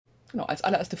Genau, als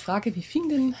allererste Frage, wie fing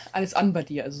denn alles an bei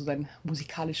dir, also dein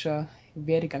musikalischer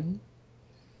Werdegang?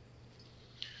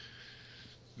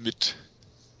 Mit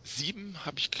 7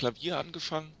 habe ich Klavier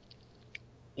angefangen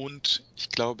und ich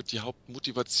glaube, die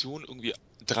Hauptmotivation, irgendwie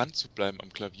dran zu bleiben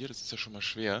am Klavier, das ist ja schon mal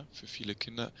schwer für viele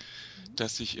Kinder,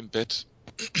 dass ich im Bett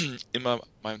immer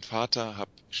meinen Vater hab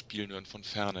spielen hören von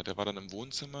ferne. Der war dann im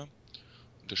Wohnzimmer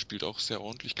und der spielt auch sehr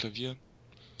ordentlich Klavier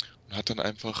und hat dann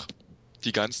einfach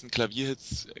die ganzen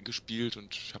Klavierhits gespielt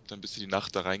und ich habe dann bis in die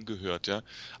Nacht da reingehört, ja.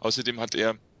 Außerdem hat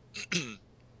er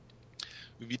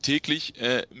irgendwie täglich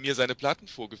mir seine Platten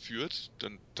vorgeführt.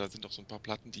 Da sind auch so ein paar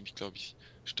Platten, die mich, glaube ich,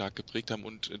 stark geprägt haben.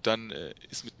 Und dann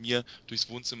ist mit mir durchs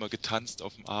Wohnzimmer getanzt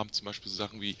auf dem Arm. Zum Beispiel so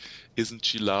Sachen wie Isn't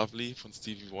She Lovely von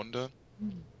Stevie Wonder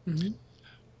Mhm.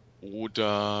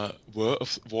 oder War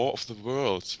of the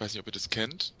Worlds. Ich weiß nicht, ob ihr das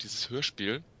kennt, dieses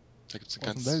Hörspiel. Da gibt's ein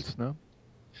Orson ganz, Welles, ne?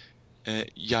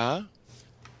 ja,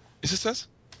 ist es das?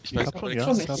 Ich Ich weiß glaube nicht,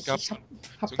 schon, aber da ja. Schon, Ich es glaube, gab ich so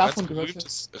hab ein ganz davon gehört. Ja.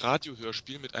 berühmtes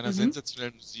Radiohörspiel mit einer Mhm.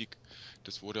 sensationellen Musik.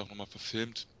 Das wurde auch nochmal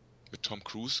verfilmt mit Tom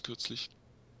Cruise kürzlich.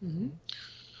 Mhm.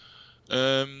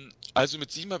 Also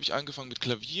mit 7 habe ich angefangen mit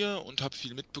Klavier und habe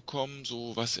viel mitbekommen,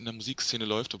 so was in der Musikszene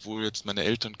läuft, obwohl jetzt meine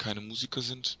Eltern keine Musiker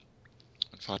sind.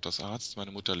 Mein Vater ist Arzt,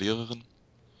 meine Mutter Lehrerin.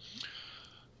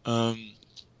 Ähm,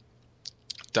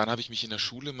 Dann habe ich mich in der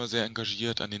Schule immer sehr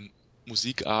engagiert an den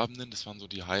Musikabenden, das waren so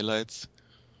die Highlights.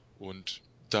 Und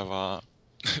da war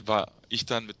ich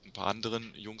dann mit ein paar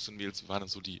anderen Jungs und Mädels, wir waren dann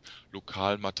so die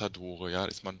Lokalmatadore, ja,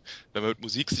 wenn man mit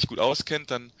Musik sich gut auskennt,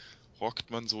 dann rockt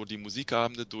man so die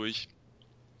Musikabende durch.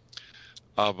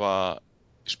 Aber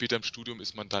später im Studium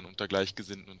ist man dann unter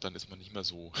Gleichgesinnten und dann ist man nicht mehr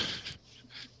so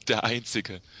der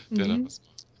Einzige, der da Mhm. was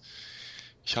macht.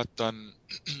 Ich hatte dann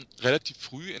relativ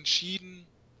früh entschieden,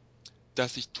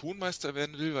 dass ich Tonmeister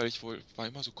werden will, weil war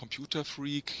immer so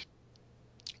Computerfreak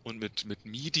und mit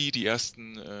MIDI, die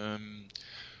ersten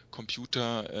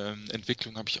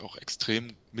Computerentwicklungen habe ich auch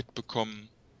extrem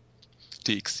mitbekommen.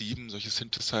 DX7, solche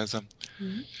Synthesizer.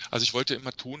 Mhm. Also ich wollte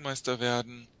immer Tonmeister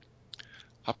werden,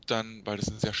 hab dann, weil das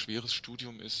ein sehr schweres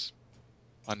Studium ist,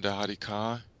 an der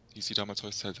HDK, hieß sie damals,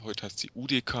 heute heißt sie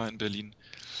UDK in Berlin,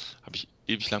 habe ich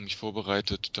ewig lang mich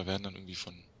vorbereitet. Da werden dann irgendwie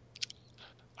von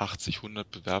 80,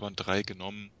 100 Bewerbern 3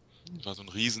 genommen. Das war so ein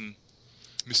riesen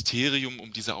Mysterium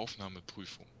um diese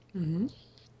Aufnahmeprüfung. Mhm.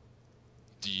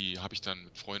 Die habe ich dann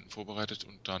mit Freunden vorbereitet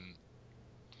und dann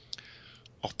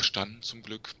auch bestanden zum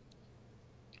Glück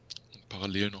und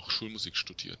parallel noch Schulmusik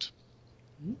studiert.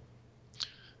 Mhm.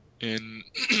 In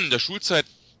der Schulzeit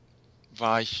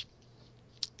war ich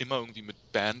immer irgendwie mit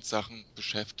Bandsachen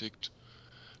beschäftigt,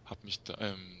 habe mich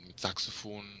mit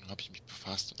Saxophon habe ich mich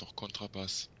befasst und auch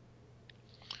Kontrabass.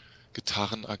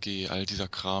 Gitarren AG, all dieser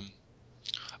Kram.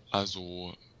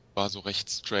 Also war so recht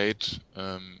straight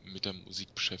mit der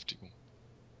Musikbeschäftigung.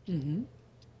 Mhm.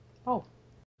 Oh.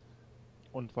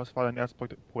 und was war dein erstes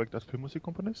Projekt als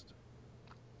Filmmusikkomponist?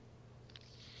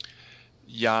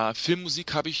 Ja,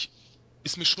 Filmmusik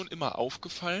ist mir schon immer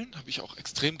aufgefallen, habe ich auch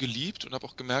extrem geliebt und habe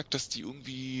auch gemerkt, dass die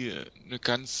irgendwie eine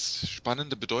ganz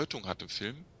spannende Bedeutung hat im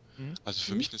Film. Mhm. Also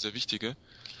für Mhm. mich eine sehr wichtige.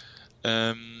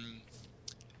 Ähm,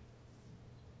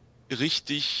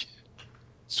 richtig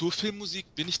zur Filmmusik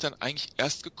bin ich dann eigentlich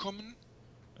erst gekommen.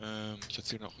 Ich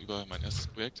erzähle noch über mein erstes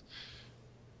Projekt.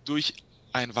 Durch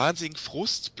einen wahnsinnigen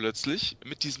Frust plötzlich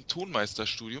mit diesem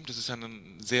Tonmeisterstudium. Das ist ja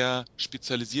ein sehr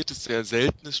spezialisiertes, sehr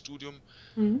seltenes Studium.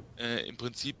 Mhm. Im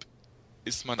Prinzip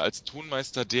ist man als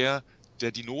Tonmeister der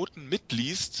die Noten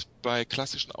mitliest bei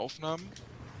klassischen Aufnahmen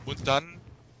und dann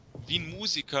wie ein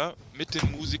Musiker mit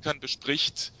den Musikern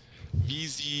bespricht, wie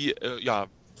sie, ja,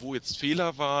 wo jetzt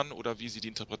Fehler waren oder wie sie die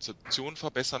Interpretation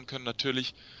verbessern können.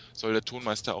 Natürlich soll der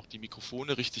Tonmeister auch die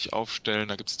Mikrofone richtig aufstellen.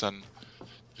 Da gibt's dann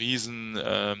riesen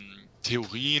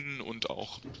Theorien und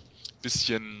auch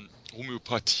bisschen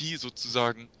Homöopathie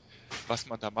sozusagen, was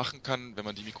man da machen kann, wenn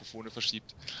man die Mikrofone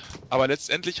verschiebt. Aber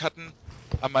letztendlich hatten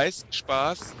am meisten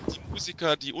Spaß die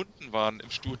Musiker, die unten waren im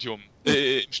Studio,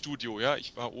 ja.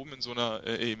 Ich war oben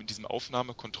in diesem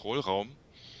Aufnahmekontrollraum.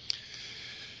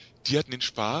 Die hatten den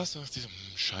Spaß und ich so,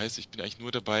 Scheiße, ich bin eigentlich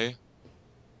nur dabei,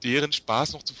 deren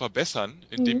Spaß noch zu verbessern,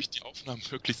 indem Mhm. ich die Aufnahmen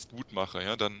möglichst gut mache,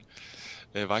 ja. Dann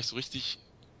war ich so richtig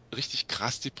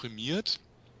krass deprimiert.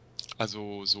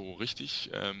 Also so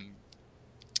richtig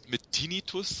mit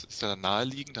Tinnitus, ist ja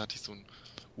naheliegend, da hatte ich so ein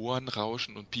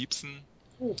Ohrenrauschen und Piepsen.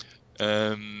 Oh.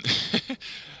 Ähm,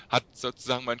 hat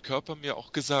sozusagen mein Körper mir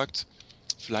auch gesagt,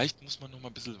 vielleicht muss man noch mal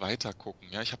ein bisschen weiter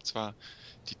gucken. Ja, ich habe zwar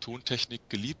die Tontechnik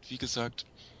geliebt, wie gesagt,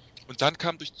 und dann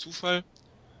kam durch Zufall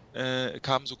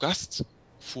kamen so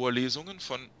Gastvorlesungen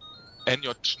von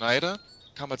N.J. Schneider,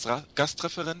 kam als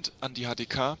Gastreferent an die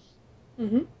HDK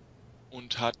Mhm.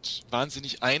 und hat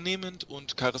wahnsinnig einnehmend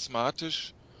und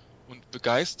charismatisch und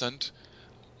begeisternd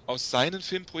aus seinen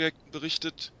Filmprojekten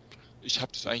berichtet. Ich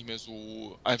habe das eigentlich mehr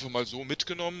so einfach mal so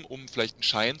mitgenommen, um vielleicht einen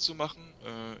Schein zu machen.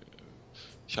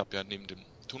 Ich habe ja neben dem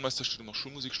Tonmeisterstudium auch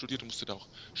Schulmusik studiert und musste da auch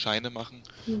Scheine machen,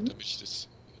 damit ich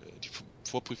die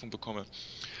Vorprüfung bekomme.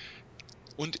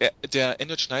 Und der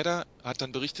Ennard Schneider hat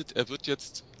dann berichtet, er wird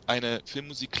jetzt eine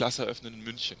Filmmusikklasse eröffnen in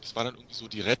München. Das war dann irgendwie so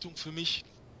die Rettung für mich.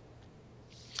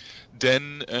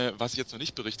 Denn, was ich jetzt noch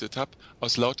nicht berichtet habe,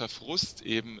 aus lauter Frust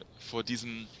eben vor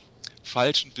diesem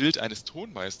falschen Bild eines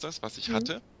Tonmeisters, was ich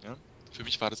hatte, ja, für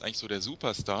mich war das eigentlich so der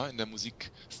Superstar in der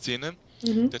Musikszene,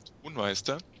 der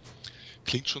Tonmeister.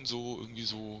 Klingt schon so irgendwie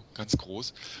so ganz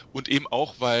groß. Und eben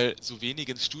auch, weil so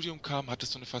wenige ins Studium kamen, hat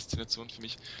es so eine Faszination für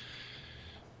mich.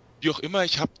 Wie auch immer,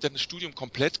 ich habe dann das Studium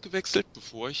komplett gewechselt,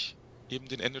 bevor ich eben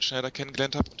den Ennard Schneider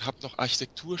kennengelernt habe und habe noch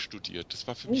Architektur studiert. Das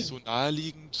war für mich so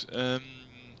naheliegend,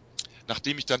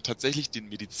 nachdem ich dann tatsächlich den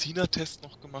Medizinertest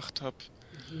noch gemacht habe.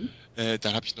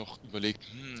 Dann habe ich noch überlegt,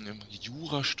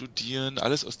 Jura studieren,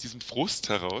 alles aus diesem Frust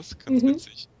heraus, ganz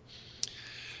witzig.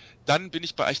 Dann bin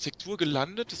ich bei Architektur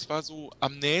gelandet, das war so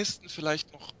am nächsten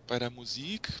vielleicht noch bei der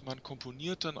Musik, man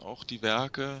komponiert dann auch die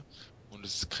Werke und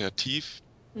es ist kreativ.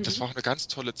 Das war auch eine ganz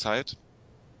tolle Zeit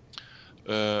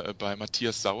bei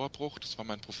Matthias Sauerbruch, das war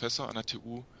mein Professor an der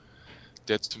TU,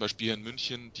 der jetzt zum Beispiel hier in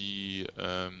München dieses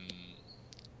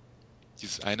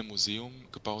eine Museum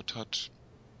gebaut hat,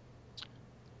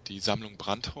 die Sammlung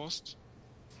Brandhorst.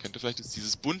 Kennt ihr vielleicht, das ist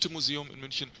dieses bunte Museum in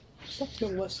München. Sagt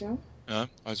mir was, ja. Ja,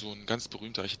 also ein ganz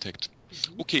berühmter Architekt.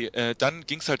 Okay, dann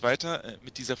ging es halt weiter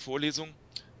mit dieser Vorlesung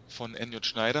von Ennard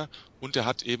Schneider und er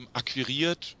hat eben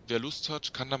akquiriert, wer Lust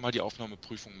hat, kann da mal die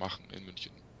Aufnahmeprüfung machen in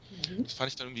München. Das fand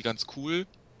ich dann irgendwie ganz cool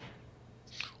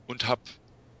und habe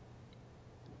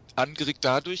angeregt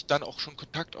dadurch dann auch schon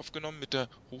Kontakt aufgenommen mit der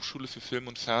Hochschule für Film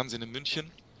und Fernsehen in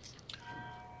München.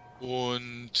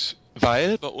 Und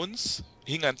weil bei uns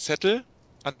hing ein Zettel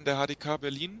an der HDK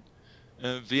Berlin,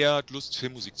 wer hat Lust,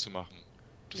 Filmmusik zu machen.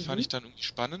 Das fand ich dann irgendwie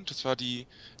spannend. Das war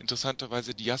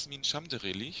interessanterweise die Jasmin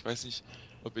Schamdereli. Ich weiß nicht,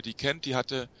 ob ihr die kennt. Die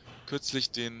hatte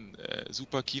kürzlich den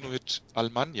super Kinohit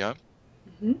Almanja,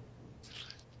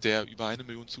 der über 1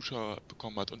 Million Zuschauer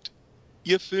bekommen hat. Und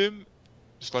ihr Film,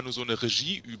 das war nur so eine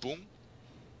Regieübung,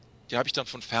 die habe ich dann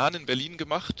von fern in Berlin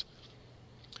gemacht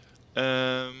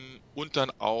und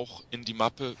dann auch in die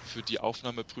Mappe für die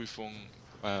Aufnahmeprüfung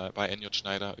bei Ennard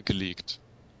Schneider gelegt.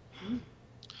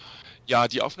 Ja,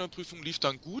 die Aufnahmeprüfung lief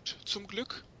dann gut, zum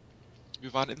Glück.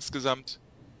 Wir waren insgesamt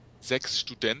 6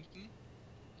 Studenten.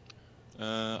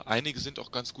 Einige sind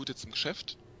auch ganz gut jetzt im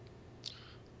Geschäft.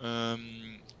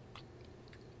 Und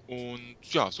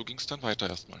ja, so ging es dann weiter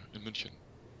erstmal in München.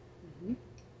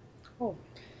 Oh.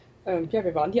 Ja,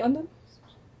 wer waren die anderen?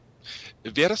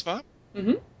 Wer das war?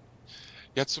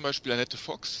 Ja, zum Beispiel Annette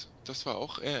Fox. Das war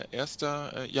auch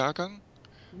erster Jahrgang.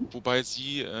 Wobei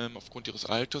sie aufgrund ihres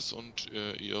Alters und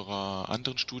ihrer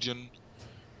anderen Studien,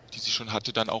 die sie schon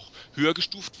hatte, dann auch höher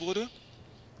gestuft wurde.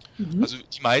 Also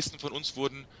die meisten von uns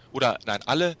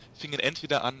alle fingen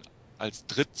entweder an als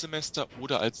Drittsemester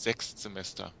oder als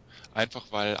Sechstsemester. Einfach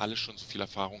weil alle schon so viel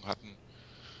Erfahrung hatten.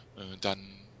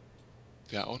 Dann,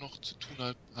 wer auch noch zu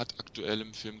tun hat aktuell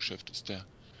im Filmgeschäft, ist der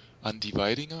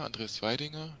Andreas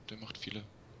Weidinger, der macht viele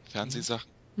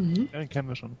Fernsehsachen. Ja, den kennen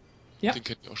wir schon. Ja. Den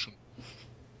kennt ihr auch schon.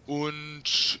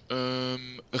 Und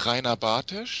Rainer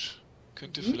Bartesch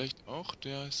kennt ihr vielleicht auch,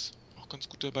 der ist auch ganz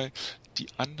gut dabei. Die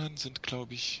anderen sind,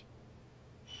 glaube ich,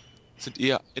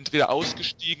 eher entweder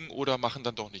ausgestiegen oder machen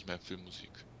dann doch nicht mehr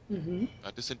Filmmusik.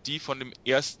 Ja, das sind die von dem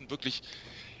wirklich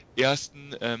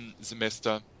ersten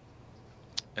Semester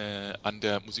an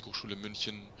der Musikhochschule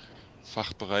München,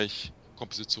 Fachbereich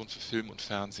Komposition für Film und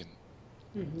Fernsehen.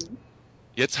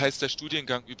 Jetzt heißt der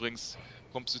Studiengang übrigens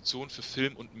Komposition für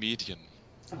Film und Medien.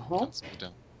 Aha. Ganz gut,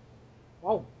 ja.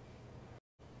 Wow.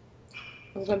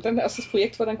 Also dein erstes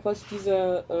Projekt war dann quasi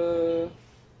dieser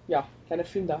kleine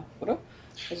Film da, oder?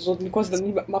 Also so quasi dann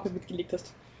die Mappe mitgelegt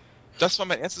hast. Das war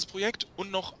mein erstes Projekt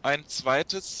und noch ein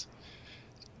zweites,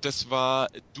 das war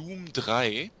Doom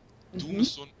 3. Doom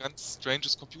ist so ein ganz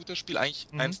stranges Computerspiel, eigentlich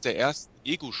eins der ersten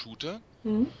Ego-Shooter.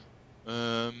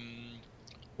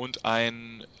 Und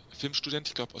ein Filmstudent,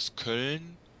 ich glaube aus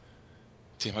Köln,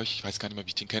 ich weiß gar nicht mehr, wie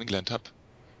ich den kennengelernt habe.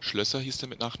 Schlösser hieß der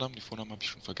mit Nachnamen, die Vornamen habe ich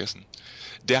schon vergessen.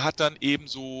 Der hat dann eben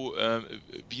so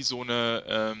wie so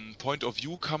eine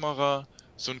Point-of-View-Kamera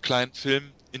so einen kleinen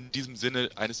Film in diesem Sinne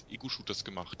eines Ego-Shooters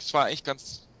gemacht. Das war eigentlich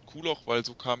ganz cool auch, weil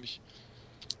so kam ich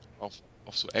auf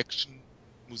so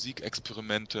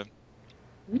Action-Musikexperimente.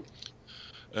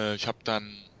 Ich habe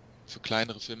dann für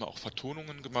kleinere Filme auch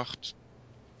Vertonungen gemacht,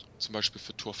 zum Beispiel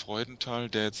für Thor Freudenthal,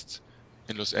 der jetzt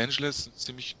in Los Angeles eine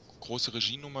ziemlich große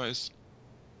Regienummer ist,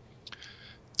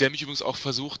 der mich übrigens auch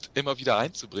versucht, immer wieder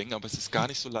einzubringen, aber es ist gar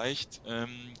nicht so leicht,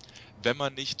 wenn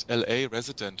man nicht LA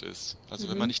Resident ist, also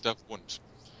wenn man nicht da wohnt.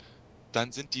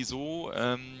 Dann sind die so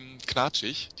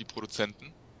knatschig, die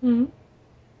Produzenten. Mhm.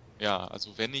 Ja,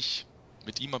 also wenn ich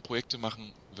mit ihm mal Projekte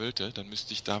machen wollte, dann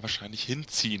müsste ich da wahrscheinlich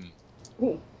hinziehen.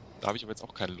 Oh. Da habe ich aber jetzt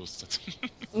auch keine Lust dazu.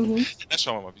 Mhm. Na,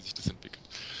 schauen wir mal, wie sich das entwickelt.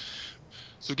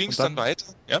 So ging Und es dann dann-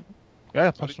 weiter. Ja,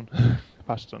 Ja, passt schon.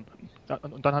 Passt schon. Ja,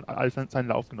 und dann hat alles seinen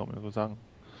Lauf genommen, würde ich sagen.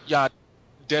 ja,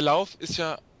 der Lauf ist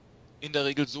ja in der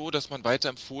Regel so, dass man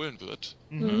weiterempfohlen wird.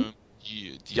 Mhm.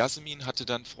 Die Jasmin hatte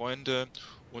dann Freunde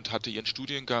und hatte ihren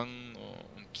Studiengang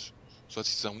und so hat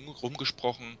sich das dann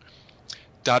rumgesprochen.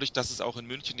 Dadurch, dass es auch in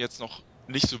München jetzt noch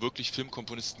nicht so wirklich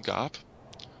Filmkomponisten gab,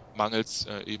 mangels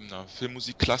eben einer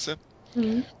Filmmusikklasse,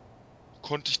 Mhm.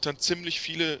 konnte ich dann ziemlich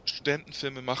viele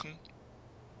Studentenfilme machen.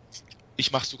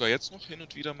 Ich mache sogar jetzt noch hin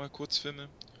und wieder mal Kurzfilme,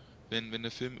 wenn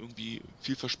der Film irgendwie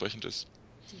vielversprechend ist.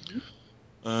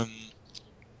 Mhm.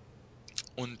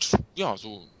 Und ja,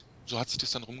 so hat sich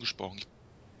das dann rumgesprochen.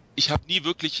 Ich habe nie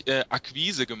wirklich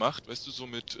Akquise gemacht, weißt du, so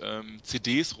mit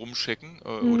CDs rumschicken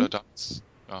oder damals,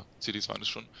 ja, CDs waren es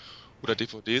schon, oder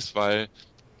DVDs, weil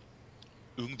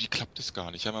irgendwie klappt es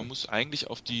gar nicht. Ja, man muss eigentlich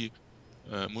auf die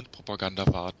Mundpropaganda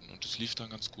warten und das lief dann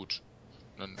ganz gut.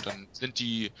 Und dann sind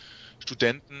die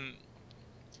Studenten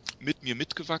mit mir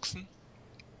mitgewachsen,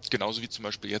 genauso wie zum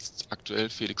Beispiel jetzt aktuell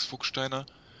Felix Fuchssteiner,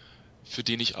 für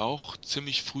den ich auch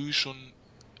ziemlich früh schon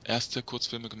erste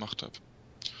Kurzfilme gemacht habe.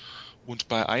 Und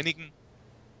bei einigen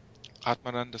hat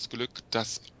man dann das Glück,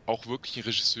 dass auch wirklich ein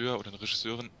Regisseur oder eine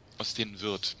Regisseurin aus denen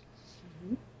wird.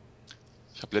 Mhm.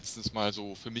 Ich habe letztens mal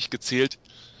so für mich gezählt,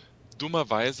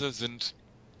 dummerweise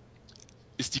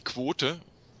ist die Quote,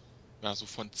 ja, so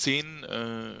von 10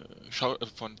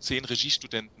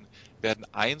 Regiestudenten werden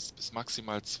 1 bis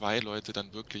maximal 2 Leute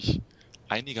dann wirklich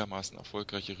einigermaßen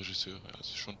erfolgreiche Regisseure.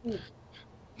 Also schon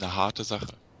eine harte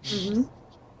Sache. Mhm.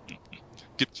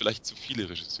 Gibt vielleicht zu viele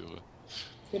Regisseure.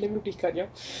 Wäre eine Möglichkeit, ja.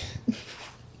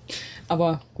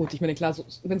 Aber gut, ich meine, klar, so,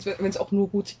 wenn es auch nur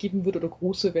gut geben würde oder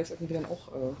große, wäre es irgendwie dann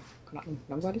auch, keine Ahnung,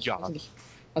 langweilig. Ja. Weiß ich nicht.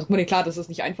 Also, ich meine, klar, dass es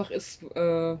nicht einfach ist,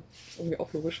 irgendwie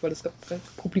auch logisch, weil das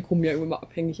Publikum ja immer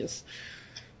abhängig ist.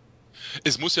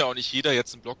 Es muss ja auch nicht jeder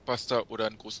jetzt einen Blockbuster oder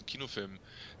einen großen Kinofilm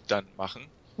dann machen.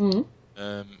 Mhm.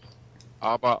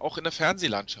 Aber auch in der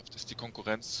Fernsehlandschaft ist die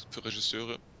Konkurrenz für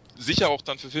Regisseure, sicher auch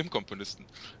dann für Filmkomponisten,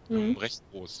 recht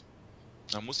groß.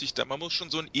 Man muss schon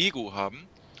so ein Ego haben,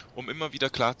 um immer wieder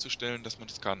klarzustellen, dass man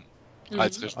das kann.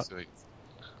 Als Regisseur jetzt.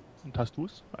 Und hast du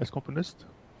es als Komponist?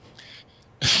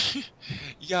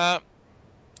 Ja,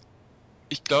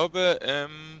 ich glaube,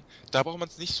 da braucht man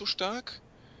es nicht so stark,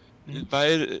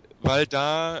 weil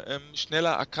da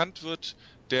schneller erkannt wird,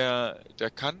 der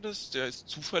kann das, der ist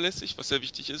zuverlässig, was sehr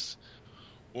wichtig ist.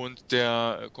 Und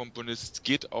der Komponist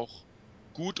geht auch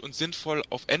gut und sinnvoll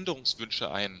auf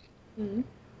Änderungswünsche ein. Mhm.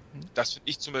 Das finde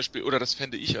ich zum Beispiel, oder das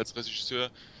fände ich als Regisseur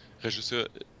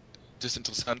das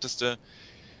Interessanteste.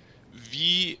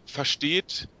 Wie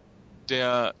versteht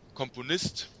der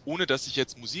Komponist, ohne dass ich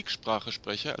jetzt Musiksprache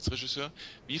spreche als Regisseur,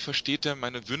 wie versteht er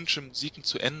meine Wünsche, Musiken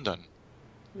zu ändern?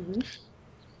 Mhm.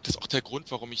 Das ist auch der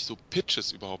Grund, warum ich so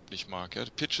Pitches überhaupt nicht mag. Ja?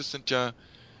 Pitches sind ja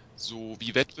so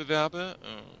wie Wettbewerbe.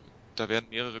 Da werden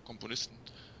mehrere Komponisten,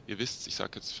 ihr wisst, ich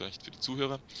sage jetzt vielleicht für die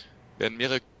Zuhörer, werden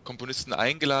mehrere Komponisten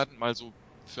eingeladen, mal so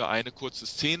für eine kurze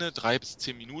Szene, 3 bis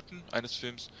 10 Minuten eines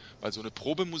Films, mal so eine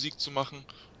Probemusik zu machen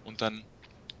und dann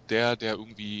der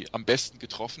irgendwie am besten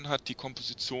getroffen hat, die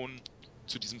Komposition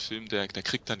zu diesem Film, der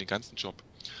kriegt dann den ganzen Job.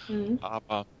 Mhm.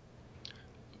 Aber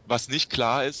was nicht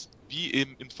klar ist, wie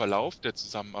eben im Verlauf der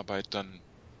Zusammenarbeit dann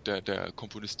der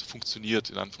Komponist funktioniert,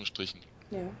 in Anführungsstrichen.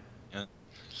 Ja.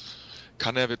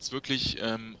 Kann er jetzt wirklich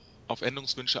auf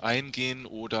Änderungswünsche eingehen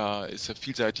oder ist er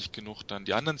vielseitig genug, dann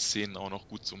die anderen Szenen auch noch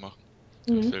gut zu machen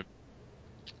im Film?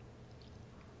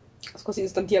 Also quasi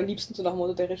ist dann dir am liebsten so nach dem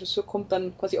Motto, der Regisseur kommt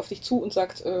dann quasi auf dich zu und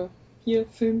sagt, hier,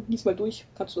 Film, lies mal durch,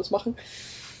 kannst du das machen?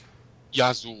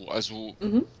 Ja, so, also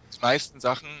die meisten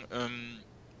Sachen,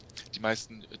 die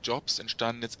meisten Jobs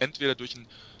entstanden jetzt entweder durch ein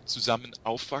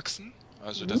Zusammenaufwachsen,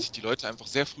 also dass ich die Leute einfach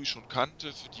sehr früh schon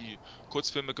kannte, für die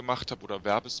Kurzfilme gemacht habe oder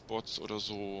Werbespots oder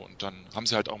so und dann haben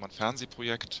sie halt auch mal ein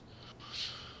Fernsehprojekt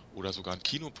oder sogar ein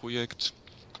Kinoprojekt.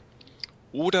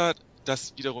 Oder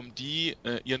dass wiederum die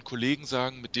ihren Kollegen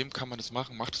sagen, mit dem kann man das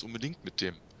machen, macht es unbedingt mit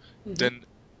dem. Denn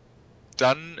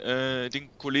dann den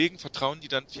Kollegen vertrauen die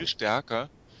dann viel stärker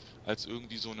als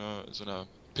irgendwie so eine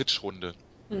Pitch-Runde.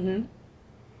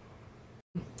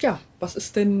 Ja, was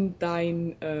ist denn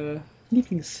dein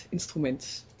Lieblingsinstrument?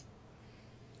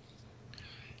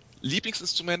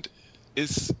 Lieblingsinstrument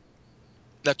ist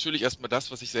natürlich erstmal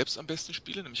das, was ich selbst am besten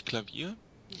spiele, nämlich Klavier.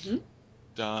 Mhm.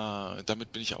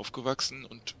 Damit bin ich aufgewachsen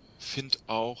und finde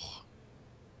auch,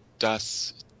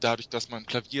 dass dadurch, dass man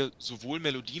Klavier sowohl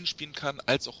Melodien spielen kann,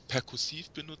 als auch perkussiv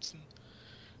benutzen,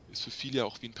 ist für viele ja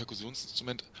auch wie ein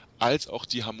Perkussionsinstrument, als auch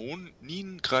die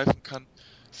Harmonien greifen kann,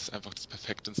 das ist einfach das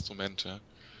perfekte Instrument. Ja.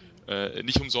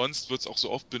 Nicht umsonst wird es auch so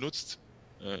oft benutzt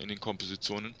in den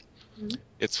Kompositionen. Mhm.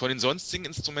 Jetzt von den sonstigen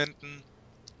Instrumenten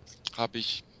habe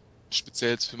ich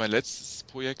speziell jetzt für mein letztes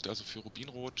Projekt, also für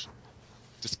Rubinrot,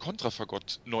 das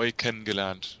Kontrafagott neu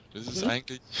kennengelernt. Das ist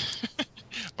eigentlich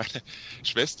meine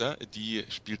Schwester, die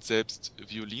spielt selbst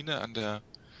Violine an der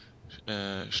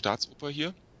Staatsoper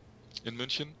hier in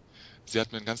München. Sie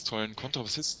hat mir einen ganz tollen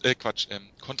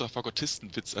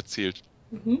Kontrafagottistenwitz erzählt.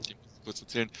 Mhm. Den muss ich kurz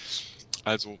erzählen.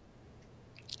 Also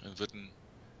wird ein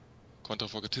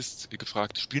Kontrafagottist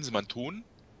gefragt, spielen Sie mal einen Ton?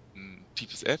 Ein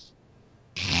tiefes F?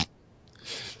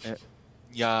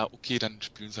 Ja, okay, dann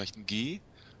spielen Sie vielleicht ein G.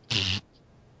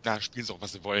 Na, spielen Sie auch,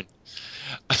 was Sie wollen.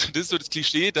 Also das ist so das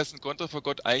Klischee, dass ein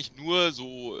Kontrafagott eigentlich nur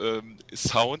so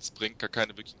Sounds bringt, gar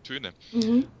keine wirklichen Töne.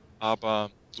 Mhm.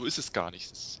 Aber so ist es gar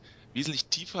nicht. Es ist wesentlich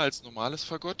tiefer als normales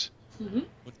Fagott Mhm.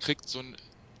 und kriegt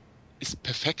ist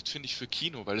perfekt, finde ich, für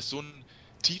Kino, weil es so einen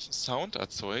tiefen Sound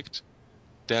erzeugt,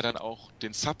 der dann auch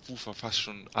den Subwoofer fast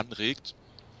schon anregt.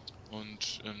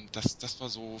 Und das war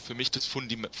so für mich das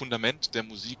Fundament der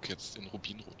Musik jetzt in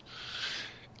Rubinrot.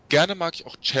 Gerne mag ich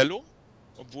auch Cello,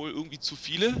 obwohl irgendwie zu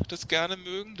viele das gerne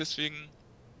mögen, deswegen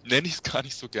nenne ich es gar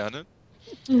nicht so gerne.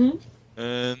 Mhm.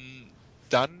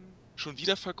 Dann schon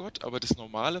wieder Fagott, aber das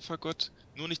normale Fagott,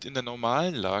 nur nicht in der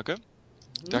normalen Lage.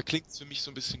 Da klingt es für mich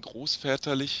so ein bisschen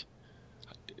großväterlich.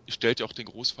 Stellt ja auch den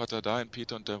Großvater da in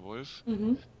Peter und der Wolf.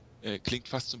 Mhm. Klingt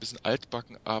fast so ein bisschen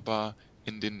altbacken, aber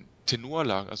in den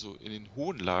Tenorlagen, also in den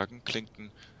hohen Lagen, klingt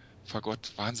ein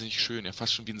Fagott wahnsinnig schön, ja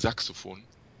fast schon wie ein Saxophon.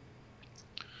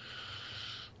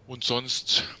 Und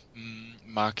sonst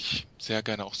mag ich sehr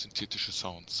gerne auch synthetische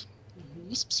Sounds.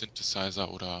 Aus dem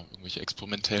Synthesizer oder irgendwelche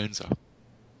experimentellen Sachen.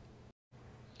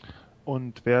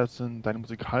 Und wer sind deine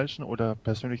musikalischen oder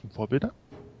persönlichen Vorbilder?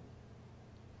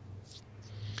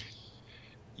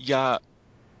 Ja,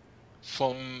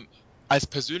 als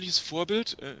persönliches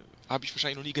Vorbild habe ich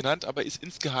wahrscheinlich noch nie genannt, aber ist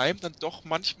insgeheim dann doch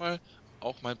manchmal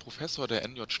auch mein Professor, der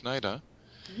N.J. Schneider.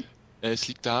 Es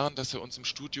liegt daran, dass er uns im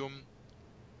Studium,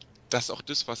 das ist auch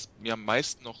das, was mir am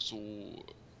meisten noch so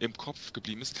im Kopf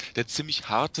geblieben ist, der ziemlich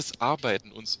hartes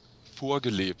Arbeiten uns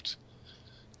vorgelebt.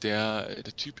 Der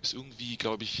Typ ist irgendwie,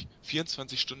 glaube ich,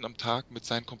 24 Stunden am Tag mit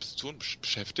seinen Kompositionen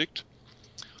beschäftigt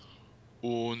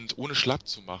und ohne schlapp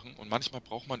zu machen. Und manchmal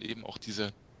braucht man eben auch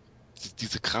diese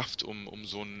Kraft, um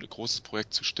so ein großes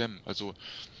Projekt zu stemmen. Also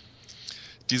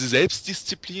diese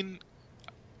Selbstdisziplin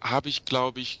habe ich,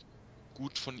 glaube ich,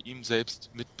 gut von ihm selbst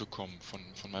mitbekommen,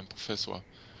 von meinem Professor.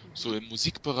 So im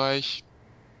Musikbereich,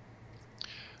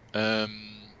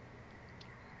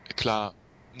 klar,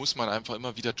 muss man einfach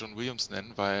immer wieder John Williams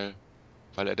nennen, weil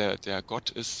er der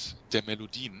Gott ist der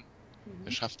Melodien.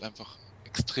 Er schafft einfach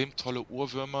extrem tolle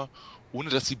Ohrwürmer, ohne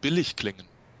dass sie billig klingen.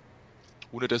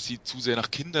 Ohne dass sie zu sehr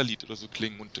nach Kinderlied oder so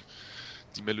klingen. Und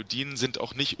die Melodien sind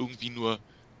auch nicht irgendwie nur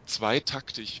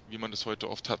zweitaktig, wie man das heute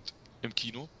oft hat im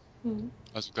Kino.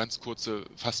 Also ganz kurze,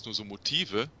 fast nur so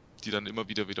Motive, die dann immer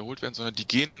wieder wiederholt werden, sondern die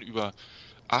gehen über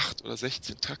 8 oder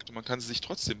 16 Takte. Man kann sie sich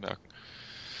trotzdem merken.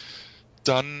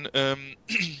 Dann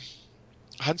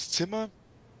Hans Zimmer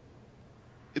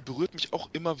berührt mich auch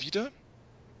immer wieder.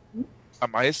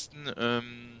 Am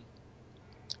meisten,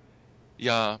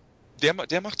 ja,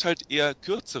 der macht halt eher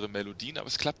kürzere Melodien, aber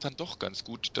es klappt dann doch ganz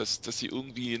gut, dass sie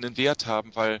irgendwie einen Wert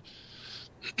haben, weil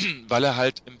er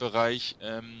halt im Bereich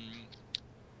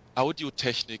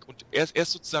Audiotechnik und er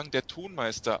ist sozusagen der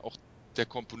Tonmeister auch der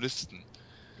Komponisten.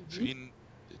 Für ihn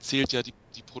zählt ja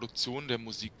die Produktion der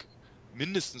Musik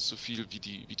mindestens so viel wie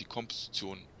die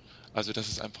Komposition. Also, dass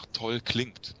es einfach toll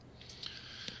klingt.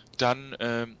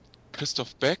 Dann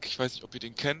Christoph Beck, ich weiß nicht, ob ihr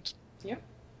den kennt. Ja.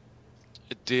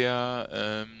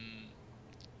 Der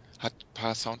hat ein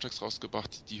paar Soundtracks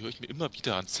rausgebracht, die höre ich mir immer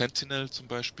wieder an. Sentinel zum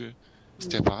Beispiel,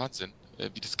 ist der Wahnsinn,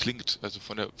 wie das klingt. Also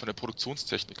von der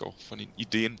Produktionstechnik auch, von den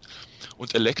Ideen.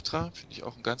 Und Elektra finde ich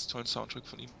auch einen ganz tollen Soundtrack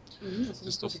von ihm. Das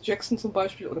ist Percy Jackson zum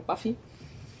Beispiel oder Buffy.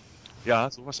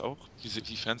 Ja, sowas auch,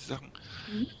 die Fernsehsachen.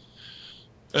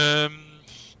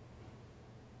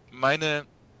 Meine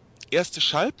erste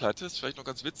Schallplatte, ist vielleicht noch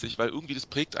ganz witzig, weil irgendwie das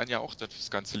prägt einen ja auch dann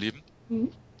fürs ganze Leben,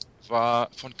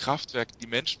 war von Kraftwerk Die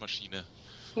Menschmaschine.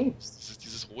 Das ist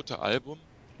dieses rote Album.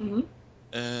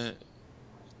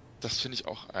 Das finde ich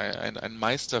auch ein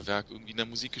Meisterwerk irgendwie in der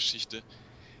Musikgeschichte.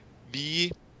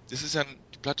 Die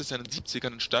Platte ist ja in den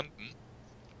 70ern entstanden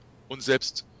Und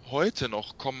selbst heute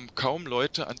noch kommen kaum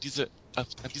Leute an diesen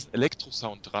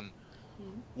Elektrosound dran.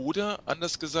 Oder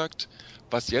anders gesagt,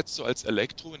 was jetzt so als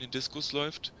Elektro in den Diskos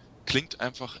läuft, klingt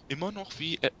einfach immer noch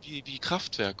wie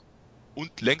Kraftwerk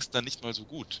und längst dann nicht mal so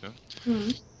gut. Ne?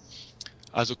 Mhm.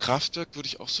 Also Kraftwerk würde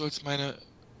ich auch so als meine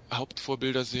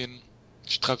Hauptvorbilder sehen.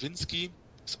 Strawinsky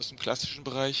ist aus dem klassischen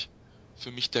Bereich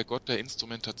für mich der Gott der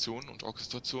Instrumentation und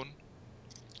Orchestration.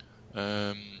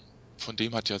 Von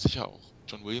dem hat ja sicher auch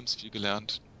John Williams viel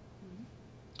gelernt.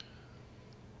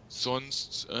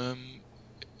 Sonst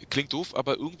klingt doof,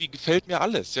 aber irgendwie gefällt mir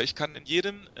alles. Ja, ich kann in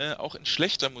jedem, auch in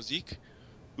schlechter Musik,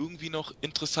 irgendwie noch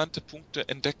interessante Punkte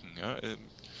entdecken. Ja?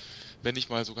 Wenn ich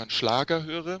mal sogar einen Schlager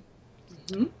höre,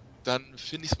 Mhm. dann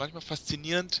finde ich es manchmal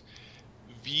faszinierend,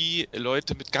 wie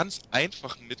Leute mit ganz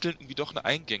einfachen Mitteln irgendwie doch eine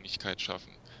Eingängigkeit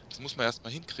schaffen. Das muss man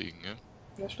erstmal hinkriegen. Ja,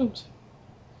 Ja, stimmt.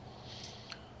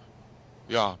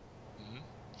 ja.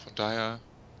 Von daher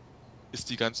ist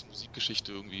die ganze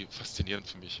Musikgeschichte irgendwie faszinierend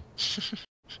für mich.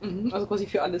 Mhm. Also quasi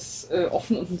für alles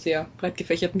offen und einen sehr breit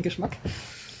gefächerten Geschmack.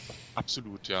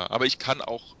 Absolut, ja. Aber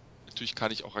natürlich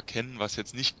kann ich auch erkennen, was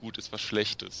jetzt nicht gut ist, was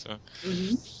schlecht ist. Ja?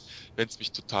 Mhm. Wenn es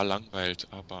mich total langweilt.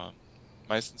 Aber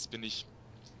meistens bin ich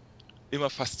immer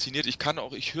fasziniert. Ich kann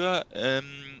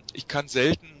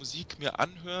selten Musik mir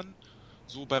anhören,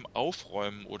 so beim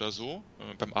Aufräumen oder so.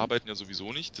 Beim Arbeiten ja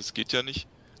sowieso nicht. Das geht ja nicht.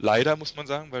 Leider muss man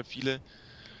sagen, weil viele,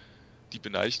 die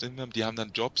beneide ich dann immer, die haben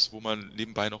dann Jobs, wo man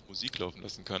nebenbei noch Musik laufen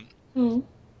lassen kann. Mhm.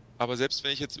 Aber selbst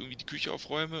wenn ich jetzt irgendwie die Küche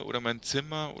aufräume oder mein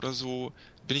Zimmer oder so,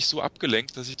 bin ich so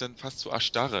abgelenkt, dass ich dann fast so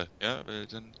erstarre, ja, weil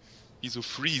dann wie so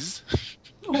freeze,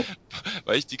 Oh.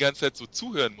 weil ich die ganze Zeit so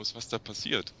zuhören muss, was da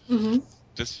passiert. Mhm.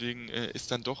 Deswegen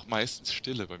ist dann doch meistens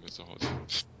Stille bei mir zu Hause.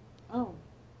 Ah.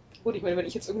 Gut, ich meine, wenn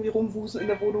ich jetzt irgendwie rumwusel in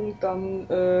der Wohnung,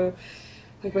 dann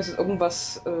ich weiß nicht,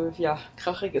 irgendwas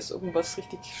Krachiges, irgendwas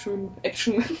richtig schön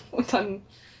Action und dann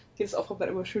geht es auch dann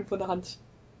immer schön von der Hand.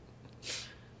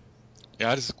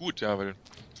 Ja, das ist gut, ja, weil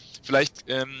vielleicht,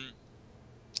 ich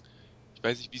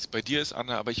weiß nicht, wie es bei dir ist,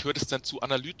 Anna, aber ich höre das dann zu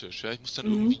analytisch, ja. Ich muss dann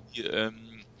Mhm.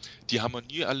 irgendwie die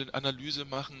Harmonieanalyse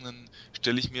machen, dann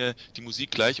stelle ich mir die Musik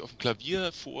gleich auf dem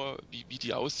Klavier vor, wie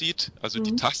die aussieht, also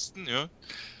die Mhm. Tasten, ja.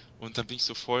 Und dann bin ich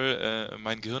so voll,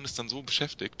 mein Gehirn ist dann so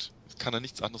beschäftigt, es kann da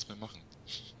nichts anderes mehr machen.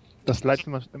 Das leid,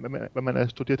 wenn man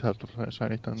studiert hat,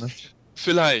 wahrscheinlich dann, ne?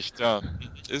 Vielleicht, ja.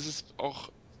 Es ist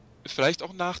vielleicht auch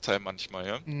ein Nachteil manchmal,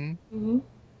 ja. Mhm. Mhm.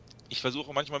 Ich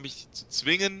versuche manchmal mich zu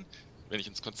zwingen, wenn ich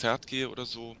ins Konzert gehe oder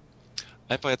so,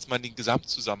 einfach jetzt mal den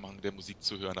Gesamtzusammenhang der Musik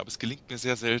zu hören. Aber es gelingt mir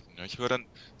sehr selten. Ja. Ich höre dann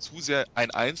zu sehr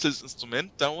ein einzelnes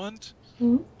Instrument dauernd.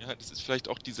 Mhm. Ja, das ist vielleicht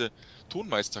auch diese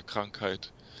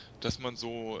Tonmeisterkrankheit, dass man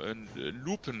so ein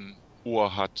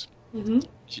Lupenohr hat. Mhm.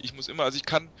 Ich muss immer, also ich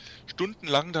kann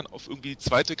stundenlang dann auf irgendwie die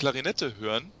zweite Klarinette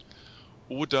hören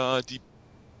oder die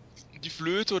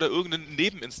Flöte oder irgendein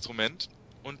Nebeninstrument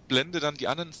und blende dann die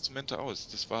anderen Instrumente aus.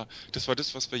 Das war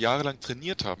das, was wir jahrelang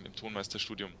trainiert haben im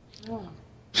Tonmeisterstudium. Ja.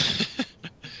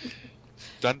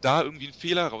 Dann da irgendwie einen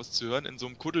Fehler rauszuhören in so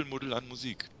einem Kuddelmuddel an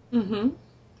Musik. Mhm.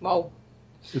 Wow.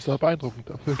 Ist aber beeindruckend,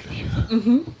 auch wirklich.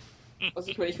 Mhm.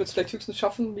 Also ich meine, ich würde es vielleicht höchstens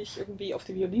schaffen, mich irgendwie auf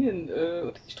die Violinen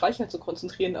oder die Streicher zu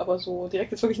konzentrieren, aber so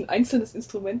direkt jetzt wirklich ein einzelnes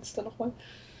Instrument dann nochmal.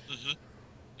 Mhm.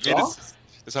 Nee, Ja.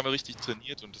 das haben wir richtig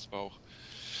trainiert und das war auch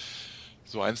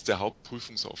so eins der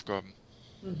Hauptprüfungsaufgaben.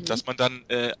 Mhm. Dass man dann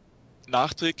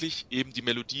nachträglich eben die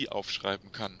Melodie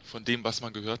aufschreiben kann von dem, was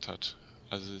man gehört hat.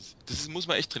 Also muss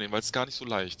man echt trainieren, weil es ist gar nicht so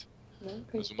leicht. Ja, kann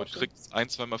ich Also man vorstellen. kriegt es ein,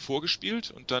 zweimal vorgespielt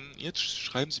und dann, jetzt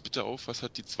schreiben Sie bitte auf, was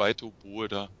hat die zweite Oboe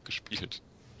da gespielt.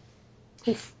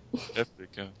 Puff.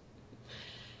 Heftig, ja.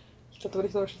 Ich glaube, da würde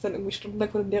ich so dann irgendwie stundenlang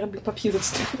vor einem leeren Blatt Papier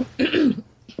sitzen.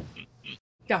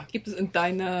 Ja, gibt es in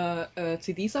deiner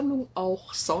CD-Sammlung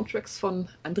auch Soundtracks von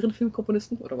anderen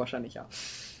Filmkomponisten? Oder wahrscheinlich ja.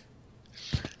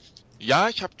 Ja,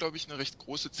 ich habe, glaube ich, eine recht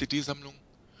große CD-Sammlung,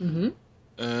 Mhm.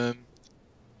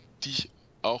 die ich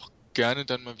auch gerne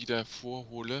dann mal wieder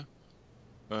hervorhole.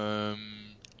 Jetzt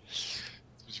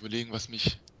muss ich überlegen, was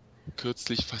mich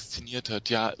kürzlich fasziniert hat.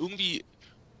 Ja, irgendwie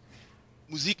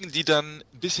Musiken, die dann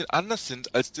ein bisschen anders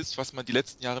sind als das, was man die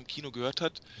letzten Jahre im Kino gehört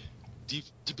hat, die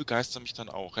begeistern mich dann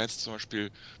auch. Jetzt zum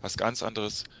Beispiel was ganz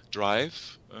anderes,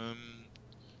 Drive.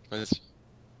 Ich weiß nicht,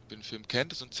 ob ihr den Film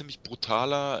kennt, das ist ein ziemlich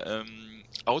brutaler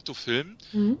Autofilm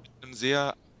Mhm. mit einem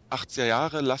sehr 80er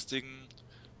Jahre lastigen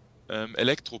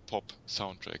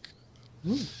Elektropop-Soundtrack.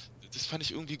 Mhm. Das fand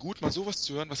ich irgendwie gut, mal sowas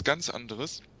zu hören, was ganz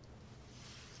anderes.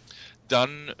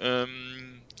 Dann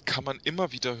kann man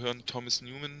immer wieder hören Thomas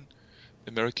Newman,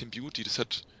 American Beauty. Das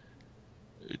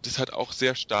hat auch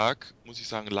sehr stark, muss ich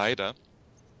sagen, leider,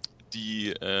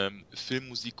 die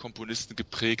Filmmusikkomponisten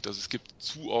geprägt. Also es gibt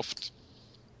zu oft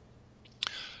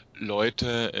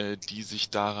Leute, die sich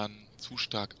daran zu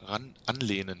stark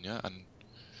anlehnen, ja,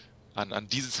 an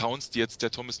diese Sounds, die jetzt der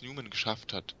Thomas Newman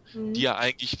geschafft hat, die ja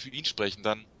eigentlich für ihn sprechen.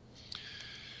 Dann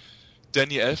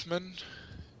Danny Elfman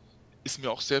ist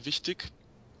mir auch sehr wichtig,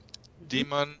 den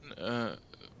man,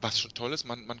 was schon toll ist,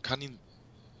 man kann ihn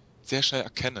sehr schnell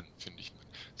erkennen, finde ich.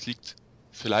 Es liegt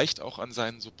vielleicht auch an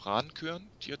seinen Sopranchören,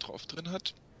 die er drauf drin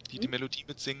hat, die Melodie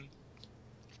mitsingen.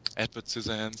 Edward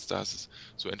Scissorhands, da ist es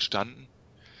so entstanden.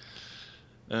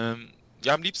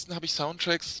 Ja, am liebsten habe ich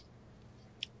Soundtracks,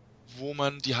 wo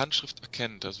man die Handschrift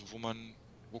erkennt, also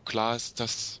wo klar ist,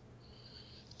 dass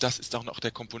das ist auch noch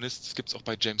der Komponist. Das gibt es auch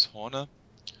bei James Horner.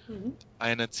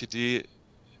 Eine CD,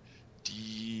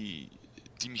 die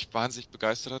mich wahnsinnig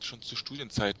begeistert hat, schon zu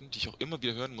Studienzeiten, die ich auch immer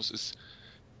wieder hören muss,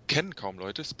 kennen kaum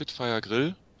Leute, Spitfire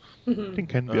Grill. Den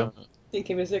kennen wir. Den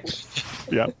kennen wir sehr gut.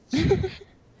 Ja.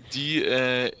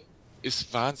 Die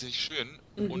ist wahnsinnig schön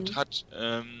und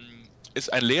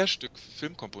ist ein Lehrstück für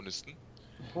Filmkomponisten,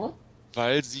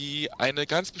 weil sie eine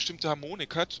ganz bestimmte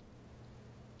Harmonik hat,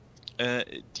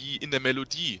 die in der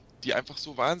Melodie, die einfach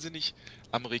so wahnsinnig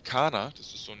Amerikaner,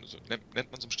 das ist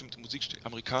nennt man so bestimmte Musikstil,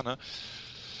 Amerikaner,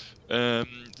 so einen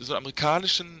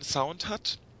amerikanischen Sound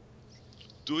hat,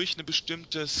 durch eine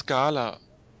bestimmte Skala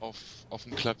auf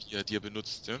dem Klavier, die er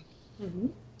benutzt. Ja?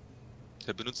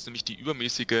 Er benutzt nämlich die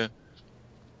übermäßige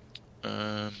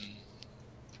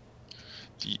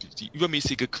die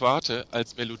übermäßige Quarte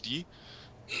als Melodie,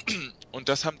 und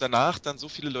das haben danach dann so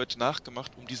viele Leute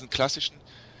nachgemacht, um diesen klassischen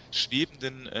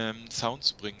schwebenden Sound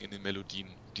zu bringen in den Melodien.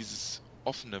 Dieses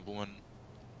offene, wo man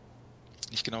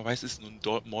nicht genau weiß, ist es nun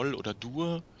Moll oder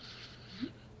Dur.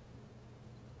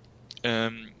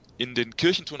 In den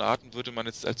Kirchentonarten würde man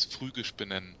es als phrygisch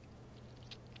benennen.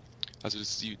 Also das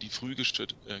ist die phrygische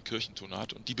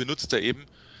Kirchentonart, und die benutzt er eben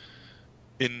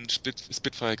in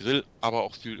Spitfire Grill, aber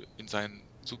auch viel in seinen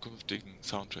zukünftigen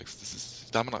Soundtracks. Das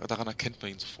ist, daran erkennt man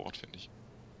ihn sofort, finde ich.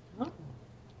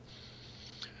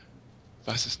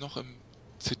 Was ist noch im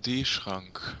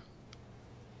CD-Schrank?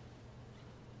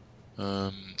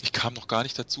 Ich kam noch gar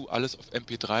nicht dazu, alles auf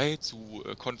MP3 zu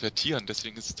konvertieren,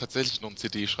 deswegen ist es tatsächlich noch ein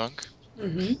CD-Schrank.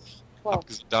 Wow.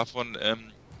 Abgesehen davon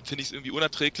finde ich es irgendwie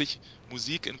unerträglich,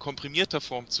 Musik in komprimierter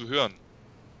Form zu hören.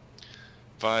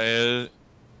 Weil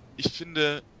ich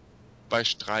finde, bei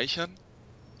Streichern,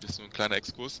 das ist nur ein kleiner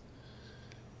Exkurs,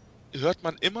 hört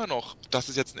man immer noch, dass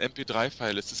es jetzt ein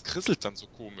MP3-File ist. Es krisselt dann so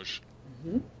komisch.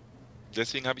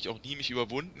 Deswegen habe ich auch nie mich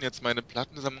überwunden, jetzt meine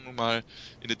Plattensammlung mal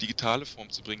in eine digitale Form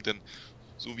zu bringen, denn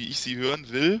so wie ich sie hören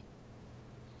will,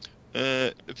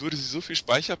 würde sie so viel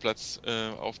Speicherplatz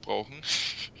aufbrauchen,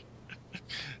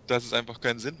 dass es einfach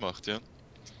keinen Sinn macht, ja.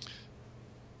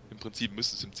 Im Prinzip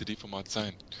müsste es im CD-Format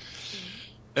sein.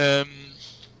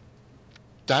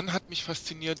 Dann hat mich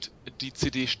fasziniert die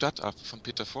CD Stadtaffe von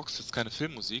Peter Fox. Das ist keine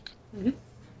Filmmusik,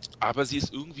 aber sie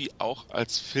ist irgendwie auch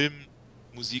als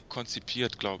Filmmusik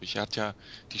konzipiert, glaube ich. Er hat ja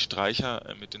die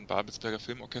Streicher mit den Babelsberger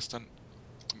Filmorchestern,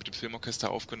 mit dem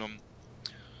Filmorchester aufgenommen,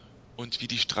 und wie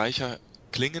die Streicher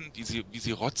klingen, wie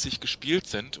sie rotzig gespielt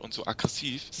sind und so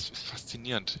aggressiv, ist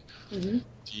faszinierend.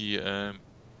 Ich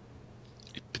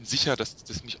bin sicher, dass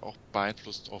das mich auch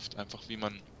beeinflusst oft, einfach wie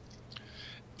man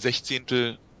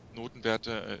Sechzehntel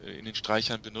Notenwerte in den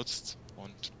Streichern benutzt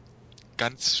und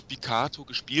ganz spiccato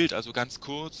gespielt, also ganz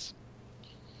kurz.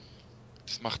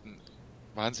 Das macht einen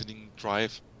wahnsinnigen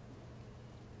Drive.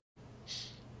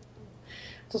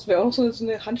 Das wäre auch noch so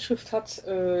eine Handschrift hat,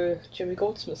 Jerry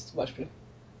Goldsmith zum Beispiel.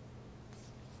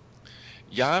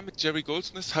 Ja, mit Jerry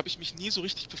Goldsmith habe ich mich nie so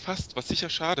richtig befasst, was sicher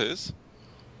schade ist.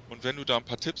 Und wenn du da ein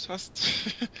paar Tipps hast,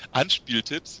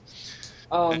 Anspieltipps, ich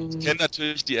kenne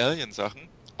natürlich die Alien-Sachen,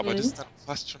 aber das ist dann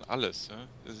fast schon alles. Ja?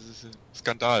 Das ist ein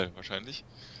Skandal wahrscheinlich.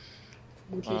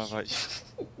 Aber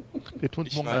wir tun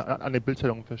es morgen an eine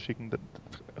Bildzeitung verschicken.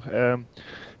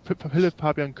 Philipp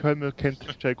Fabian Kölmel kennt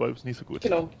Jerry Goldsmith nicht so gut.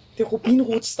 Genau, der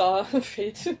Rubinrot-Star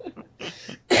fällt.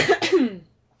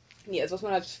 Nee, also was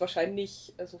man halt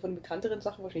wahrscheinlich, also von bekannteren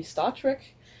Sachen, wahrscheinlich Star Trek.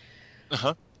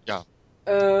 Aha, ja.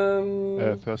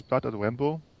 First Blood, also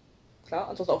Rambo. Klar,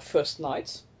 ansonsten auch First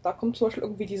Night. Da kommt zum Beispiel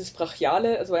irgendwie dieses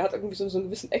Brachiale, also er hat irgendwie so einen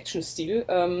gewissen Action-Stil,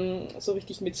 so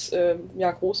richtig mit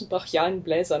großen brachialen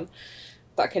Bläsern.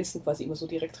 Da erkennst du quasi immer so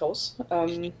direkt raus.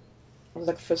 Also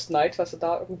sagt First Night, was er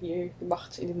da irgendwie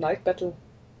gemacht in dem Night Battle.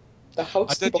 Da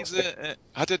haut's die Box weg.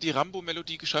 Hat er die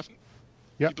Rambo-Melodie geschaffen?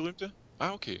 Ja. Die berühmte?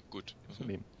 Ah, okay, gut.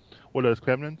 Oder das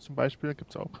Gremlins zum Beispiel,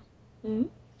 gibt's auch.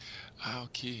 Ah,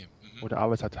 okay. Oder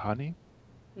Awa Satani.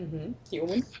 Die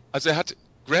Omen. Also er hat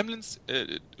Gremlins,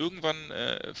 irgendwann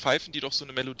pfeifen die doch so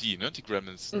eine Melodie, ne? Die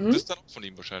Gremlins. Das ist dann auch von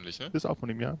ihm wahrscheinlich, ne? Das ist auch von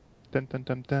ihm, ja.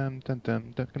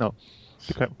 Genau.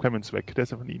 Der Clemens weg, der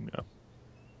ist ja von ihm, ja.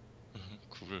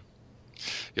 Cool.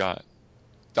 Ja,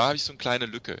 da habe ich so eine kleine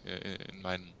Lücke in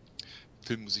meinem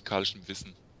filmmusikalischen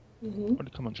Wissen. Und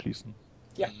die kann man schließen.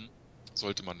 Ja.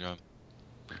 Sollte man, ja.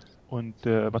 Und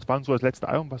was war denn so das letzte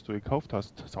Album, was du gekauft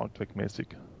hast, Soundtrack-mäßig?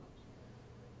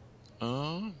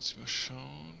 Muss ich mal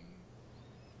schauen.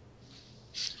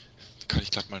 Kann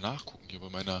ich gerade mal nachgucken. Hier bei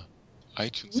meiner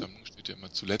iTunes-Sammlung steht ja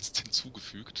immer zuletzt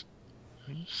hinzugefügt.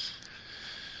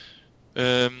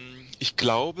 Ich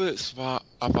glaube, es war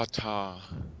Avatar.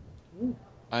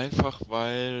 Einfach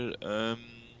weil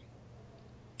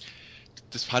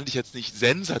das fand ich jetzt nicht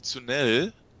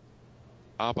sensationell,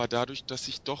 aber dadurch, dass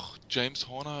ich doch James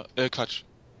Horner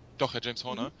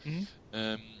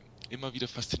immer wieder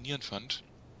faszinierend fand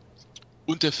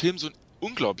und der Film so einen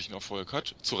unglaublichen Erfolg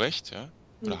hat, zu Recht, ja,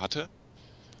 oder hatte.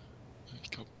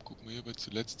 Ich glaube, gucken wir hier bei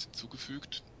zuletzt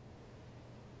hinzugefügt.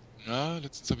 Ja,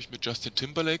 letztens habe ich mir Justin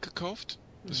Timberlake gekauft.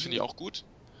 Das finde ich auch gut,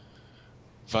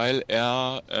 weil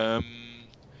er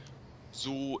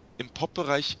so im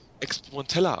Pop-Bereich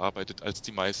experimenteller arbeitet als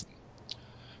die meisten.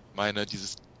 Ich meine,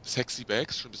 dieses Sexy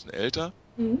Bags, schon ein bisschen älter,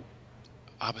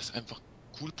 aber ist einfach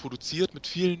cool produziert mit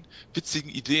vielen witzigen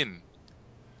Ideen.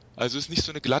 Also ist nicht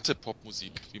so eine glatte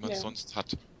Popmusik, wie man es sonst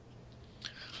hat.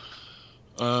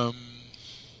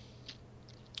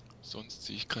 Sonst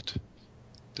sehe ich gerade,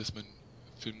 dass mein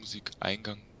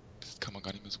Filmmusik-Eingang, das kann man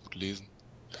gar nicht mehr so gut lesen.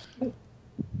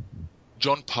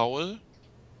 John Powell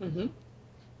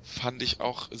fand ich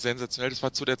auch sensationell. Das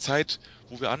war zu der Zeit,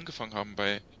 wo wir angefangen haben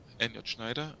bei N.J.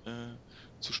 Schneider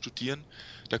zu studieren.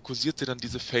 Da kursierte dann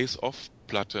diese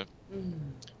Face-Off-Platte.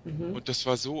 Und das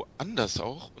war so anders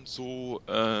auch und so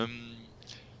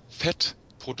fett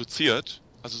produziert,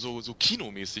 also so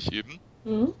kinomäßig eben,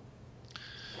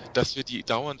 dass wir die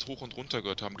dauernd hoch und runter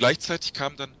gehört haben. Gleichzeitig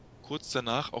kam dann kurz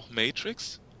danach auch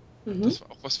Matrix. Das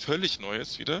war auch was völlig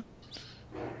Neues wieder.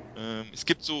 Es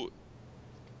gibt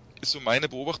ist so meine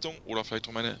Beobachtung oder vielleicht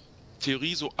auch meine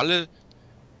Theorie, so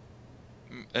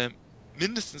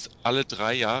mindestens alle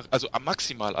 3 Jahre, also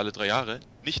maximal alle 3 Jahre,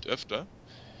 nicht öfter,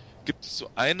 gibt es so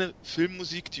eine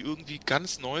Filmmusik, die irgendwie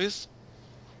ganz neu ist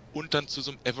und dann zu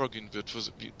so einem Evergreen wird, zu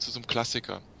so einem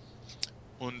Klassiker.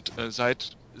 Und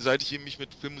seit ich mich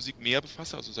mit Filmmusik mehr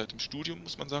befasse, also seit dem Studium,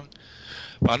 muss man sagen,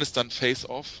 waren es dann Face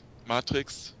Off,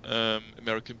 Matrix,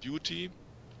 American Beauty,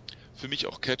 für mich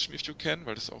auch Catch Me If You Can,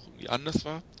 weil das auch irgendwie anders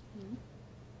war.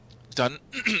 Dann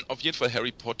auf jeden Fall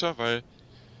Harry Potter, weil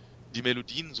die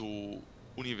Melodien so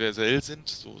universell sind,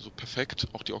 so perfekt,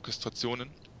 auch die Orchestrationen.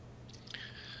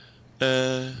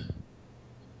 Bei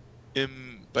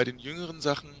den jüngeren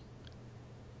Sachen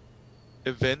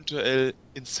eventuell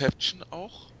Inception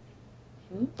auch,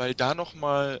 weil da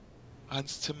nochmal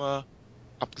Hans Zimmer,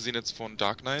 abgesehen jetzt von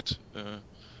Dark Knight,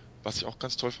 was ich auch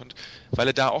ganz toll fand, weil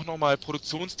er da auch nochmal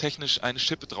produktionstechnisch eine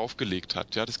Schippe draufgelegt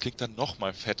hat. Ja, das klingt dann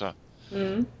nochmal fetter.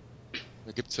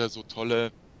 Da gibt's ja so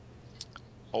tolle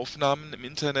Aufnahmen im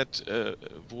Internet,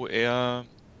 wo er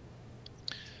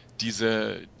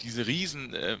diese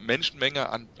riesen Menschenmenge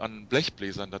an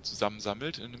Blechbläsern da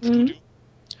zusammensammelt in einem Studio,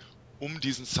 um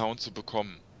diesen Sound zu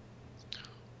bekommen.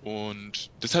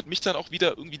 Und das hat mich dann auch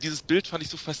wieder irgendwie, dieses Bild fand ich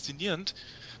so faszinierend,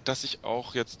 dass ich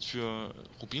auch jetzt für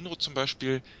Rubinrot zum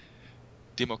Beispiel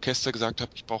dem Orchester gesagt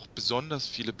habe, ich brauche besonders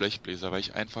viele Blechbläser, weil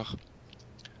ich einfach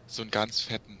so einen ganz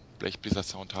fetten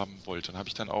Blechbläser-Sound haben wollte. Dann habe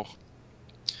ich dann auch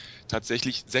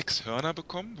tatsächlich 6 Hörner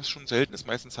bekommen, was schon selten ist.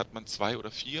 Meistens hat man 2 oder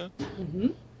 4.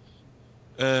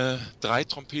 3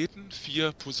 Trompeten,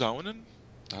 4 Posaunen.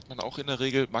 Da hat man auch in der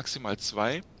Regel maximal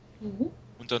 2.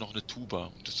 Und dann noch eine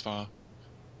Tuba. Und das war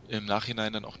im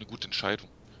Nachhinein dann auch eine gute Entscheidung,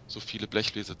 so viele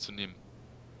Blechbläser zu nehmen.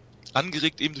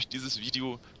 Angeregt eben durch dieses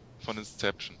Video von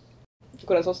Inception.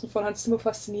 Gut, ansonsten von Hans Zimmer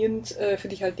faszinierend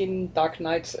finde ich halt den Dark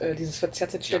Knight, dieses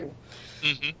verzerrte Cello.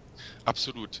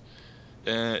 Absolut.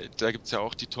 Da gibt es ja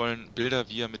auch die tollen Bilder,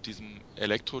 wie er mit diesem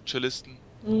Elektro-Cellisten.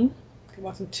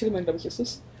 Martin Tillman, glaube ich, ist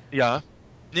es. Ja.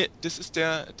 Nee, das ist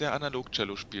der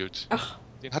Analog-Cello spielt. Ach.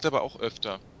 Den hat er aber auch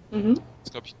öfter. Das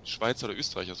ist, glaube ich, Schweizer oder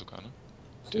Österreicher sogar, ne?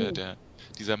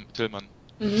 Dieser Tillmann.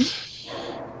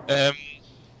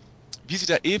 Wie sie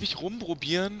da ewig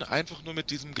rumprobieren, einfach nur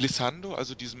mit diesem Glissando,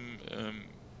 also diesem,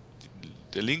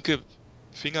 der linke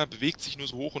Finger bewegt sich nur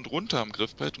so hoch und runter am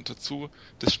Griffbrett und dazu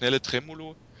das schnelle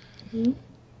Tremolo.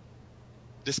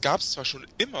 Das gab es zwar schon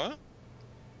immer,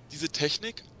 diese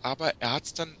Technik, aber er hat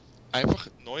es dann einfach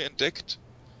neu entdeckt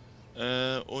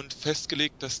und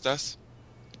festgelegt, dass das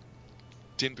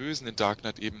den Bösen in Dark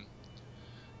Knight eben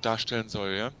darstellen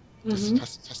soll, ja. Das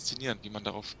ist faszinierend, wie man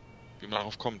darauf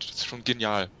kommt. Das ist schon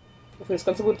genial. Für das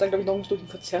Ganze wurde dann, glaube ich, noch durch einen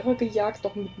Verzerrer gejagt,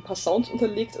 noch mit ein paar Sounds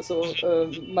unterlegt. Also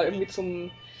mal irgendwie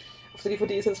auf der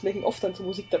DVD ist ja das Making-of dann zur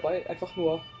Musik dabei. Einfach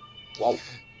nur wow.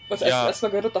 Was ich Ja, erst mal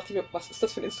gehört habe, dachte ich mir, was ist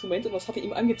das für ein Instrument und was hat er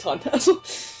ihm angetan? Also,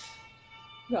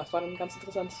 ja, es war dann ganz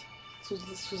interessant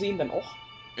zu sehen dann auch.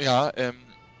 ja,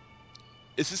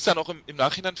 es ist dann auch im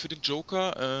Nachhinein für den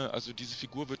Joker, also diese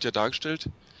Figur wird ja dargestellt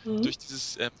Mhm. durch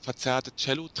dieses verzerrte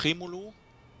Cello-Tremolo.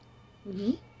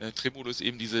 Mhm. Tremolo ist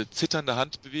eben diese zitternde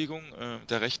Handbewegung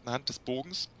der rechten Hand des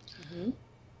Bogens. Mhm.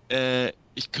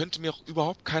 Ich könnte mir auch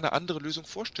überhaupt keine andere Lösung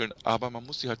vorstellen, aber man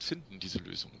muss sie halt finden, diese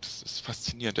Lösung. Das ist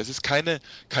faszinierend. Es ist keine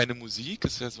Musik,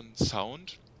 es ist ja so ein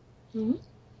Sound. Mhm.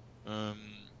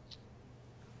 Ähm,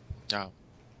 ja,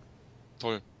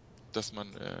 toll, dass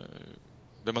man,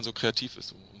 wenn man so kreativ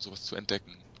ist, um sowas zu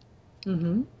entdecken.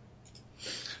 Mhm.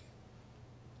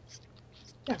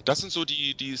 Ja. Das sind so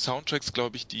die Soundtracks,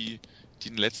 glaube ich, die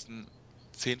in den letzten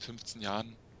 10, 15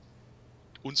 Jahren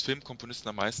uns Filmkomponisten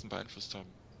am meisten beeinflusst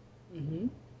haben. Mhm.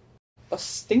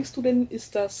 Was denkst du denn,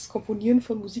 ist das Komponieren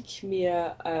von Musik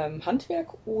mehr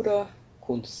Handwerk oder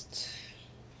Kunst?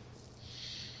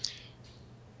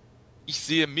 Ich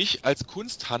sehe mich als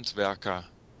Kunsthandwerker.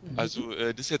 Mhm. Also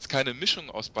das ist jetzt keine Mischung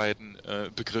aus beiden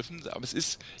Begriffen, aber es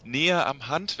ist näher am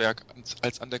Handwerk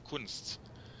als an der Kunst.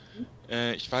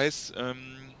 Ich weiß,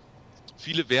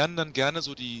 viele wären dann gerne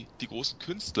so die großen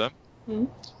Künstler, Mhm.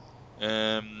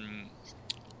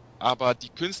 aber die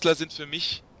Künstler sind für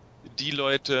mich die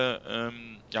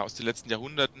Leute ja, aus den letzten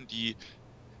Jahrhunderten, die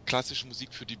klassische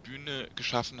Musik für die Bühne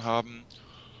geschaffen haben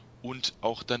und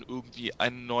auch dann irgendwie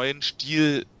einen neuen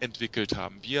Stil entwickelt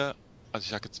haben. Also ich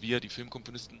sage jetzt wir, die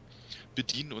Filmkomponisten,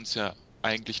 bedienen uns ja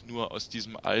eigentlich nur aus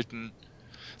diesem alten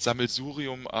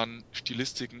Sammelsurium an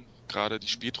Stilistiken, gerade die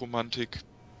Spätromantik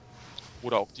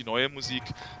oder auch die neue Musik.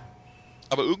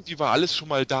 Aber irgendwie war alles schon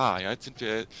mal da. Ja? Jetzt sind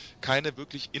wir keine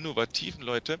wirklich innovativen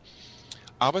Leute.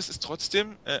 Aber es ist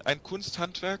trotzdem ein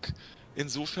Kunsthandwerk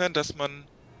insofern, dass man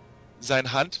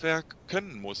sein Handwerk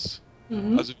können muss.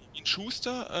 Mhm. Also wie ein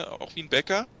Schuster, auch wie ein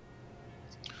Bäcker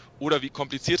oder wie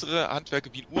kompliziertere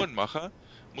Handwerke wie ein Uhrenmacher,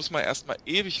 muss man erstmal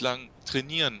ewig lang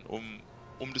trainieren,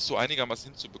 um das so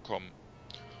einigermaßen hinzubekommen.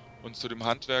 Und zu dem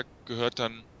Handwerk gehört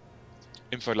dann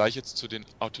im Vergleich jetzt zu den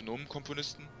autonomen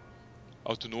Komponisten.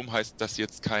 Autonom heißt, dass sie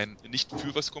jetzt nicht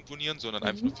für was komponieren, sondern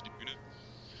einfach nur für die Bühne.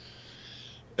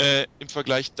 Im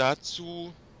Vergleich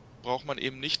dazu braucht man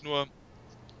eben nicht nur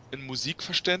ein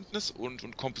Musikverständnis und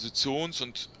Kompositions-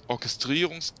 und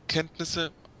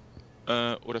Orchestrierungskenntnisse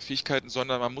oder Fähigkeiten,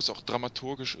 sondern man muss auch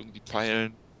dramaturgisch irgendwie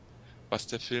peilen, was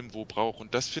der Film wo braucht.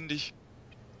 Und das finde ich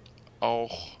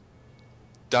auch,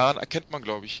 daran erkennt man,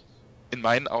 glaube ich, in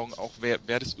meinen Augen auch,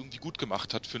 wer das irgendwie gut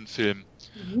gemacht hat für einen Film.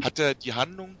 Mhm. Hat er die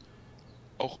Handlung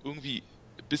auch irgendwie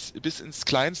bis ins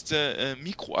kleinste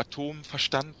Mikroatom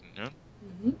verstanden, ja?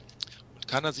 Mhm. Und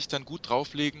kann er sich dann gut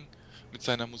drauflegen mit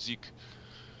seiner Musik.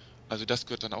 Also das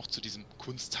gehört dann auch zu diesem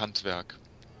Kunsthandwerk.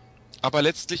 Aber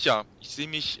letztlich ja, ich sehe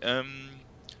mich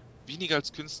weniger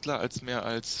als Künstler als mehr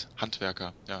als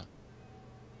Handwerker. Ja,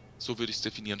 so würde ich es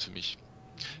definieren für mich.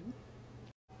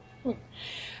 Mhm.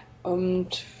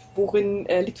 Und worin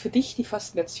liegt für dich die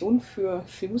Faszination für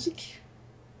Filmmusik?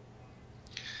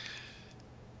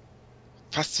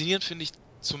 Faszinierend finde ich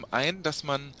zum einen, dass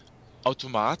man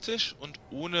automatisch und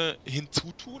ohne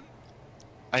Hinzutun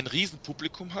ein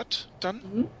Riesenpublikum hat dann.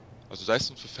 Mhm. Also sei es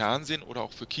nun für Fernsehen oder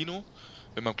auch für Kino,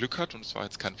 wenn man Glück hat und es war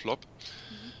jetzt kein Flop.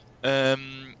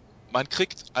 Man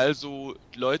kriegt also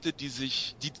Leute, die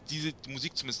diese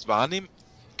Musik zumindest wahrnehmen,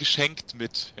 geschenkt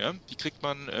mit. Ja? Die kriegt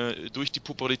man durch die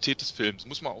Popularität des Films,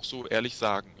 muss man auch so ehrlich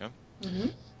sagen. Ja?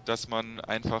 Mhm. Dass man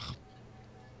einfach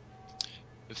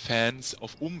Fans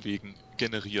auf Umwegen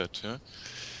generiert. Ja?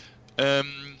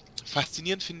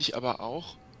 Faszinierend finde ich aber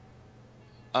auch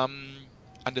an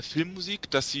der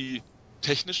Filmmusik, dass sie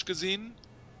technisch gesehen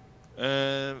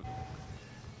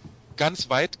ganz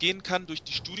weit gehen kann durch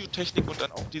die Studiotechnik und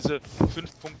dann auch diese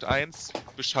 5.1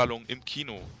 Beschallung im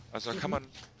Kino. Also da kann Mhm.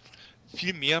 man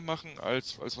viel mehr machen,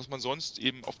 als was man sonst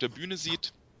eben auf der Bühne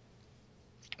sieht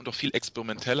und auch viel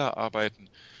experimenteller arbeiten.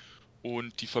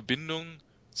 Und die Verbindung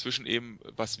zwischen eben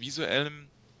was Visuellem,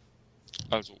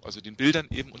 also den Bildern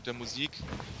eben und der Musik,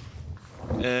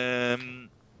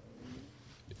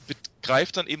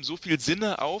 greift dann eben so viel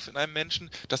Sinne auf in einem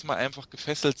Menschen, dass man einfach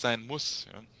gefesselt sein muss.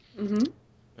 Ja. Mhm.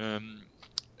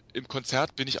 Im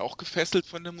Konzert bin ich auch gefesselt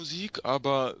von der Musik,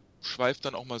 aber schweift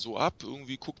dann auch mal so ab.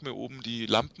 Irgendwie guck mir oben die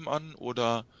Lampen an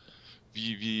oder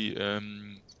wie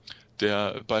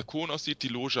der Balkon aussieht, die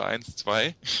Loge 1,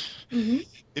 2. Mhm.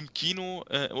 Im Kino,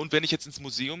 und wenn ich jetzt ins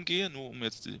Museum gehe, nur um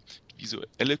jetzt die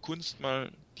visuelle Kunst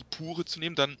mal die pure zu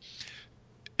nehmen, dann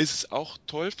ist es auch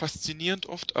toll, faszinierend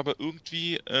oft, aber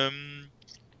irgendwie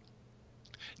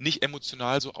nicht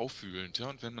emotional so aufwühlend. Ja?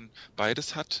 Und wenn man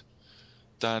beides hat,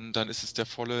 dann ist es der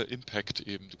volle Impact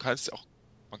eben.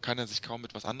 Man kann ja sich kaum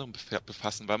mit was anderem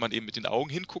befassen, weil man eben mit den Augen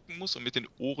hingucken muss und mit den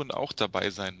Ohren auch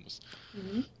dabei sein muss.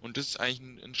 Mhm. Und das ist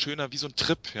eigentlich ein schöner, wie so ein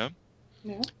Trip, ja,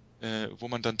 Ja. wo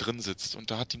man dann drin sitzt.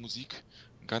 Und da hat die Musik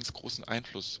einen ganz großen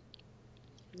Einfluss.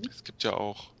 Mhm. Es gibt ja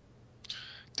auch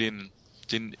den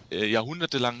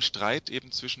jahrhundertelangen Streit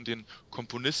eben zwischen den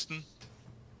Komponisten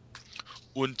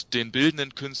und den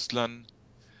bildenden Künstlern,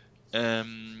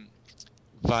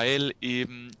 weil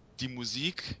eben die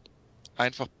Musik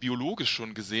einfach biologisch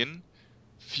schon gesehen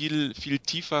viel, viel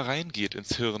tiefer reingeht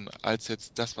ins Hirn, als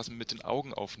jetzt das, was man mit den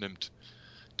Augen aufnimmt.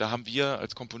 Da haben wir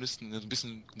als Komponisten ein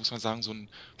bisschen, muss man sagen, so einen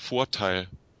Vorteil,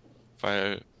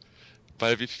 weil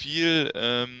wir viel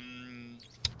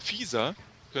fieser,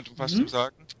 könnte man fast schon Mhm.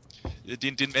 sagen,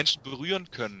 den Menschen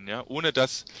berühren können, ja, ohne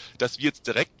dass wir jetzt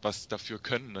direkt was dafür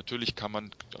können. Natürlich kann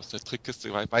man aus der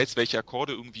Trickkiste weiß, welche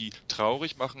Akkorde irgendwie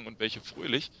traurig machen und welche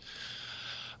fröhlich,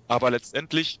 aber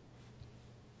letztendlich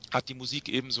hat die Musik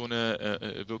eben so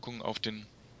eine Wirkung auf den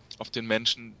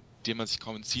Menschen, dem man sich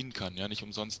kaum entziehen kann. Ja, nicht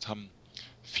umsonst haben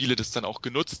viele das dann auch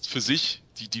genutzt für sich,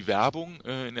 die Werbung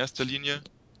in erster Linie,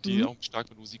 die Mhm. auch stark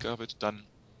mit Musik arbeitet. Dann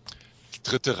das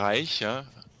Dritte Reich, ja,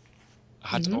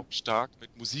 hat Mhm. auch stark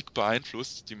mit Musik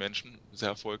beeinflusst, die Menschen, sehr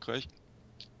erfolgreich.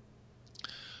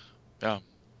 Ja,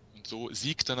 und so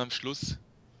siegt dann am Schluss,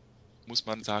 muss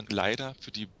man sagen, leider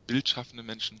für die bildschaffenden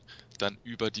Menschen dann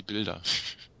über die Bilder.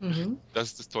 Mhm. Das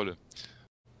ist das Tolle.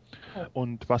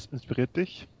 Und was inspiriert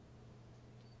dich?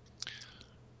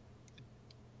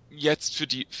 Jetzt für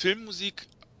die Filmmusik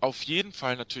auf jeden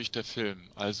Fall natürlich der Film.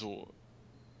 Also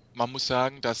man muss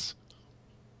sagen, dass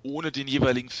ohne den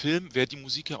jeweiligen Film wäre die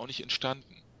Musik ja auch nicht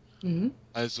entstanden. Mhm.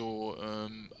 Also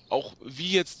auch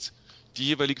wie jetzt die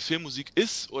jeweilige Filmmusik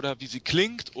ist oder wie sie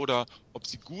klingt oder ob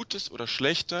sie gut ist oder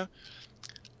schlechter,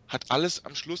 hat alles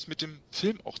am Schluss mit dem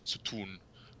Film auch zu tun.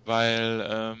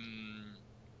 Weil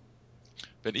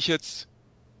wenn ich jetzt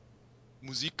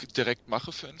Musik direkt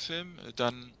mache für einen Film,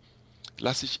 dann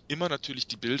lasse ich immer natürlich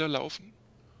die Bilder laufen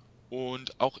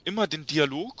und auch immer den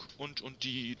Dialog und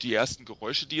die ersten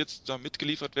Geräusche, die jetzt da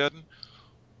mitgeliefert werden.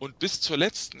 Und bis zur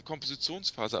letzten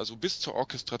Kompositionsphase, also bis zur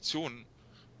Orchestration,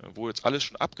 wo jetzt alles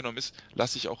schon abgenommen ist,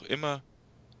 lasse ich auch immer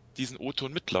diesen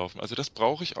O-Ton mitlaufen. Also das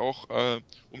brauche ich auch,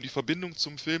 um die Verbindung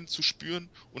zum Film zu spüren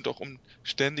und auch um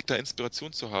ständig da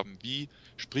Inspiration zu haben. Wie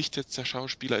spricht jetzt der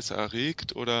Schauspieler? Ist er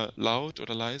erregt oder laut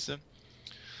oder leise?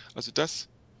 Also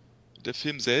der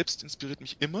Film selbst inspiriert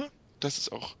mich immer. Das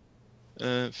ist auch,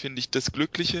 finde ich, das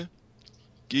Glückliche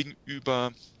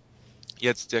gegenüber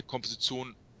jetzt der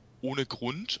Komposition ohne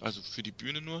Grund, also für die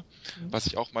Bühne nur, Mhm. was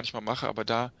ich auch manchmal mache, aber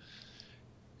da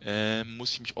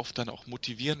muss ich mich oft dann auch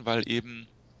motivieren, weil eben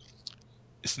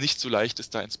es nicht so leicht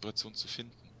ist, da Inspiration zu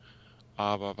finden.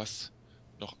 Aber was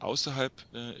noch außerhalb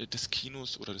des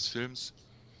Kinos oder des Films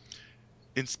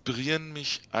inspirieren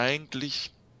mich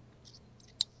eigentlich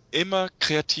immer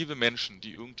kreative Menschen,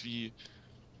 die irgendwie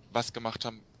was gemacht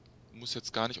haben, muss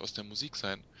jetzt gar nicht aus der Musik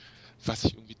sein, was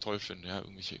ich irgendwie toll finde, ja,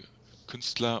 irgendwelche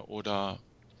Künstler oder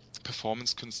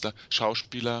Performance-Künstler,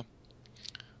 Schauspieler,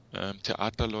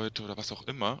 Theaterleute oder was auch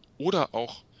immer, oder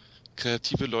auch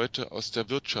kreative Leute aus der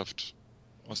Wirtschaft,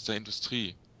 aus der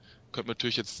Industrie. Könnte man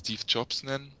natürlich jetzt Steve Jobs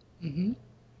nennen. Mhm.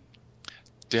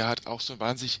 Der hat auch so eine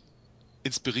wahnsinnig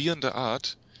inspirierende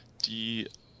Art, die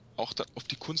auch dann auf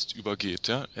die Kunst übergeht.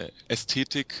 Ja?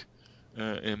 Ästhetik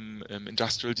im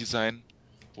Industrial Design,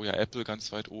 wo ja Apple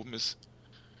ganz weit oben ist,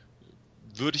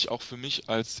 würde ich auch für mich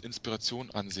als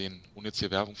Inspiration ansehen, ohne jetzt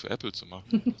hier Werbung für Apple zu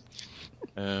machen.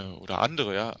 Oder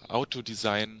andere, ja,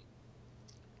 Autodesign.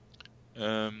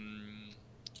 Bei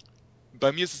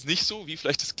mir ist es nicht so, wie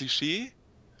vielleicht das Klischee,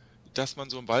 dass man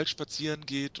so im Wald spazieren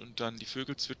geht und dann die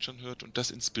Vögel zwitschern hört und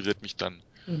das inspiriert mich dann.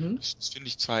 Mhm. Das finde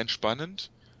ich zwar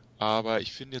entspannend, aber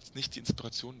ich finde jetzt nicht die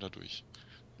Inspiration dadurch.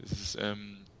 Das ist,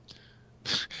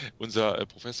 unser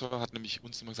Professor hat nämlich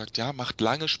uns immer gesagt, ja, macht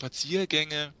lange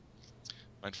Spaziergänge.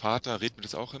 Mein Vater redet mir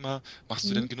das auch immer. Machst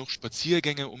du denn Mhm. genug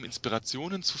Spaziergänge, um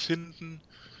Inspirationen zu finden?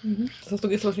 Mhm. Das heißt, du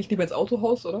gehst wahrscheinlich lieber ins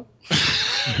Autohaus, oder?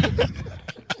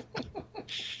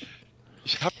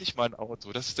 Ich habe nicht mal ein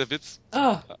Auto, das ist der Witz.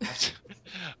 Ah.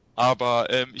 Aber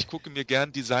ich gucke mir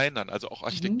gern Design an, also auch Mhm.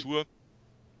 Architektur.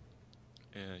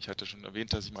 Ich hatte schon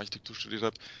erwähnt, dass ich mal Architektur studiert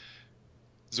habe.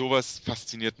 Sowas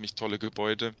fasziniert mich, tolle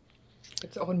Gebäude.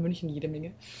 Gibt's ja auch in München jede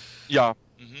Menge. Ja,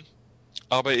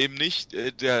 aber eben nicht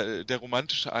der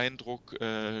romantische Eindruck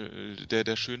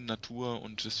der schönen Natur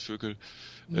und des Mhm.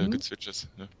 Vögelgezwitschers.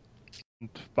 Ne?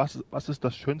 Und was ist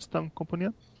das Schönste am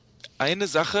Komponieren? eine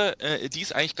Sache, die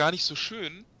ist eigentlich gar nicht so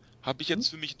schön, habe ich Mhm. jetzt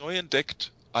für mich neu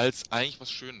entdeckt als eigentlich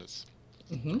was Schönes.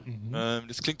 Mhm.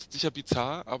 Das klingt jetzt sicher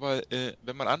bizarr, aber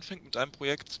wenn man anfängt mit einem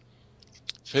Projekt,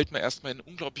 fällt man erstmal in ein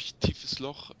unglaublich tiefes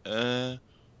Loch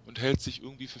und hält sich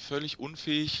irgendwie für völlig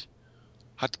unfähig,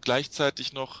 hat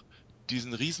gleichzeitig noch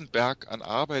diesen Riesenberg an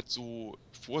Arbeit so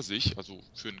vor sich, also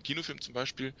für einen Kinofilm zum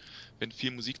Beispiel, wenn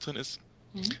viel Musik drin ist,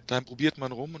 Mhm. dann probiert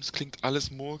man rum und es klingt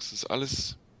alles Murks, es ist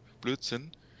alles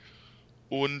Blödsinn.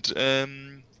 Und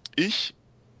ich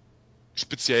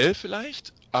speziell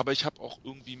vielleicht, aber ich habe auch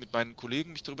irgendwie mit meinen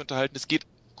Kollegen mich darüber unterhalten, es geht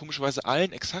komischerweise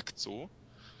allen exakt so.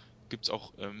 Gibt es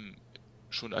auch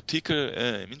schon Artikel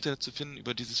im Internet zu finden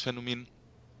über dieses Phänomen.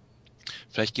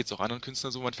 Vielleicht geht es auch anderen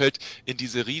Künstlern so. Man fällt in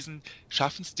diese riesen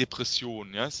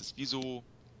Schaffensdepression. Ja, es ist wie so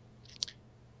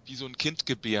ein Kind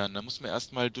gebären. Da muss man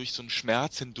erstmal durch so einen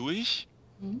Schmerz hindurch.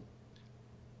 Mhm.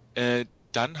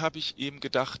 Dann habe ich eben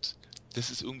gedacht,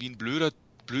 das ist irgendwie ein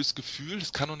blödes Gefühl.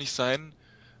 Das kann doch nicht sein,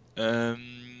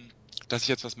 dass ich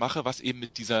jetzt was mache, was eben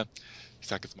mit dieser, ich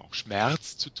sage jetzt mal auch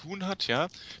Schmerz zu tun hat, ja,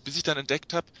 bis ich dann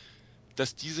entdeckt habe,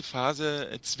 dass diese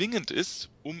Phase zwingend ist,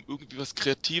 um irgendwie was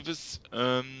Kreatives,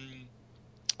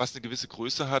 was eine gewisse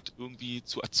Größe hat, irgendwie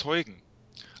zu erzeugen.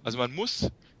 Also man muss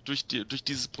durch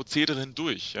dieses Prozedere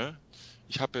hindurch, ja.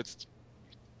 Ich habe jetzt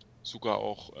sogar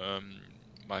auch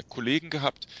mal Kollegen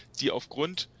gehabt, die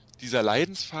aufgrund dieser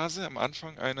Leidensphase am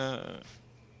Anfang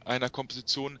einer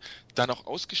Komposition dann auch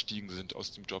ausgestiegen sind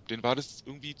aus dem Job. Denen war das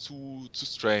irgendwie zu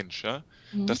strange, ja,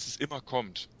 Mhm. dass es immer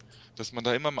kommt. Dass man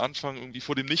da immer am Anfang irgendwie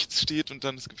vor dem Nichts steht und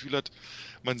dann das Gefühl hat,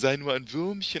 man sei nur ein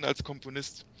Würmchen als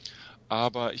Komponist.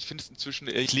 Aber ich finde es inzwischen,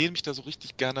 ich lehne mich da so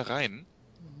richtig gerne rein.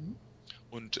 Mhm.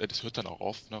 Und das hört dann auch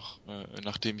auf,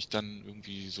 nachdem ich dann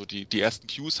irgendwie so die ersten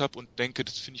Cues habe und denke,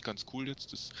 das finde ich ganz cool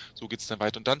jetzt, so geht's dann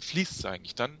weiter. Und dann fließt es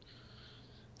eigentlich.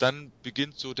 Dann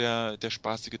beginnt so der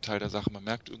spaßige Teil der Sache. Man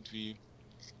merkt irgendwie,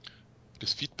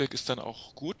 das Feedback ist dann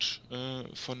auch gut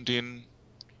von den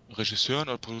Regisseuren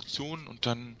oder Produktionen und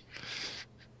dann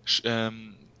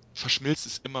verschmilzt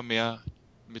es immer mehr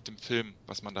mit dem Film,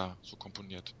 was man da so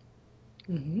komponiert.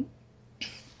 Mhm.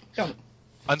 Ja.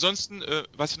 Ansonsten,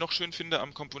 was ich noch schön finde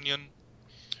am Komponieren,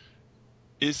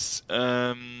 ist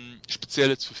speziell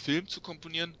jetzt für Film zu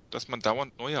komponieren, dass man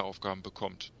dauernd neue Aufgaben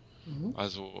bekommt. Mhm.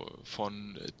 Also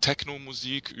von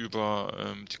Techno-Musik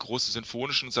über die großen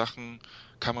sinfonischen Sachen,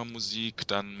 Kammermusik,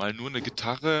 dann mal nur eine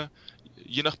Gitarre,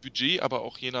 je nach Budget, aber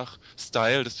auch je nach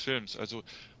Style des Films. Also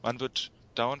man wird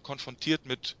dauernd konfrontiert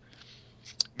mit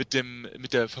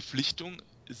der Verpflichtung,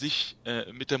 sich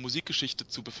mit der Musikgeschichte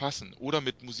zu befassen oder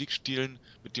mit Musikstilen,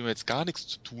 mit denen man jetzt gar nichts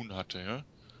zu tun hatte. Ja?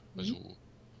 Mhm. Also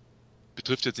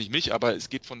betrifft jetzt nicht mich, aber es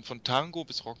geht von Tango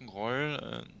bis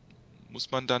Rock'n'Roll, muss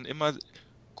man dann immer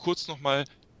kurz nochmal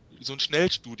so ein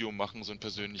Schnellstudium machen, so ein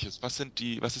persönliches. Was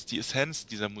ist die Essenz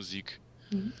dieser Musik?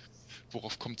 Mhm.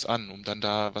 Worauf kommt es an, um dann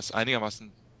da was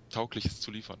einigermaßen Taugliches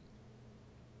zu liefern?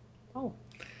 Oh.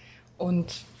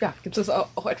 Und ja, gibt es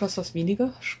auch etwas, was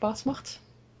weniger Spaß macht?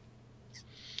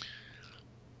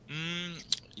 Mm,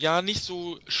 ja, nicht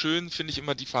so schön finde ich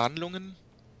immer die Verhandlungen,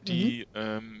 Mhm. die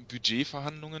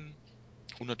Budgetverhandlungen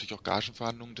und natürlich auch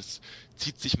Gagenverhandlungen. Das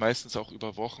zieht sich meistens auch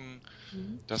über Wochen,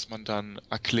 Mhm. dass man dann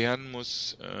erklären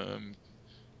muss,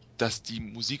 dass die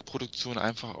Musikproduktion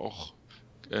einfach auch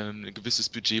ein gewisses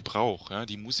Budget braucht. Ja?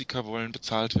 Die Musiker wollen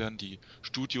bezahlt werden, die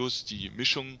Studios, die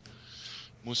Mischung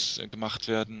muss gemacht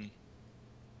werden,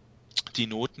 die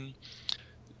Noten.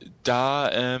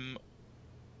 Da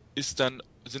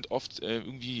sind oft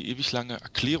irgendwie ewig lange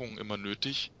Erklärungen immer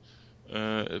nötig,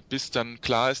 bis dann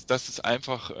klar ist, dass es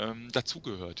einfach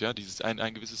dazugehört, ja,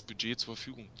 ein gewisses Budget zur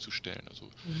Verfügung zu stellen. Also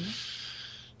Mhm.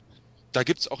 da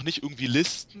gibt's auch nicht irgendwie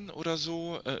Listen oder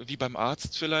so, wie beim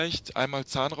Arzt vielleicht. Einmal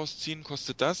Zahn rausziehen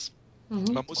kostet das.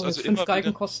 Mhm. Man muss Oder also jetzt 5 immer Geigen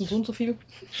wieder. kosten so und so viel.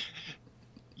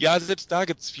 Ja, selbst da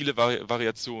gibt's viele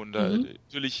Variationen. Mhm.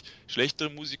 Natürlich schlechtere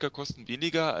Musiker kosten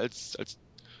weniger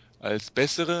als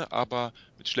bessere, aber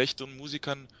mit schlechteren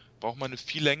Musikern braucht man eine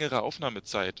viel längere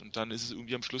Aufnahmezeit und dann ist es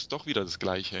irgendwie am Schluss doch wieder das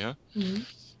Gleiche, ja? Mhm.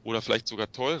 Oder vielleicht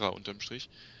sogar teurer unterm Strich.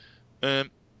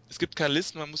 Ähm, Es gibt keine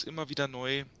Listen, man muss immer wieder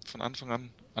neu von Anfang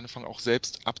an anfangen, auch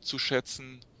selbst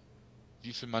abzuschätzen,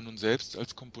 wie viel man nun selbst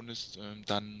als Komponist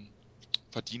dann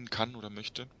verdienen kann oder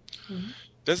möchte. Mhm.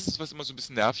 Das ist, was immer so ein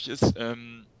bisschen nervig ist,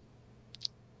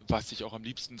 was ich auch am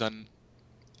liebsten dann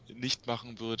nicht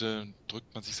machen würde,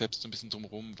 drückt man sich selbst so ein bisschen drum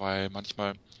rum, weil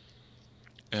manchmal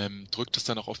drückt es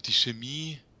dann auch auf die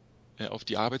Chemie, auf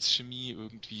die Arbeitschemie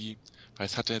irgendwie, weil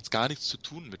es hat ja jetzt gar nichts zu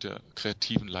tun mit der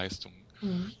kreativen Leistung.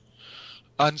 Mhm.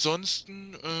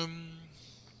 Ansonsten,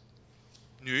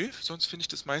 nö, sonst finde ich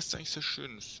das meiste eigentlich sehr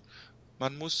schön.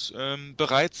 Man muss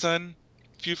bereit sein,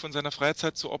 viel von seiner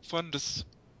Freizeit zu opfern. Das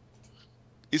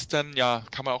ist dann, ja,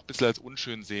 kann man auch ein bisschen als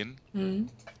unschön sehen. Mhm.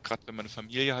 Gerade wenn man eine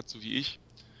Familie hat, so wie ich,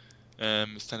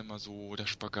 ist dann immer so der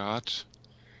Spagat.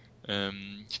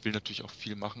 Ich will natürlich auch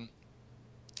viel machen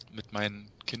mit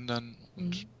meinen Kindern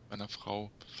und meiner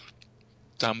Frau.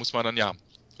 Da muss man dann ja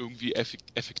irgendwie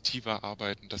effektiver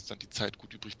arbeiten, dass dann die Zeit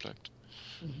gut übrig bleibt.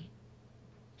 Mhm.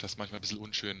 Das ist manchmal ein bisschen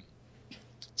unschön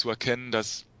zu erkennen,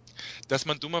 dass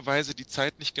man dummerweise die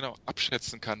Zeit nicht genau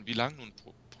abschätzen kann, wie lange ein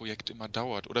Projekt immer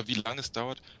dauert oder wie lange es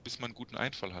dauert, bis man einen guten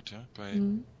Einfall hat. Ja?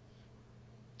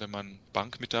 Wenn man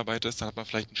Bankmitarbeiter ist, dann hat man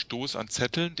vielleicht einen Stoß an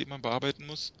Zetteln, den man bearbeiten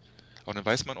muss. Aber dann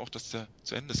weiß man auch, dass der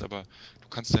zu Ende ist. Aber du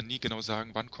kannst dann nie genau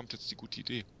sagen, wann kommt jetzt die gute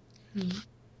Idee. Mhm.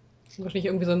 Wahrscheinlich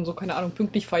irgendwie so, keine Ahnung,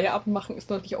 pünktlich Feierabend machen ist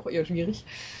natürlich auch eher schwierig.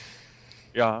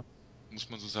 Ja, muss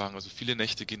man so sagen. Also viele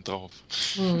Nächte gehen drauf.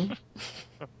 Mhm.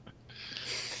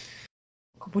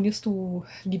 Komponierst du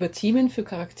lieber Themen für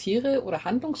Charaktere oder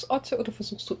Handlungsorte oder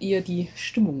versuchst du eher die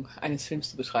Stimmung eines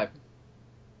Films zu beschreiben?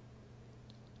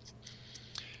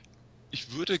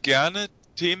 Ich würde gerne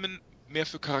Themen mehr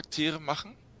für Charaktere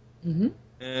machen, Mhm.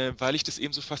 weil ich das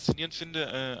eben so faszinierend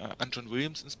finde, an John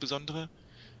Williams insbesondere,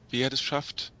 wie er das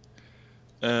schafft,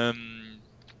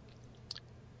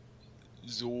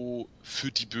 so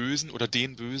für die Bösen oder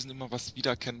den Bösen immer was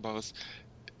Wiedererkennbares.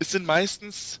 Es sind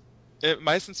meistens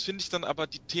finde ich dann aber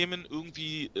die Themen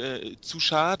irgendwie zu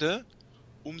schade,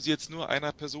 um sie jetzt nur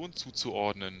einer Person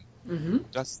zuzuordnen. Mhm.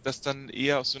 Das dann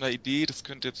eher aus so einer Idee, das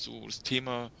könnte jetzt so das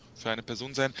Thema für eine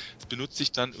Person sein, das benutze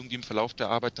ich dann irgendwie im Verlauf der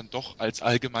Arbeit dann doch als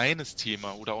allgemeines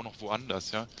Thema oder auch noch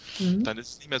woanders, ja. Mhm. Dann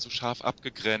ist es nicht mehr so scharf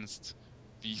abgegrenzt,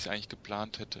 wie ich es eigentlich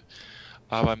geplant hätte.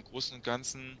 Aber im Großen und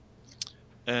Ganzen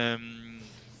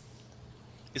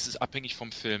ist es abhängig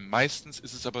vom Film. Meistens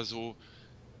ist es aber so,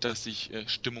 dass ich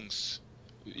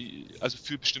also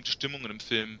für bestimmte Stimmungen im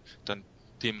Film dann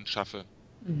Themen schaffe,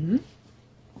 Mhm.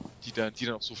 die dann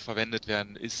auch so verwendet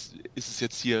werden. Ist es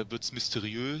jetzt hier, wird's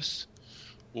mysteriös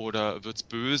oder wird's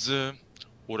böse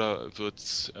oder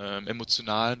wird's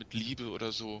emotional mit Liebe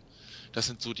oder so? Das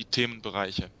sind so die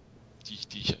Themenbereiche, die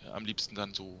ich am liebsten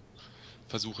dann so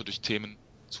versuche durch Themen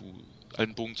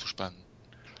einen Bogen zu spannen.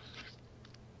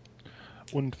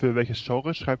 Und für welches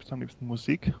Genre schreibst du am liebsten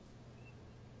Musik?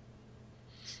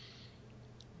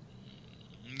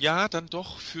 Ja, dann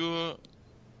doch für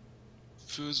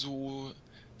so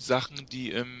Sachen,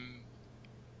 die im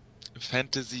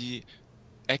Fantasy,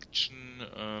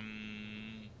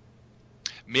 Action,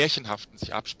 Märchenhaften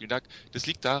sich abspielen. Das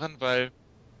liegt daran, weil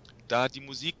da die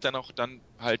Musik dann auch dann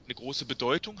halt eine große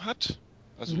Bedeutung hat,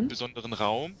 also einen Mhm. besonderen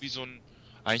Raum, wie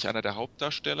eigentlich einer der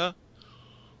Hauptdarsteller.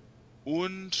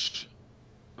 Und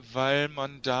weil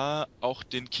man da auch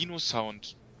den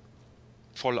Kinosound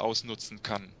voll ausnutzen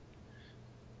kann.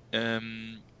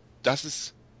 Das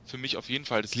ist für mich auf jeden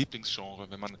Fall das Lieblingsgenre,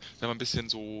 wenn man ein bisschen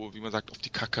so, wie man sagt, auf die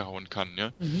Kacke hauen kann,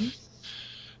 ja. Mhm.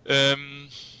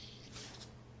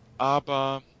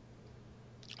 Aber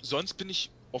sonst bin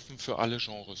ich offen für alle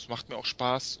Genres. Macht mir auch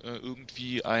Spaß,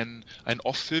 irgendwie einen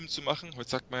Off-Film zu machen. Heute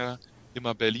sagt man ja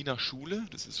immer Berliner Schule.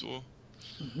 Das ist so,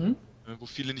 Mhm. wo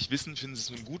viele nicht wissen, finden sie es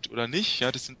nun gut oder nicht.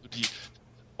 Ja, das sind so die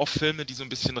Off-Filme, die so ein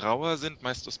bisschen rauer sind,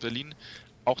 meist aus Berlin.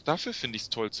 Auch dafür finde ich es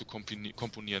toll zu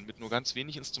komponieren, mit nur ganz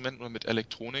wenig Instrumenten oder mit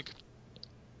Elektronik.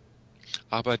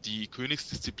 Aber die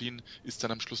Königsdisziplin ist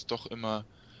dann am Schluss doch immer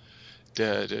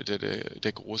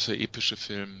der große epische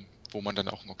Film, wo man dann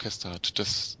auch ein Orchester hat.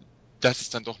 Das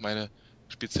ist dann doch meine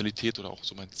Spezialität oder auch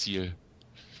so mein Ziel.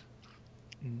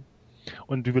 Mhm.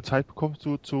 Und wie viel Zeit bekommst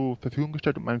du zur Verfügung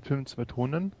gestellt, um einen Film zu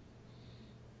vertonen?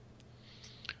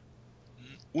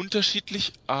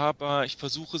 Unterschiedlich, aber ich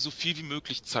versuche so viel wie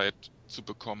möglich Zeit zu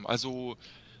bekommen. Also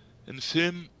einen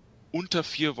Film unter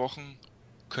 4 Wochen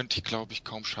könnte ich, glaube ich,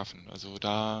 kaum schaffen. Also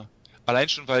da allein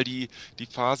schon, weil die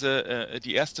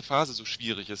erste Phase so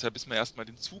schwierig ist, ja, bis man erstmal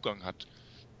den Zugang hat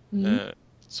Mhm. äh,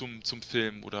 zum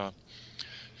Film oder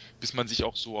bis man sich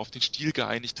auch so auf den Stil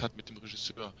geeinigt hat mit dem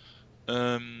Regisseur.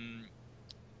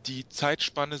 Die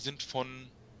Zeitspanne sind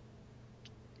von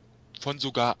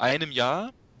sogar einem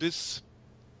Jahr bis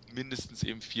mindestens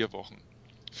eben 4 Wochen.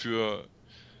 Für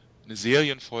eine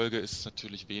Serienfolge ist es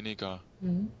natürlich weniger.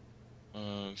 Mhm.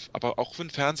 Aber auch für einen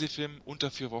Fernsehfilm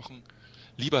unter 4 Wochen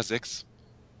lieber 6.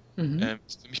 Mhm.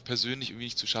 Ist für mich persönlich irgendwie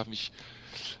nicht zu schaffen. Ich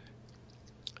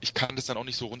kann das dann auch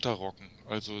nicht so runterrocken.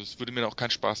 Also es würde mir auch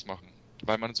keinen Spaß machen,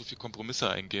 weil man so viel Kompromisse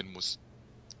eingehen muss.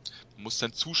 Man muss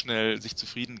dann zu schnell sich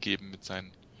zufrieden geben mit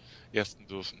seinen ersten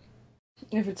Würfen.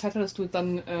 Wie viel Zeit hattest du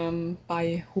dann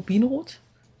bei Rubinrot?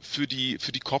 Für die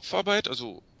Kopfarbeit,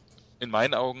 also in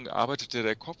meinen Augen arbeitete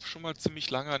der Kopf schon mal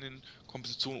ziemlich lange an den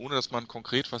Kompositionen, ohne dass man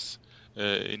konkret was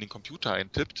in den Computer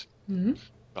eintippt. Mhm.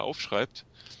 aufschreibt,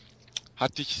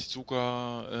 hatte ich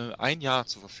sogar ein Jahr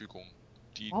zur Verfügung.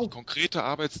 Die Wow. konkrete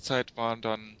Arbeitszeit waren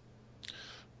dann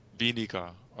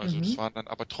weniger. Also das Mhm. waren dann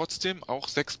aber trotzdem auch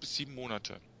 6 bis 7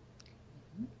 Monate.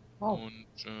 Wow. Und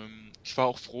ich war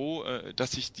auch froh,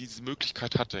 dass ich diese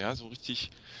Möglichkeit hatte, ja, so richtig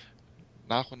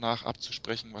nach und nach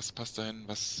abzusprechen, was passt dahin,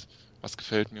 was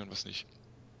gefällt mir und was nicht.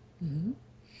 Mhm.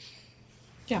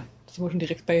 Ja, das sind wir schon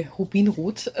direkt bei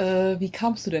Rubinrot. Wie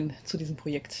kamst du denn zu diesem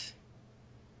Projekt?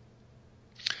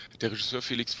 Der Regisseur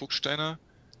Felix Fuchssteiner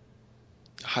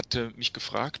hatte mich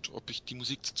gefragt, ob ich die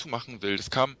Musik dazu machen will. Das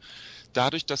kam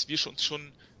dadurch, dass wir uns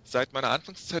schon seit meiner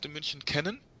Anfangszeit in München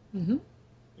kennen. Mhm.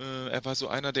 Er war so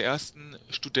einer der ersten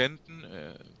Studenten.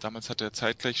 Damals hat er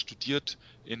zeitgleich studiert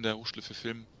in der Hochschule für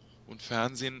Film und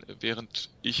Fernsehen, während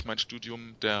ich mein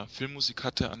Studium der Filmmusik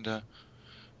hatte an der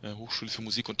Hochschule für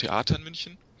Musik und Theater in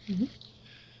München. Mhm.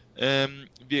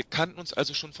 Wir kannten uns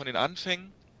also schon von den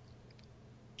Anfängen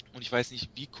und ich weiß nicht,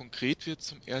 wie konkret wir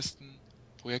zum ersten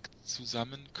Projekt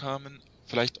zusammenkamen.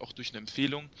 Vielleicht auch durch eine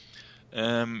Empfehlung.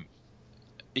 Ähm,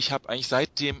 Ich habe eigentlich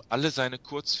seitdem alle seine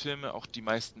Kurzfilme, auch die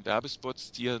meisten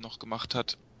Werbespots, die er noch gemacht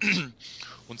hat,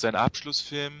 und seinen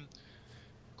Abschlussfilm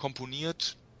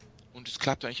komponiert und es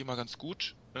klappt eigentlich immer ganz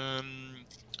gut.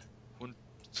 Und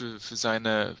für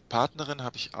seine Partnerin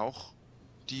habe ich auch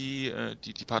die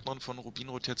Partnerin von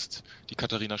Rubinrot jetzt, die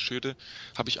Katharina Schöde,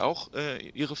 habe ich auch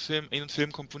ihren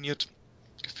Film komponiert.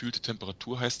 Gefühlte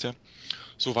Temperatur heißt er.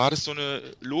 So war das so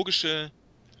eine logische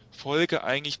Folge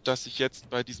eigentlich, dass ich jetzt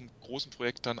bei diesem großen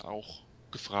Projekt dann auch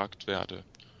gefragt werde.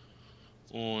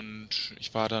 Und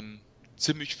ich war dann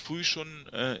ziemlich früh schon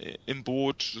im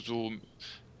Boot, so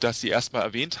dass sie erstmal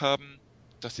erwähnt haben,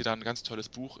 dass sie da ein ganz tolles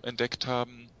Buch entdeckt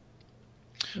haben,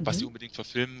 was sie Mhm. unbedingt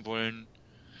verfilmen wollen.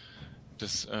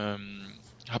 Das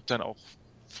habe dann auch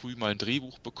früh mal ein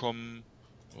Drehbuch bekommen,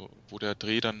 wo der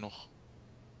Dreh dann noch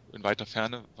in weiter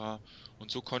Ferne war. Und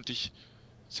so konnte ich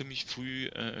ziemlich früh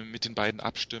mit den beiden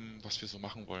abstimmen, was wir so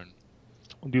machen wollen.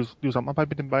 Und die Zusammenarbeit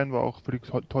mit den beiden war auch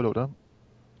wirklich toll, oder?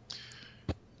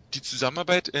 Die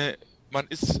Zusammenarbeit, man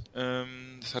ist,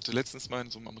 das hatte letztens mal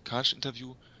in so einem amerikanischen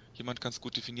Interview jemand ganz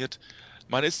gut definiert,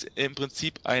 man ist im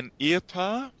Prinzip ein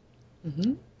Ehepaar,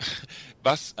 Mhm.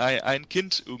 was ein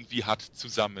Kind irgendwie hat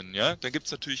zusammen, ja. Da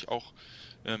gibt's natürlich auch,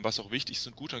 was auch wichtig ist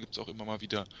und gut, dann gibt's auch immer mal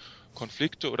wieder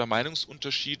Konflikte oder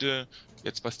Meinungsunterschiede,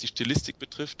 jetzt was die Stilistik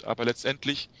betrifft, aber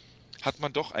letztendlich hat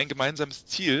man doch ein gemeinsames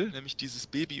Ziel, nämlich dieses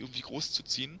Baby irgendwie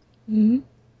großzuziehen. Mhm.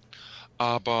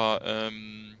 Aber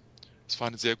es war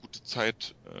eine sehr gute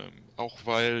Zeit, auch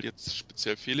weil jetzt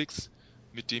speziell Felix,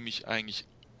 mit dem ich eigentlich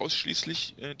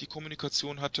ausschließlich die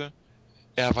Kommunikation hatte,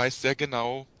 er weiß sehr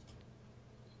genau,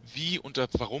 wie und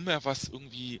warum er was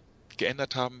irgendwie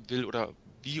geändert haben will oder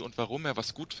wie und warum er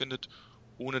was gut findet,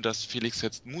 ohne dass Felix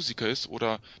jetzt Musiker ist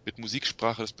oder mit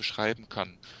Musiksprache das beschreiben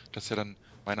kann. Das ist ja dann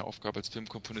meine Aufgabe als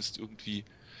Filmkomponist, irgendwie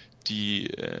die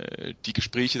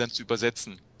Gespräche dann zu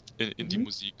übersetzen in die Mhm.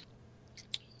 Musik.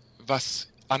 Was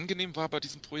angenehm war bei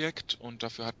diesem Projekt, und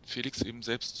dafür hat Felix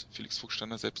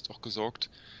Fuchssteiner selbst auch gesorgt,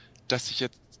 dass ich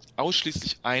jetzt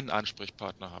ausschließlich einen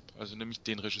Ansprechpartner habe, also nämlich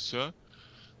den Regisseur.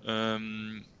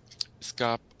 Ähm, Es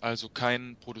gab also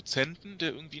keinen Produzenten,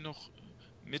 der irgendwie noch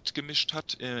mitgemischt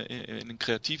hat in den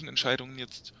kreativen Entscheidungen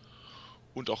jetzt,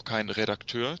 und auch keinen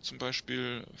Redakteur zum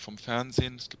Beispiel vom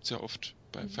Fernsehen. Das gibt's ja oft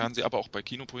bei Mhm. Fernseh, aber auch bei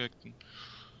Kinoprojekten.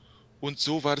 Und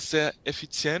so war das sehr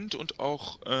effizient und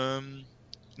auch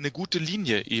eine gute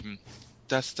Linie eben.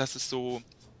 Das ist so,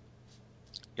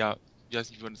 ja, ich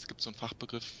weiß nicht, es gibt so einen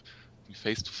Fachbegriff wie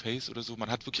Face-to-Face oder so. Man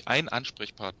hat wirklich einen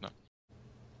Ansprechpartner.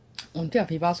 Und ja,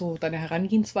 wie war so deine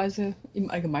Herangehensweise im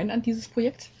Allgemeinen an dieses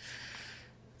Projekt?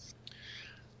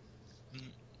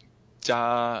 Hm,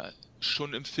 Da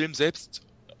schon im Film selbst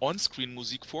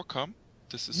On-Screen-Musik vorkam,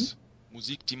 das Mhm. ist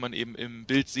Musik, die man eben im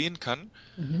Bild sehen kann,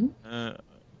 Mhm. äh,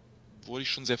 wurde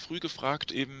ich schon sehr früh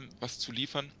gefragt, eben was zu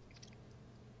liefern.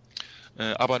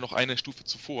 Aber noch eine Stufe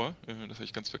zuvor, das habe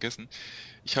ich ganz vergessen.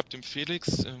 Ich habe dem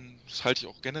Felix, das halte ich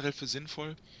auch generell für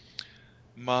sinnvoll,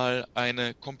 mal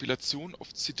eine Kompilation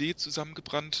auf CD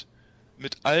zusammengebrannt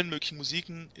mit allen möglichen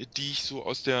Musiken, die ich so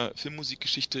aus der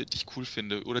Filmmusikgeschichte, die ich cool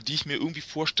finde oder die ich mir irgendwie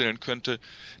vorstellen könnte,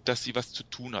 dass sie was zu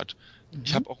tun hat.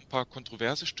 Ich Mhm. habe auch ein paar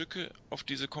kontroverse Stücke auf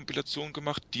diese Kompilation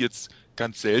gemacht, die jetzt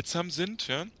ganz seltsam sind,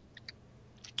 ja,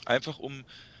 einfach um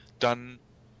dann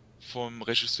vom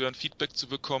Regisseur ein Feedback zu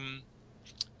bekommen,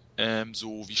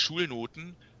 so wie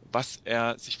Schulnoten, was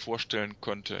er sich vorstellen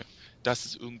könnte. Das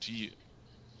ist irgendwie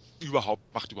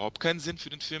macht überhaupt keinen Sinn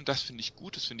für den Film. Das finde ich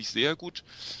gut, das finde ich sehr gut.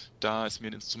 Da ist mir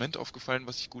ein Instrument aufgefallen,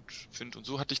 was ich gut finde. Und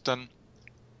so hatte ich dann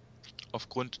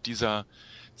aufgrund dieser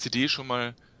CD schon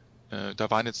mal Da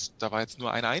war jetzt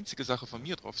nur eine einzige Sache von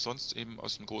mir drauf, sonst eben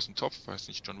aus einem großen Topf, weiß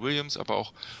nicht, John Williams, aber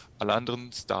auch alle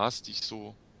anderen Stars, die ich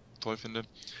so toll finde.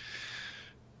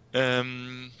 Da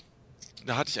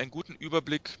hatte ich einen guten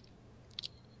Überblick,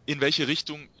 in welche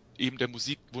Richtung eben der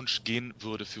Musikwunsch gehen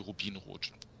würde für Rubinrot.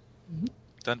 Mhm.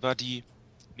 Dann war die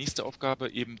nächste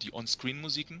Aufgabe eben die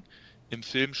On-Screen-Musiken. Im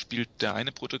Film spielt der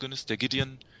eine Protagonist, der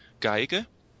Gideon, Geige.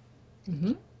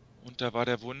 Mhm. Und da war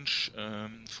der Wunsch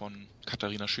von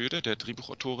Katharina Schöde, der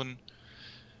Drehbuchautorin.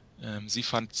 Sie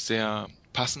fand sehr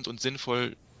passend und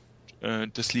sinnvoll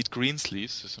das Lied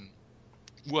Greensleeves, das ist ein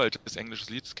uraltes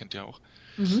englisches Lied, das kennt ihr auch,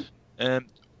 Mhm.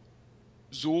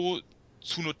 so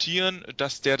zu notieren,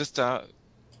 dass der das da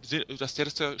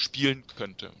spielen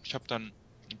könnte. Ich habe dann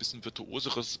ein bisschen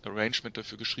virtuoseres Arrangement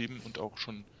dafür geschrieben und auch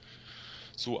schon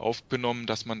so aufgenommen,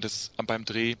 dass man das beim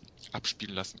Dreh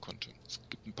abspielen lassen konnte. Es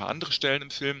gibt ein paar andere Stellen im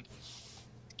Film,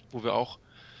 wo wir auch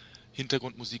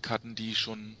Hintergrundmusik hatten, die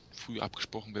schon früh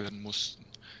abgesprochen werden mussten.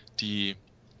 Die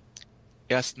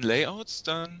ersten Layouts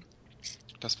dann,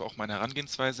 das war auch meine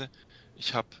Herangehensweise.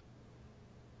 Ich habe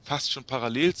fast schon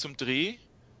parallel zum Dreh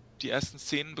die ersten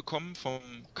Szenen bekommen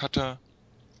vom Cutter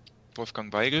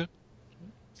Wolfgang Weigel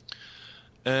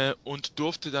und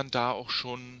durfte dann da auch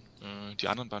schon, die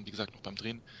anderen waren wie gesagt noch beim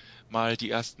Drehen, mal die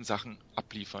ersten Sachen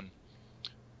abliefern.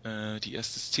 Die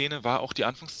erste Szene war auch die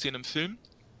Anfangsszene im Film,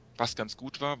 was ganz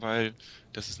gut war, weil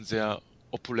das ist ein sehr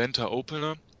opulenter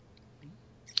Opener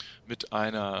mit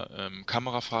einer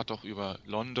Kamerafahrt auch über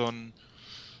London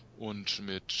und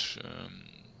spielt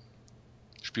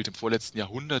im vorletzten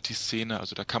Jahrhundert die Szene,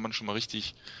 also da kann man schon mal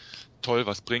richtig toll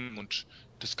was bringen und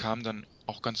das kam dann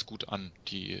auch ganz gut an,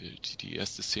 die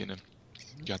erste Szene.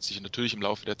 Die hat sich natürlich im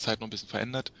Laufe der Zeit noch ein bisschen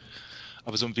verändert,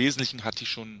 aber so im Wesentlichen hat die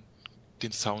schon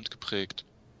den Sound geprägt.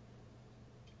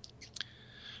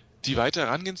 Die weitere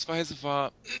Herangehensweise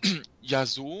war ja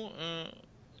so,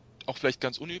 auch vielleicht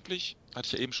ganz unüblich, hatte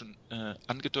ich ja eben schon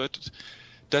angedeutet,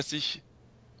 dass ich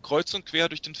kreuz und quer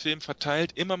durch den Film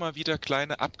verteilt immer mal wieder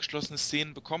kleine abgeschlossene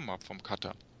Szenen bekommen habe vom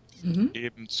Cutter. Mhm.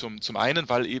 Eben zum einen,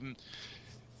 weil eben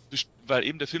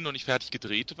der Film noch nicht fertig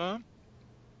gedreht war.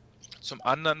 Zum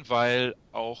anderen, weil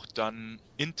auch dann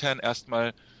intern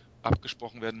erstmal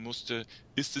abgesprochen werden musste,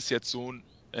 ist es jetzt so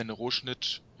eine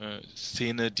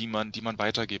Rohschnitt-Szene, die man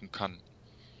weitergeben kann.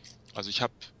 Also ich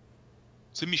habe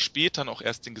ziemlich spät dann auch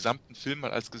erst den gesamten Film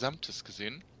mal als Gesamtes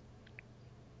gesehen,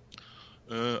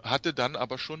 hatte dann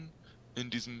aber schon in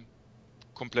diesem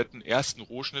kompletten ersten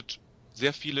Rohschnitt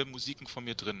sehr viele Musiken von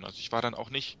mir drin. Also ich war dann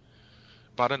auch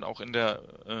in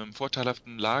der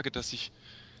vorteilhaften Lage, dass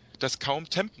kaum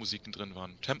Temp-Musiken drin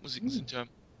waren. Temp-Musiken sind ja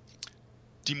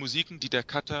die Musiken, die der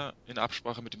Cutter in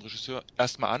Absprache mit dem Regisseur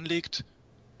erstmal anlegt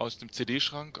aus dem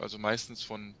CD-Schrank, also meistens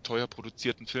von teuer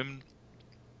produzierten Filmen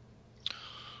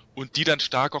und die dann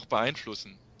stark auch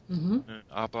beeinflussen. Mhm.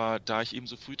 Aber da ich eben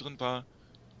so früh drin war,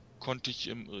 konnte ich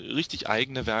richtig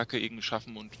eigene Werke irgendwie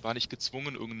schaffen und war nicht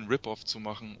gezwungen, irgendeinen Rip-Off zu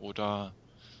machen oder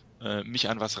mich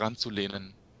an was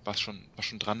ranzulehnen, was schon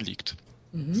dran liegt.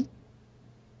 Mhm.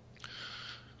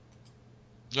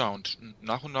 Ja, und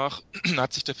nach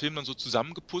hat sich der Film dann so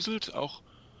zusammengepuzzelt, auch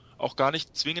gar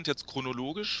nicht zwingend jetzt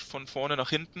chronologisch von vorne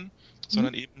nach hinten,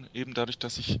 sondern eben dadurch,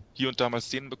 dass ich hier und da mal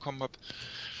Szenen bekommen habe,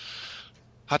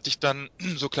 hatte ich dann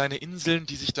so kleine Inseln,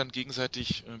 die sich dann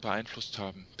gegenseitig beeinflusst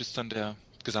haben, bis dann der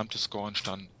gesamte Score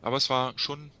entstand. Aber es war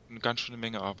schon eine ganz schöne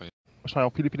Menge Arbeit.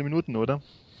 Wahrscheinlich auch viele, viele Minuten, oder?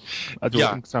 Also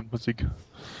Ja. insgesamt Musik.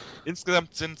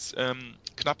 Insgesamt sind es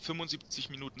knapp 75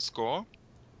 Minuten Score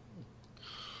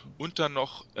und dann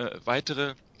noch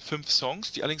weitere 5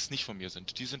 Songs, die allerdings nicht von mir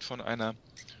sind. Die sind von einer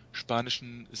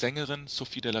spanischen Sängerin,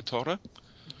 Sophie de la Torre.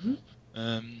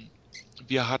 Mhm.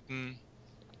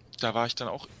 Da war ich dann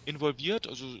auch involviert,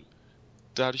 also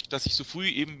dadurch, dass ich so früh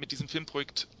eben mit diesem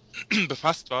Filmprojekt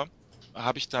befasst war,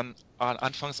 habe ich dann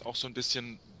anfangs auch so ein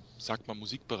bisschen, sagt man,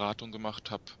 Musikberatung gemacht,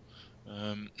 habe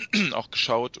auch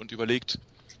geschaut und überlegt,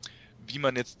 wie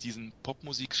man jetzt diesen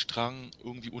Popmusikstrang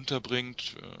irgendwie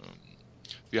unterbringt.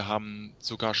 Wir haben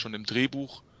sogar schon im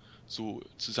Drehbuch so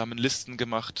zusammen Listen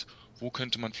gemacht, wo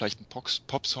könnte man vielleicht einen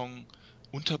Popsong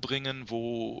unterbringen,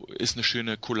 wo ist eine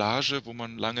schöne Collage, wo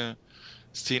man lange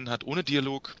Szenen hat ohne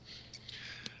Dialog.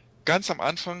 Ganz am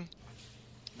Anfang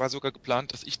war sogar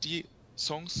geplant, dass ich die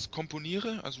Songs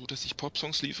komponiere, also dass ich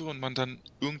Popsongs liefere und man dann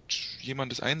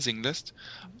irgendjemandes einsingen lässt.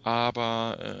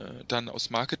 Aber dann aus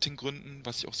Marketinggründen,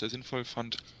 was ich auch sehr sinnvoll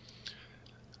fand,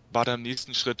 war dann im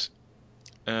nächsten Schritt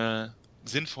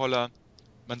sinnvoller,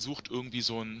 man sucht irgendwie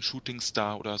so einen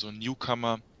Shootingstar oder so einen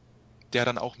Newcomer, der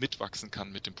dann auch mitwachsen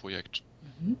kann mit dem Projekt.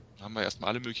 Da haben wir erstmal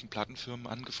alle möglichen Plattenfirmen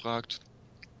angefragt,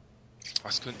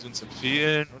 was können sie uns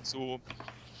empfehlen und so.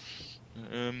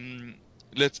 Ähm,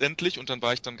 letztendlich, und dann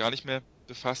war ich dann gar nicht mehr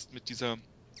befasst mit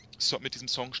mit diesem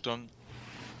Songstrang,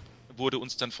 wurde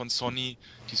uns dann von Sony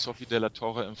die Sophie Della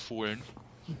Torre empfohlen.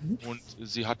 Mhm. Und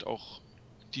sie hat auch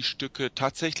die Stücke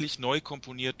tatsächlich neu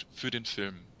komponiert für den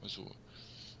Film. Also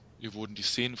ihr wurden die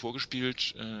Szenen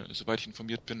vorgespielt, soweit ich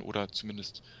informiert bin, oder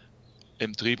zumindest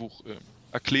im Drehbuch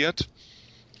erklärt.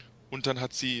 Und dann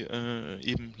hat sie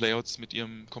eben Layouts mit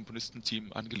ihrem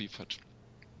Komponistenteam angeliefert.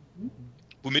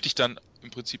 Womit ich dann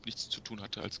im Prinzip nichts zu tun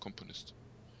hatte als Komponist.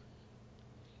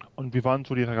 Und wie waren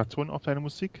so die Reaktionen auf deine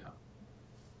Musik?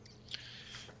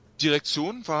 Die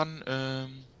Reaktionen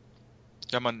waren,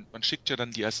 ja, man schickt ja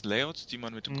dann die ersten Layouts, die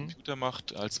man mit dem Mhm. Computer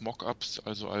macht, als Mockups,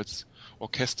 also als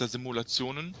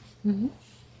Orchestersimulationen. Mhm.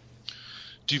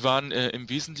 Die waren im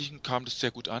Wesentlichen kam das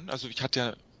sehr gut an. Also ich hatte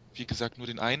ja, wie gesagt, nur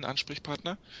den einen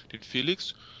Ansprechpartner, den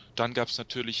Felix. Dann gab es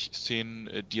natürlich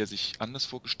Szenen, die er sich anders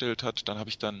vorgestellt hat. Dann habe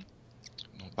ich dann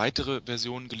noch weitere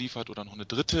Versionen geliefert oder noch eine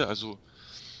dritte. Also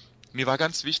mir war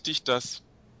ganz wichtig, dass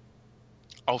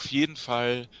auf jeden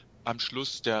Fall am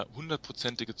Schluss der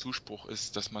 100%ige Zuspruch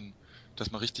ist, dass man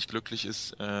richtig glücklich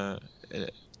ist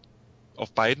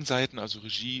auf beiden Seiten, also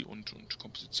Regie und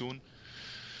Komposition.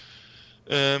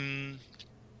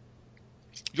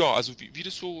 Ja, also wie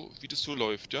das so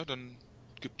läuft, ja, dann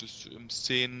gibt es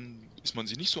Szenen, ist man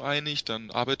sich nicht so einig, dann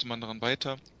arbeitet man daran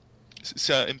weiter. Es ist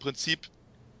ja im Prinzip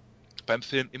beim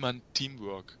Film immer ein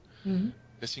Teamwork. Mhm.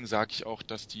 Deswegen sage ich auch,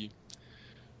 dass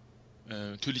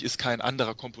natürlich ist kein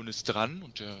anderer Komponist dran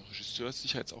und der Regisseur ist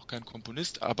sicher jetzt auch kein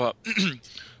Komponist, aber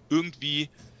irgendwie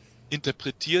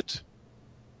interpretiert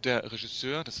der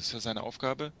Regisseur, das ist ja seine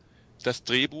Aufgabe, das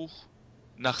Drehbuch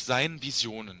nach seinen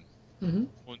Visionen. Mhm.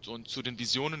 Und zu den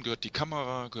Visionen gehört die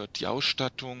Kamera, gehört die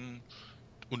Ausstattung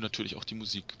und natürlich auch die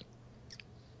Musik.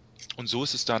 Und so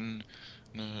ist es dann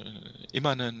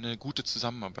immer eine gute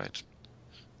Zusammenarbeit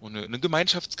und eine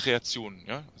Gemeinschaftskreation.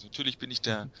 Ja? Also natürlich bin ich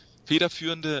der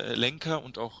federführende Lenker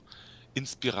und auch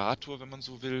Inspirator, wenn man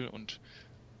so will, und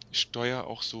steuere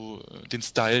auch so den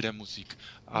Style der Musik.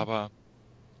 Aber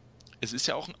es ist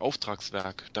ja auch ein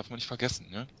Auftragswerk, darf man nicht vergessen.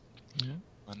 Ne? Mhm.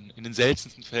 In den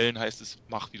seltensten Fällen heißt es,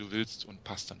 mach wie du willst und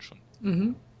passt dann schon.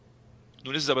 Mhm.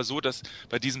 Nun ist es aber so, dass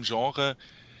bei diesem Genre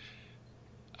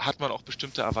hat man auch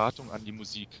bestimmte Erwartungen an die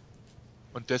Musik.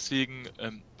 Und deswegen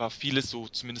war vieles so,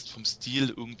 zumindest vom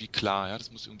Stil, irgendwie klar. Ja?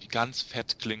 Das muss irgendwie ganz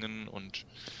fett klingen und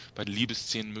bei den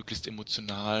Liebesszenen möglichst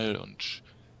emotional und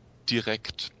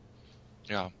direkt.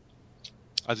 Ja,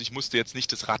 also ich musste jetzt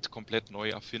nicht das Rad komplett neu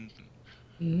erfinden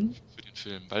Mhm. für den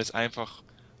Film, weil es einfach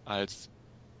als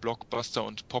Blockbuster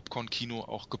und Popcorn-Kino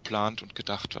auch geplant und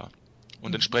gedacht war. Und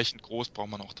Mhm. entsprechend groß braucht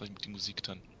man auch die Musik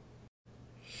dann.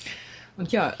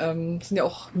 Und ja, es sind ja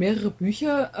auch mehrere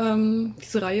Bücher,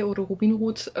 diese Reihe oder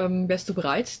Rubinrot. Wärst du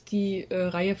bereit, die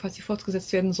Reihe, falls sie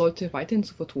fortgesetzt werden sollte, weiterhin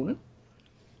zu vertonen?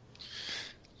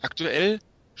 Aktuell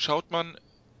schaut man,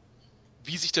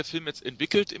 wie sich der Film jetzt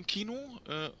entwickelt im Kino,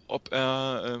 ob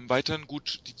er weiterhin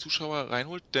gut die Zuschauer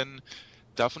reinholt, denn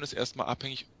davon ist erstmal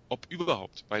abhängig, ob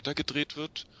überhaupt weitergedreht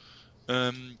wird.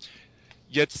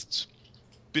 Jetzt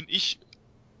bin ich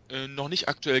noch nicht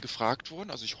aktuell gefragt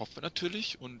worden, also ich hoffe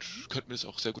natürlich und könnte mir das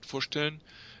auch sehr gut vorstellen.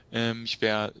 Ich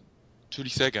wäre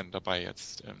natürlich sehr gern dabei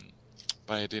jetzt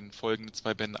bei den folgenden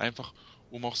 2 Bänden, einfach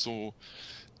um auch so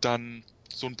dann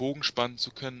so einen Bogen spannen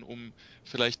zu können, um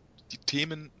vielleicht die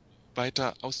Themen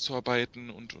weiter auszuarbeiten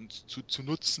und zu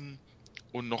nutzen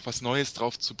und noch was Neues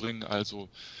drauf zu bringen. Also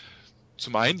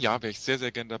zum einen, ja, wäre ich sehr,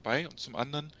 sehr gern dabei und zum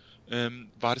anderen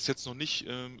war das jetzt noch nicht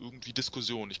irgendwie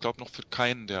Diskussion. Ich glaube noch für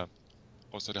keinen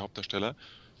außer der Hauptdarsteller,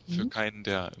 für Mhm. keinen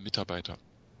der Mitarbeiter.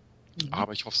 Mhm.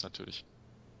 Aber ich hoffe es natürlich.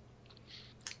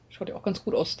 Schaut ja auch ganz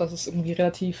gut aus, dass es irgendwie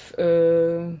relativ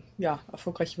ja,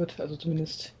 erfolgreich wird. Also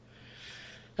zumindest,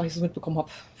 was ich so mitbekommen habe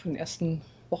von den ersten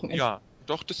Wochenenden. Ja,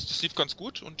 doch, das lief ganz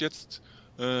gut und jetzt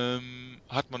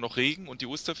hat man noch Regen und die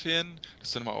Osterferien. Das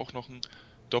ist dann mal auch noch ein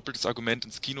doppeltes Argument,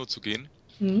 ins Kino zu gehen.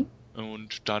 Mhm.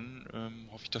 Und dann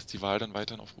hoffe ich, dass die Wahl dann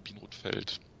weiterhin auf Rubinrot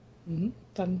fällt. Mhm.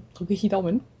 Dann drücke ich die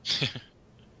Daumen.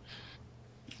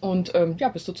 Und ja,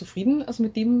 bist du zufrieden also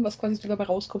mit dem, was quasi so dabei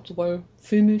rauskommt, sowohl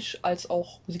filmisch als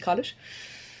auch musikalisch?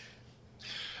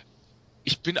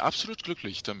 Ich bin absolut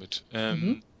glücklich damit.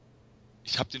 Mhm.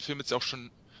 Ich habe den Film jetzt auch schon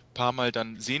ein paar Mal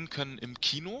dann sehen können im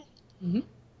Kino Mhm.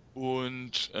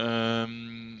 und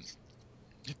also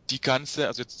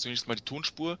jetzt zunächst mal die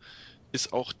Tonspur,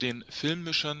 ist auch den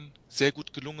Filmmischern sehr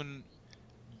gut gelungen,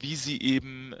 wie sie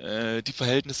eben die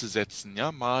Verhältnisse setzen,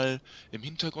 ja, mal im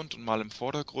Hintergrund und mal im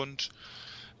Vordergrund.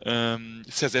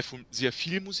 Ist ja sehr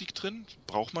viel Musik drin,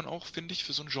 braucht man auch, finde ich,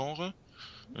 für so ein Genre.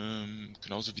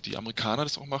 Genauso wie die Amerikaner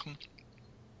das auch machen.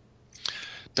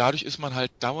 dadurch ist man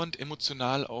halt dauernd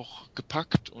emotional auch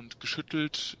gepackt und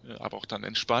geschüttelt, aber auch dann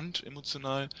entspannt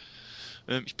emotional.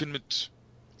 Ich bin mit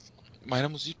meiner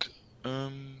Musik,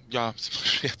 ja, ist immer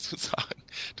schwer zu sagen.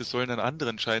 Das sollen dann andere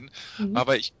entscheiden. Mhm.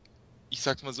 Aber ich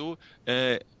sag's mal so,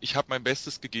 ich habe mein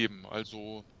Bestes gegeben.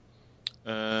 Also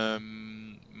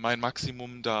mein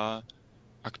Maximum da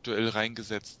aktuell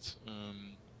reingesetzt.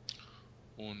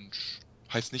 Und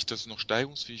heißt nicht, dass es noch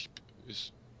steigungsfähig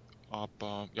ist.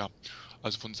 Aber ja,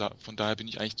 also von daher bin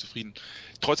ich eigentlich zufrieden.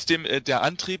 Trotzdem, der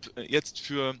Antrieb jetzt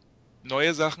für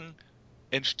neue Sachen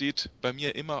entsteht bei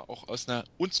mir immer auch aus einer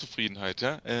Unzufriedenheit,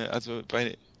 ja. Also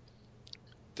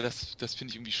das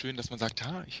finde ich irgendwie schön, dass man sagt,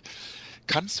 ha, ich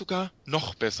kann es sogar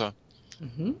noch besser.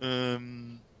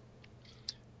 Mhm.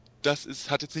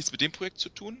 Hat jetzt nichts mit dem Projekt zu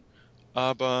tun,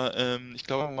 aber ich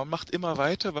glaube, man macht immer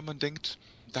weiter, weil man denkt,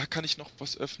 da kann ich noch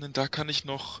was öffnen, da kann ich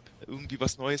noch irgendwie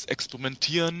was Neues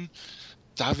experimentieren,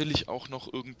 da will ich auch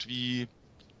noch irgendwie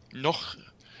noch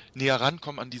näher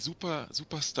rankommen an die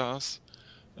Superstars.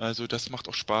 Also das macht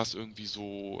auch Spaß irgendwie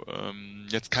so.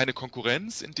 Jetzt keine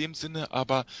Konkurrenz in dem Sinne,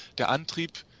 aber der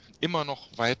Antrieb, immer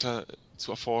noch weiter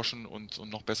zu erforschen und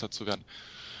noch besser zu werden.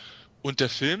 Und der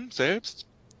Film selbst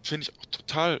finde ich auch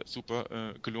total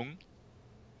super gelungen.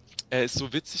 Er ist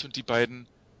so witzig und die beiden,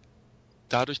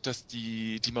 dadurch, dass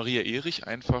die Maria Erich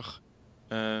einfach,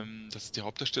 das ist die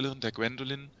Hauptdarstellerin, der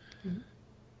Gwendolyn, Mhm.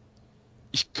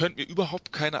 ich könnte mir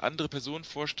überhaupt keine andere Person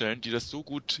vorstellen, die das so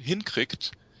gut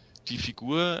hinkriegt, die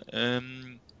Figur,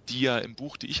 die ja im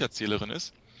Buch die Ich-Erzählerin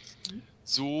ist, Mhm.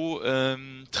 so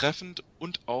treffend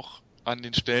und auch an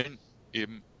den Stellen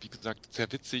eben, wie gesagt,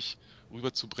 sehr witzig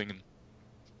rüberzubringen.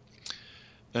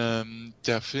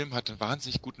 Der Film hat einen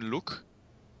wahnsinnig guten Look,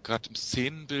 gerade im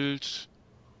Szenenbild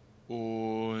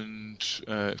und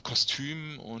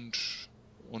Kostüm und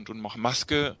auch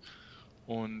Maske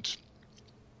und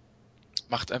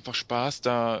macht einfach Spaß,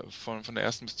 da von der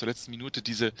ersten bis zur letzten Minute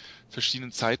diese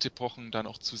verschiedenen Zeitepochen dann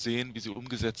auch zu sehen, wie sie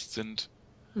umgesetzt sind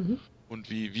Mhm. und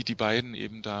wie die beiden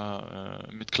eben da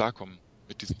mit klarkommen,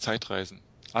 mit diesen Zeitreisen.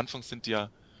 Anfangs sind die ja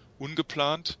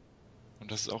ungeplant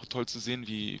und das ist auch toll zu sehen,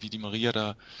 wie die Maria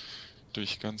da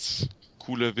durch ganz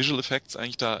coole Visual Effects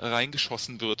eigentlich da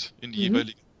reingeschossen wird in die Mhm.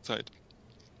 jeweilige Zeit.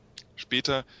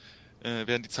 Später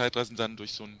werden die Zeitreisen dann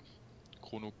durch so einen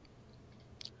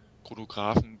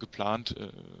Chronographen geplant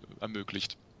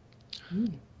ermöglicht.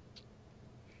 Mhm.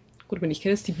 Gut, ich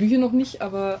kenne jetzt die Bücher noch nicht,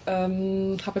 aber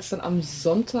habe jetzt dann am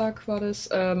Sonntag war das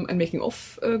ein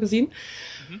Making-of gesehen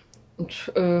Mhm.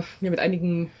 und mir mit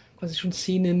einigen quasi schon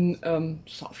Szenen,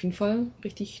 das sah auf jeden Fall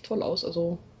richtig toll aus.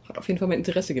 Also hat auf jeden Fall mein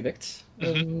Interesse geweckt.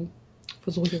 Mhm.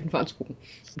 Versuche ich auf jeden Fall anzugucken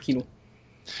im Kino.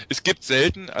 Es gibt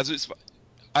selten, also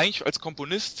eigentlich als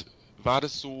Komponist war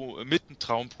das so mit ein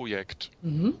Traumprojekt.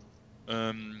 Mhm.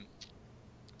 Ähm,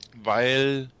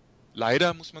 weil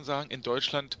leider, muss man sagen, in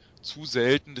Deutschland zu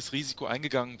selten das Risiko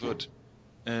eingegangen wird,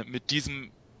 mit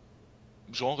diesem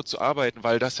Genre zu arbeiten,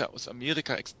 weil das ja aus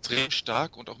Amerika extrem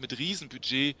stark und auch mit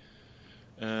Riesenbudget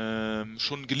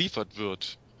schon geliefert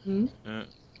wird. Mhm. Äh,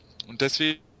 und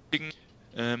deswegen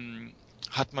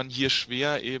hat man hier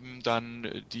schwer eben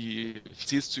dann die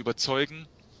Ziels zu überzeugen,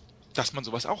 dass man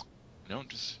sowas auch kann. Ja,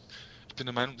 und ich bin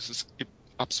der Meinung, das ist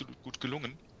absolut gut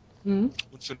gelungen. Mhm.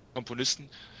 Und für einen Komponisten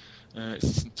ist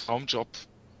es ein Traumjob,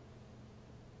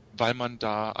 weil man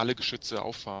da alle Geschütze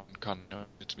auffahren kann, ja,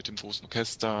 mit dem großen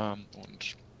Orchester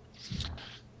und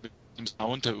mit dem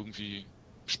Sound, der irgendwie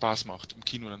Spaß macht, im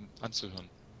Kino dann anzuhören.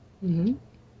 Mhm.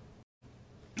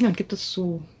 Ja, und gibt es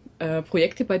so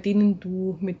Projekte, bei denen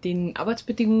du mit den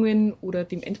Arbeitsbedingungen oder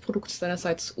dem Endprodukt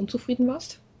deinerseits unzufrieden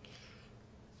warst?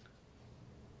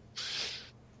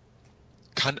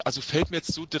 Also fällt mir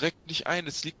jetzt so direkt nicht ein.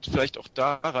 Es liegt vielleicht auch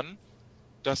daran,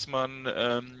 dass man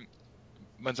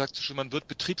sagt so schon, man wird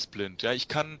betriebsblind. Ja, ich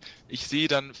sehe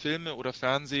dann Filme oder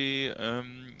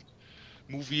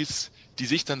Movies, die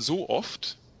sich dann so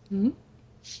oft, Mhm.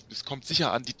 es kommt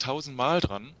sicher an die 1000-mal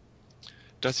dran,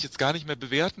 dass ich jetzt gar nicht mehr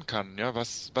bewerten kann. Ja,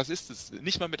 was ist es?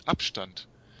 Nicht mal mit Abstand.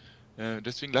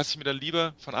 Deswegen lasse ich mir dann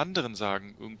lieber von anderen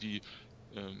sagen, irgendwie,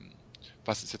 ähm,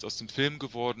 was ist jetzt aus dem Film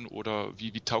geworden oder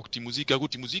wie taugt die Musik? Ja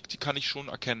gut, die Musik, die kann ich schon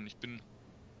erkennen. Ich bin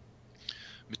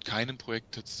mit keinem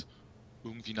Projekt jetzt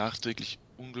irgendwie nachträglich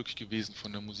unglücklich gewesen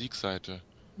von der Musikseite.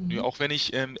 Nö, Mhm. auch wenn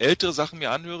ich ältere Sachen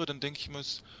mir anhöre, dann denke ich mir,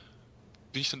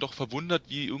 bin ich dann doch verwundert,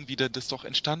 wie irgendwie das doch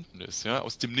entstanden ist, ja,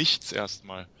 aus dem Nichts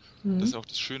erstmal. Das Mhm. ist auch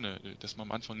das Schöne, dass man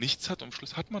am Anfang nichts hat und am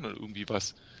Schluss hat man dann irgendwie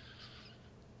was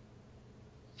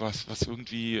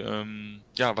irgendwie,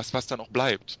 ja, was dann auch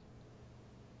bleibt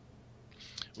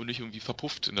und nicht irgendwie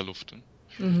verpufft in der Luft. Ne?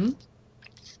 Mhm.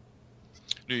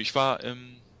 Nö, ich war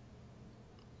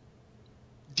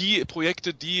die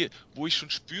Projekte, wo ich schon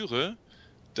spüre,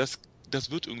 das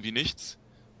wird irgendwie nichts,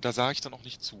 da sage ich dann auch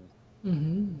nicht zu.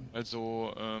 Mhm.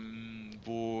 Also,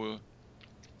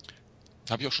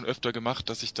 das habe ich auch schon öfter gemacht,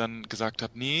 dass ich dann gesagt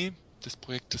habe, nee, das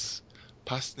Projekt, das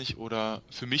passt nicht. Oder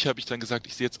für mich habe ich dann gesagt,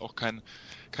 ich sehe jetzt auch kein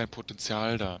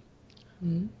Potenzial da.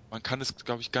 Mhm. Man kann es,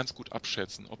 glaube ich, ganz gut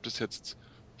abschätzen, ob das jetzt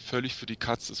völlig für die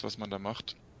Katz ist, was man da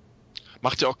macht.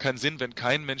 Macht ja auch keinen Sinn, wenn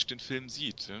kein Mensch den Film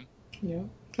sieht. Ja? Ja,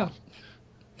 klar.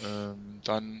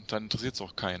 Dann interessiert es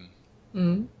auch keinen.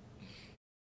 Mhm.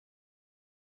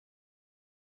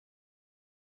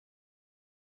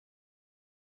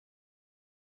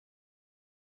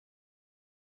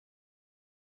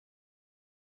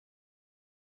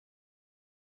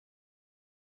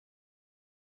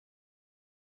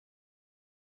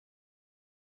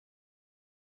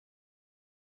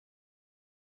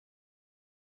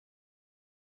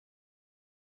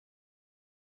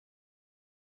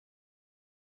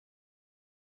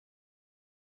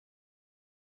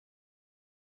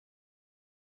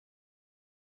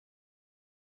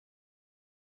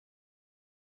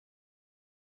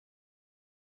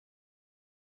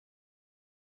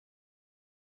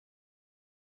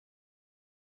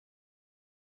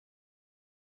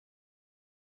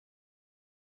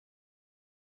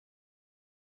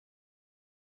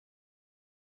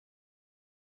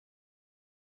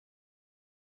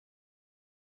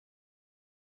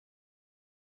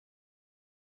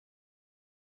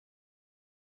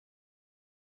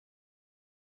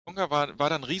 Tonga war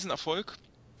dann ein Riesenerfolg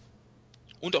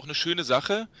und auch eine schöne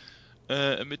Sache,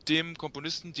 mit dem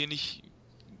Komponisten, den ich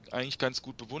eigentlich ganz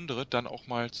gut bewundere, dann auch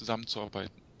mal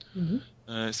zusammenzuarbeiten. Mhm.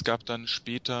 Es gab dann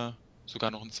später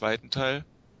sogar noch einen zweiten Teil.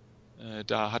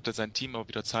 Da hatte sein Team aber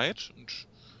wieder Zeit und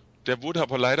der wurde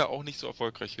aber leider auch nicht so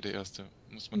erfolgreich wie der erste,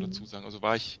 muss man dazu Mhm. sagen. Also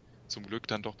war ich zum Glück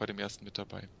dann doch bei dem ersten mit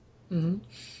dabei. Mhm.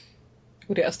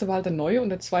 Gut, der erste war halt der neue und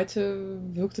der zweite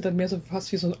wirkte dann mehr so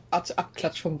fast wie so eine Art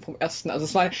Abklatsch vom ersten. Also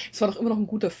es war doch immer noch ein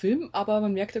guter Film, aber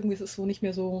man merkt irgendwie, es ist so nicht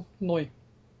mehr so neu.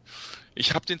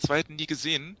 Ich habe den zweiten nie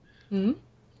gesehen. Mhm.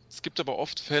 Es gibt aber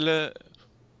oft Fälle,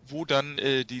 wo dann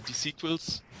die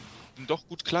Sequels dann doch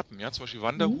gut klappen. Ja, zum Beispiel Mhm.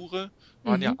 Wanderhure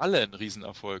waren ja Mhm. alle ein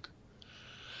Riesenerfolg.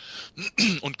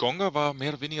 Und Gonga war mehr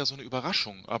oder weniger so eine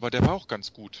Überraschung, aber der war auch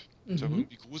ganz gut. Der war Mhm.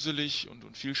 irgendwie gruselig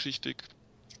und vielschichtig.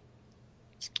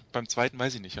 Beim zweiten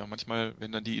weiß ich nicht, ja. Manchmal,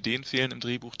 wenn dann die Ideen fehlen im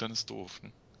Drehbuch, dann ist doof.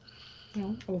 Ne?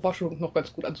 Ja, aber war schon noch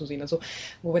ganz gut anzusehen. Also,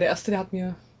 wobei der erste, der hat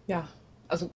mir, ja,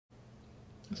 also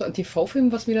so ein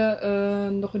TV-Film, was mir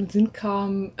da noch in den Sinn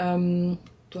kam,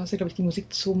 du hast ja, glaube ich, die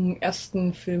Musik zum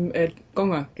ersten Film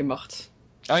Gonger gemacht.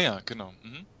 Ah ja, genau.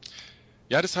 Mhm.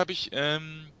 Ja, das habe ich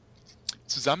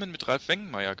zusammen mit Ralf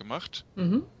Wengenmeier gemacht,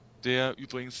 Mhm. der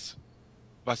übrigens,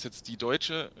 was jetzt die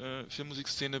deutsche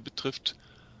Filmmusikszene betrifft,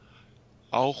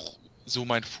 auch so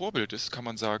mein Vorbild ist, kann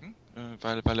man sagen,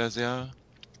 weil er sehr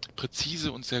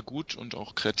präzise und sehr gut und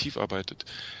auch kreativ arbeitet.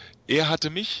 Er hatte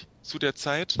mich zu der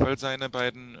Zeit, weil seine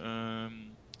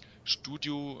beiden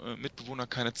Studio-Mitbewohner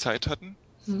keine Zeit hatten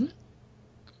Mhm.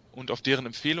 und auf deren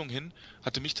Empfehlung hin,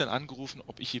 hatte mich dann angerufen,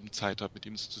 ob ich eben Zeit habe, mit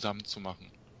ihm es zusammen zu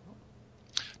machen.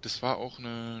 Das war auch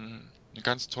eine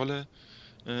ganz tolle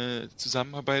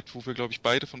Zusammenarbeit, wo wir, glaube ich,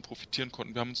 beide von profitieren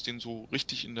konnten. Wir haben uns den so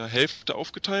richtig in der Hälfte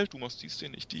aufgeteilt. Du machst dies,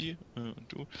 den, ich die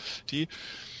und du die.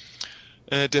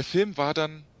 Der Film war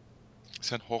dann, ist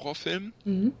ja ein Horrorfilm,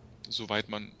 Mhm. soweit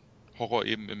man Horror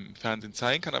eben im Fernsehen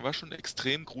zeigen kann, aber schon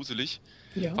extrem gruselig.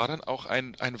 Ja. War dann auch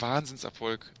ein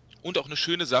Wahnsinnserfolg. Und auch eine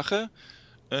schöne Sache,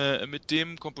 mit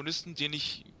dem Komponisten, den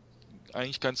ich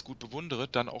eigentlich ganz gut bewundere,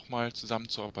 dann auch mal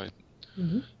zusammenzuarbeiten.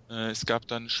 Mhm. Es gab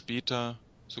dann später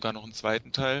sogar noch einen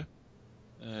zweiten Teil.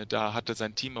 Da hatte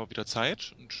sein Team aber wieder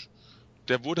Zeit und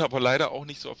der wurde aber leider auch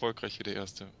nicht so erfolgreich wie der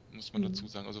erste, muss man Mhm. dazu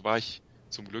sagen. Also war ich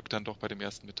zum Glück dann doch bei dem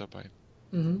ersten mit dabei.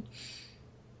 Mhm.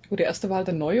 Gut, der erste war halt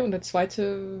der neue und der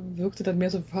zweite wirkte dann mehr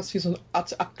so fast wie so eine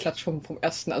Art Abklatsch vom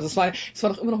ersten. Also es war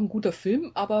doch immer noch ein guter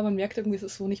Film, aber man merkt irgendwie, es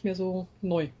ist so nicht mehr so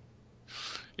neu.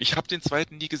 Ich habe den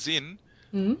zweiten nie gesehen.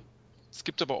 Mhm. Es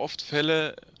gibt aber oft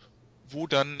Fälle, wo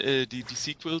dann die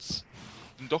Sequels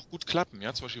dann doch gut klappen.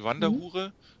 Ja, zum Beispiel Mhm.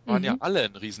 Wanderhure waren ja Mhm. alle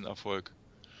ein Riesenerfolg.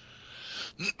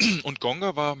 Und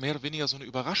Gonga war mehr oder weniger so eine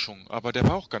Überraschung, aber der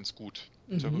war auch ganz gut.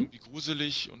 Der war Mhm. irgendwie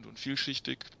gruselig und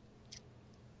vielschichtig.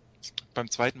 Beim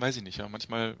zweiten weiß ich nicht, ja.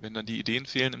 Manchmal, wenn dann die Ideen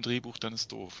fehlen im Drehbuch, dann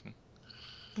ist doof. Ne?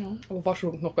 Ja, aber war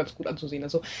schon noch ganz gut anzusehen.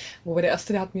 Also, wobei der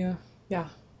erste, der hat mir, ja,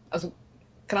 also,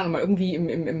 keine Ahnung, mal irgendwie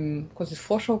im quasi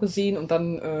Vorschau gesehen und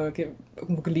dann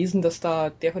irgendwo gelesen, dass da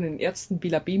der von den Ärzten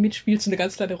Bela B. mitspielt, so eine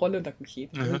ganz kleine Rolle. Und da dachte ich,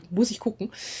 okay, Mhm. muss ich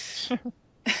gucken.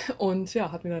 Und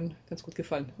ja, hat mir dann ganz gut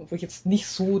gefallen. Obwohl ich jetzt nicht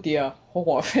so der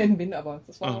Horror-Fan bin, aber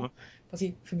das war Aha.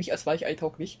 quasi für mich als Weichei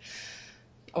tauglich.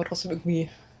 Aber trotzdem irgendwie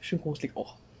schön gruselig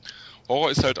auch.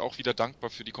 Horror ist halt auch wieder dankbar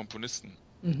für die Komponisten,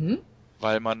 Mhm.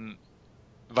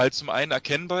 weil zum einen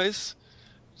erkennbar ist,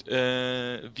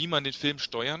 wie man den Film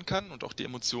steuern kann und auch die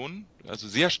Emotionen, also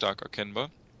sehr stark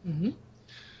erkennbar. Mhm.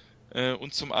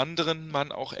 Und zum anderen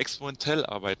man auch experimentell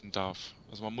arbeiten darf.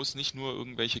 Also man muss nicht nur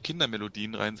irgendwelche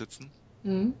Kindermelodien reinsetzen,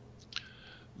 Mhm.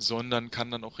 sondern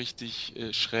kann dann auch richtig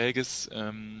schräges,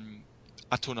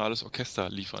 atonales Orchester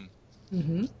liefern.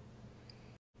 Mhm.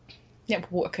 Ja,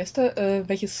 apropos Orchester,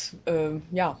 welches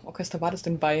Orchester war das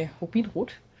denn bei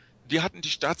Rubinrot? Wir hatten die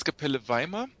Staatskapelle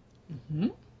Weimar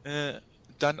Mhm. äh,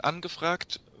 dann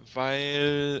angefragt,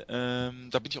 weil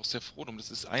da bin ich auch sehr froh drum.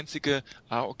 Das ist das einzige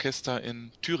A-Orchester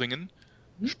in Thüringen,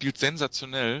 Mhm. spielt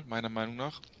sensationell, meiner Meinung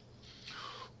nach.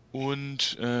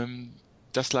 Und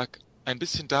das lag ein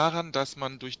bisschen daran, dass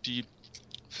man durch die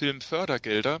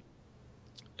Filmfördergelder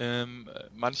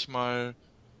manchmal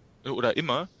oder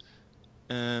immer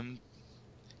ähm,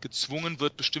 gezwungen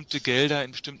wird, bestimmte Gelder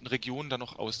in bestimmten Regionen dann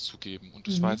noch auszugeben. Und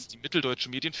das war Mhm. jetzt die Mitteldeutsche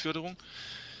Medienförderung.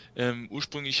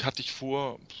 Ursprünglich hatte ich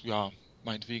vor, ja,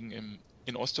 meinetwegen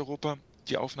in Osteuropa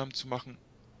die Aufnahmen zu machen.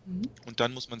 Mhm. Und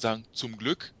dann muss man sagen, zum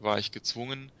Glück war ich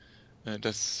gezwungen,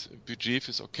 das Budget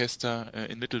fürs Orchester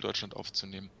in Mitteldeutschland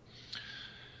aufzunehmen.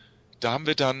 Da haben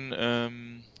wir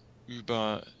dann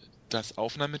über das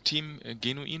Aufnahmeteam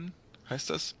Genuin, heißt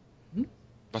das, Mhm.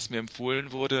 was mir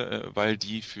empfohlen wurde, weil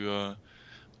die für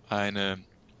eine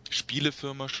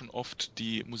Spielefirma schon oft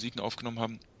die Musiken aufgenommen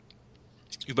haben.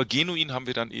 Über Genuin haben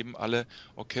wir dann eben alle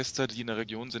Orchester, die in der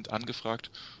Region sind,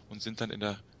 angefragt und sind dann in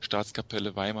der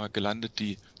Staatskapelle Weimar gelandet,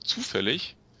 die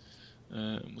zufällig,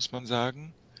 muss man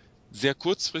sagen, sehr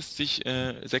kurzfristig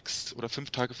 6 oder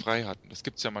 5 Tage frei hatten. Das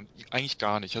gibt's ja eigentlich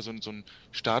gar nicht. Also so ein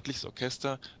staatliches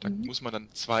Orchester, da Mhm. muss man dann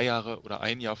 2 Jahre oder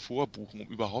 1 Jahr vorbuchen, um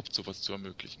überhaupt sowas zu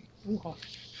ermöglichen. Oha.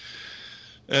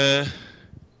 Äh,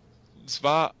 Es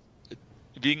war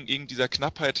wegen dieser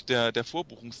Knappheit der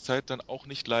Vorbuchungszeit dann auch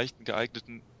nicht leicht, einen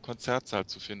geeigneten Konzertsaal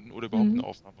zu finden oder überhaupt einen Mhm.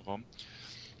 Aufnahmeraum.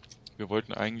 Wir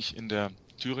wollten eigentlich in der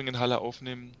Thüringenhalle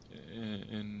aufnehmen,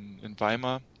 in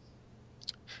Weimar,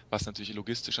 was natürlich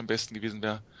logistisch am besten gewesen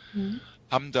wäre. Mhm.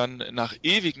 Haben dann nach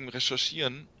ewigem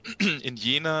Recherchieren in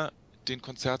Jena den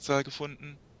Konzertsaal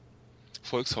gefunden.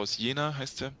 Volkshaus Jena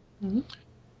heißt der. Mhm.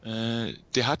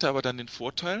 Der hatte aber dann den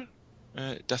Vorteil,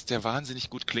 dass der wahnsinnig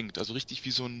gut klingt. Also richtig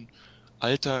wie so ein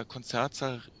alter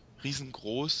Konzertsaal,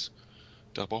 riesengroß.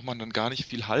 Da braucht man dann gar nicht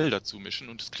viel Hall dazu mischen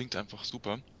und es klingt einfach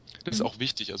super. Das ist Mhm. auch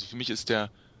wichtig. Also für mich ist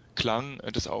der Klang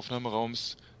des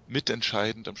Aufnahmeraums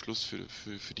mitentscheidend am Schluss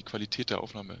für die Qualität der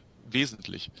Aufnahme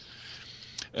wesentlich.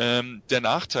 Der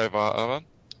Nachteil war aber,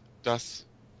 dass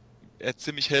er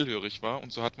ziemlich hellhörig war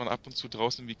und so hat man ab und zu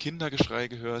draußen wie Kindergeschrei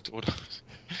gehört oder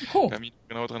Oh. kann mich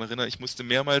genau daran erinnern, ich musste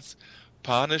mehrmals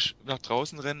panisch nach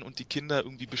draußen rennen und die Kinder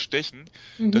irgendwie bestechen,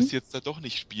 dass Mhm. sie jetzt da doch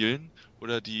nicht spielen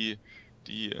oder die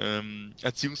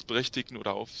Erziehungsberechtigten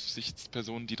oder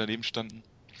Aufsichtspersonen, die daneben standen.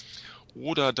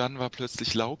 Oder dann war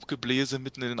plötzlich Laubgebläse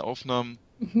mitten in den Aufnahmen,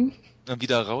 Mhm. dann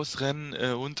wieder rausrennen,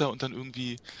 runter und dann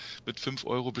irgendwie mit 5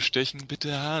 Euro bestechen. Bitte,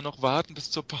 noch warten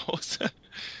bis zur Pause.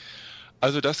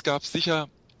 Also das gab es sicher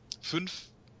 5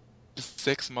 bis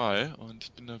 6 Mal und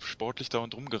ich bin da sportlich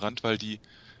dauernd rumgerannt, weil die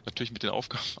natürlich mit den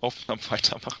Aufnahmen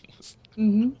weitermachen mussten.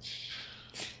 Mhm.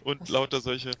 Und Was? lauter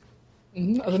solche.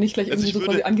 Mhm. Also nicht gleich Also irgendwie ich so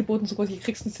quasi würde, angeboten, so quasi,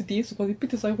 kriegst eine CD, so quasi,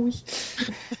 bitte sei ruhig.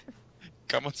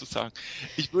 kann man so sagen,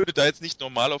 ich würde da jetzt nicht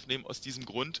normal aufnehmen aus diesem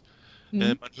Grund.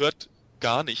 Mhm. Man hört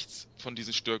gar nichts von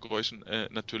diesen Störgeräuschen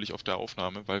natürlich auf der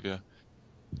Aufnahme, weil wir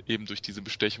eben durch diese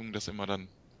Bestechung das immer dann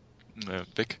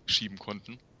wegschieben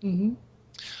konnten. Mhm.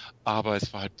 Aber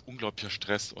es war halt unglaublicher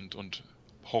Stress und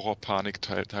Horrorpanik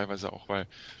teilweise auch, weil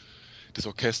das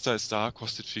Orchester ist da,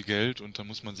 kostet viel Geld und dann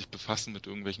muss man sich befassen mit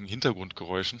irgendwelchen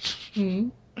Hintergrundgeräuschen.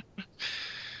 Mhm.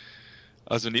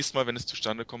 Also nächstes Mal, wenn es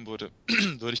zustande kommen würde,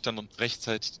 würde ich dann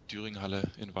rechtzeitig die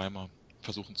Thüringenhalle in Weimar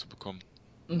versuchen zu bekommen.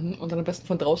 Mhm. Und dann am besten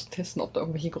von draußen testen, ob da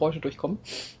irgendwelche Geräusche durchkommen.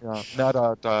 Ja,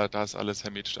 na, da ist alles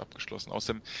hermetisch abgeschlossen.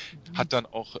 Außerdem Mhm. hat dann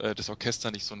auch das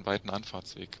Orchester nicht so einen weiten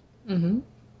Anfahrtsweg. Mhm.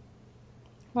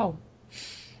 Wow.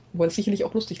 Wobei es sicherlich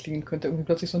auch lustig klingen könnte, irgendwie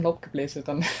plötzlich so ein Laubgebläse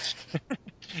dann.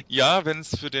 Ja, wenn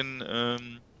es für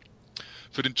den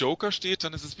Joker steht,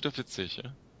 dann ist es wieder witzig,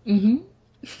 ja. Mhm.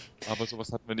 Aber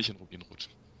sowas hatten wir nicht in Rubinrot.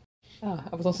 Ja,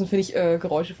 aber sonst finde ich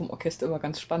Geräusche vom Orchester immer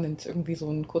ganz spannend. Irgendwie so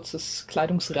ein kurzes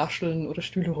Kleidungsrascheln oder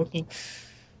Stühle rücken.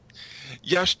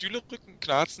 Ja, Stühle, Rücken,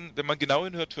 Knarzen, wenn man genau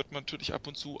hinhört, hört man natürlich ab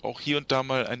und zu auch hier und da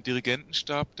mal einen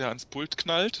Dirigentenstab, der ans Pult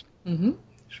knallt. Mhm.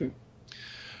 Schön.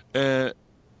 Äh,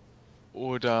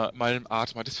 oder mal im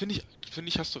Atma. Das finde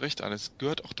ich, hast du recht, alles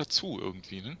gehört auch dazu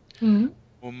irgendwie, ne? Mhm.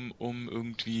 Um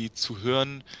irgendwie zu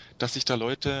hören, dass sich da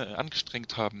Leute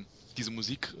angestrengt haben, diese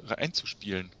Musik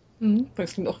einzuspielen. Weil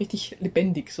es klingt auch richtig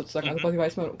lebendig sozusagen. Also Mhm. quasi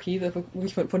weiß man, okay, da wird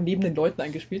wirklich von lebenden Leuten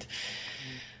eingespielt.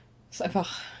 Mhm. Das ist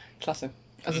einfach klasse.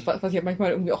 Also Mhm. was ich manchmal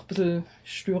irgendwie auch ein bisschen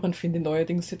störend finde,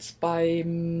 neuerdings jetzt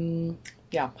beim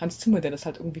Hans Zimmer, der das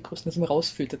halt irgendwie größtenteils immer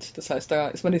rausfiltert. Das heißt, da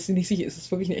ist man jetzt nicht sicher, ist es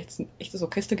wirklich ein echtes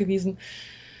Orchester gewesen?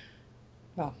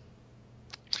 Ja.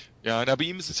 Ja, na, bei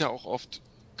ihm ist es ja auch oft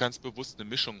ganz bewusst eine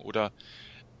Mischung oder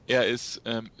er ist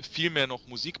viel mehr noch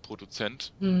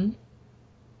Musikproduzent Mhm.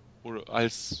 oder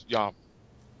als, ja,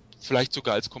 vielleicht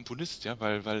sogar als Komponist, ja,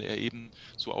 weil er eben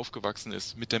so aufgewachsen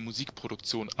ist mit der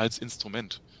Musikproduktion als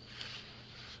Instrument.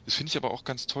 Das finde ich aber auch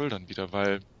ganz toll dann wieder,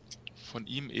 weil von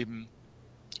ihm eben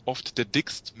oft der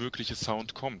dickst mögliche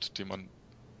Sound kommt, den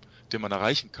man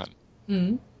erreichen kann.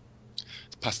 Mhm.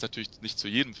 Das passt natürlich nicht zu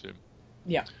jedem Film,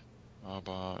 Ja.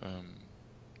 aber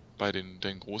bei den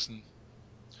großen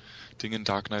Dingen,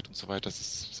 Dark Knight und so weiter, das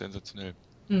ist sensationell.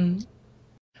 Mhm.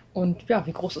 Und ja,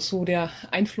 wie groß ist so der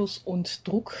Einfluss und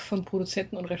Druck von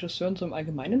Produzenten und Regisseuren so im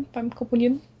Allgemeinen beim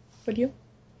Komponieren bei dir?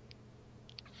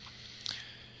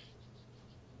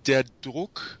 Der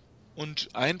Druck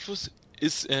und Einfluss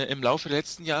ist im Laufe der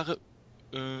letzten Jahre,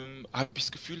 habe ich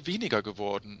das Gefühl, weniger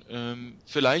geworden.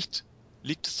 Vielleicht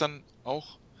liegt es dann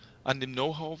auch an dem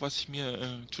Know-how, was ich mir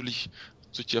natürlich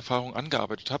durch die Erfahrung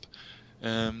angearbeitet habe.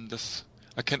 Das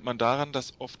erkennt man daran,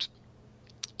 dass oft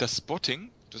das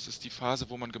Spotting, das ist die Phase,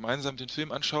 wo man gemeinsam den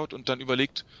Film anschaut und dann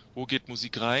überlegt, wo geht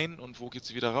Musik rein und wo geht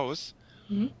sie wieder raus,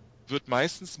 Mhm. wird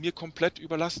meistens mir komplett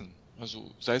überlassen.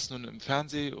 Also sei es nun im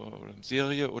Fernsehen oder in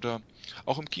Serie oder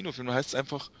auch im Kinofilm. Da heißt es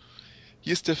einfach,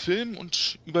 hier ist der Film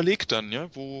und überleg dann,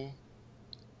 ja, wo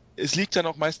es liegt dann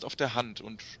auch meist auf der Hand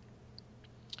und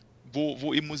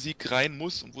wo eben Musik rein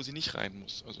muss und wo sie nicht rein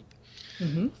muss. Also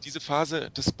Mhm. diese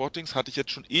Phase des Spottings hatte ich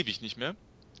jetzt schon ewig nicht mehr.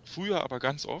 Früher aber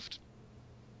ganz oft.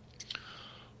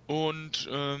 Und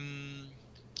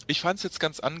ich fand es jetzt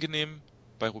ganz angenehm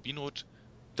bei Rubinrot,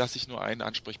 dass ich nur einen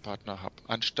Ansprechpartner habe,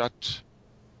 anstatt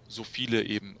so viele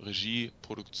eben Regie,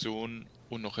 Produktion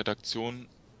und noch Redaktion,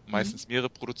 Mhm. meistens mehrere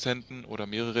Produzenten oder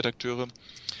mehrere Redakteure,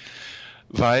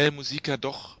 weil Musik ja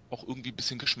doch auch irgendwie ein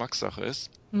bisschen Geschmackssache ist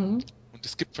Mhm. und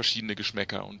es gibt verschiedene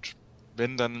Geschmäcker und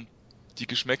wenn dann die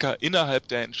Geschmäcker innerhalb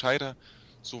der Entscheider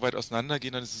so weit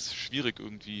auseinandergehen, dann ist es schwierig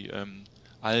irgendwie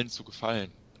allen zu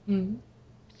gefallen. Mhm.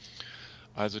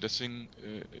 Also deswegen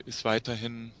ist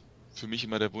weiterhin für mich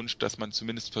immer der Wunsch, dass man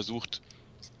zumindest versucht,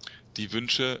 die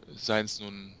Wünsche, seien es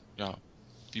nun, ja,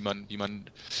 wie man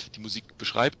die Musik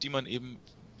beschreibt, die man eben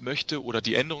möchte, oder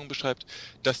die Änderungen beschreibt,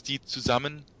 dass die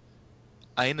zusammen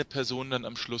eine Person dann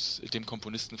am Schluss dem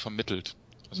Komponisten vermittelt.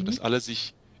 Also Mhm. dass alle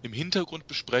sich im Hintergrund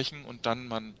besprechen und dann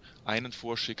man einen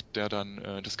vorschickt, der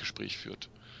dann das Gespräch führt.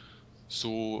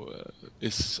 So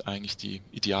ist eigentlich die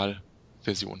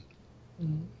Idealversion.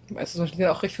 Mhm. Es ist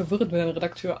ja auch recht verwirrend, wenn ein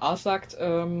Redakteur A sagt,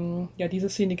 ja, diese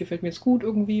Szene gefällt mir jetzt gut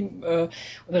irgendwie, und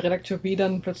der Redakteur B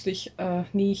dann plötzlich,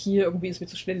 nee, hier irgendwie ist mir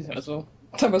zu schnell. Also,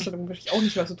 da weißt du dann wirklich auch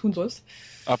nicht, was du tun sollst.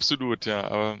 Absolut, ja.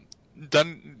 Aber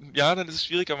dann, ja, dann ist es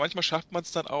schwierig, aber manchmal schafft man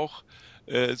es dann auch,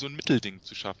 so ein Mittelding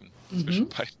zu schaffen zwischen Mhm.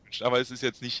 beiden Menschen. Aber es ist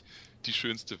jetzt nicht die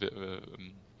schönste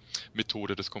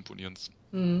Methode des Komponierens.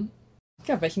 Mhm.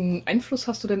 Ja, welchen Einfluss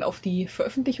hast du denn auf die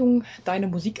Veröffentlichung deiner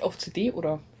Musik auf CD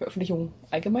oder Veröffentlichung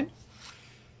allgemein?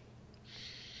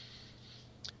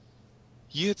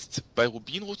 Hier jetzt bei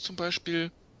Rubinrot zum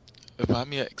Beispiel war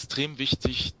mir extrem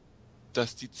wichtig,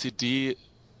 dass die CD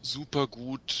super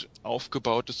gut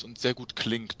aufgebaut ist und sehr gut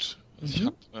klingt. Also ich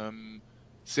Mhm. habe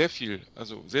sehr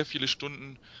viele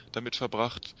Stunden damit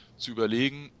verbracht, zu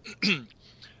überlegen,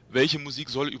 welche Musik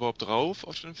soll überhaupt drauf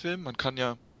auf dem Film. Man kann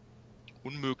ja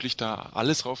unmöglich da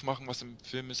alles drauf machen, was im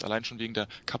Film ist, allein schon wegen der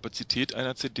Kapazität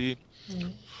einer CD.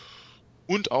 Mhm.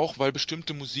 Und auch, weil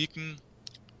bestimmte Musiken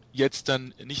jetzt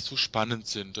dann nicht so spannend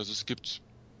sind. Also es gibt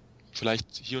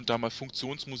vielleicht hier und da mal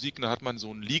Funktionsmusiken, da hat man so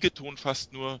einen Liegeton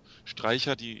fast nur,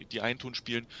 Streicher, die einen Ton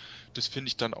spielen. Das fände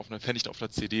ich auf einer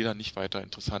CD dann nicht weiter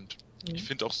interessant. Ich Mhm.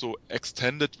 finde auch so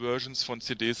Extended Versions von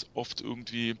CDs oft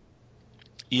irgendwie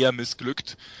eher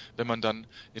missglückt, wenn man dann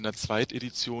in der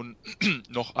Zweitedition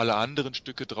noch alle anderen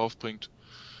Stücke draufbringt.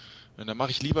 Und dann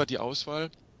mache ich lieber die Auswahl,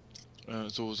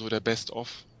 so der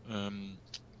Best-of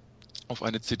auf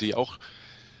eine CD. Auch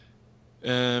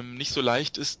nicht so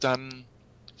leicht ist, dann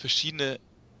verschiedene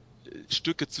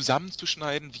Stücke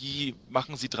zusammenzuschneiden. Wie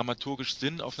machen sie dramaturgisch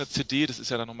Sinn auf einer CD? Das ist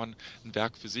ja dann nochmal ein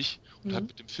Werk für sich und hat Mhm.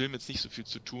 mit dem Film jetzt nicht so viel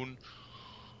zu tun.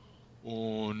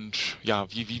 Und ja,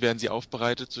 wie werden sie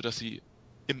aufbereitet, sodass sie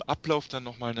im Ablauf dann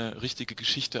nochmal eine richtige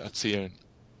Geschichte erzählen.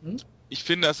 Hm? Ich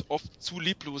finde, dass oft zu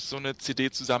lieblos so eine CD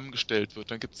zusammengestellt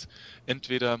wird. Dann gibt's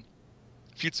entweder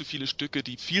viel zu viele Stücke,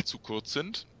 die viel zu kurz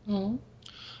sind, Mhm.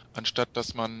 anstatt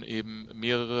dass man eben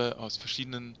mehrere aus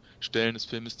verschiedenen Stellen des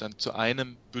Filmes dann zu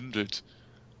einem bündelt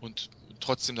und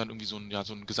trotzdem dann irgendwie so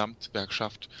ein Gesamtwerk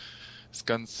schafft. Ist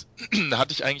ganz, da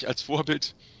hatte ich eigentlich als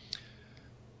Vorbild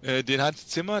den Hans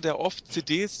Zimmer, der oft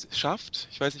CDs schafft.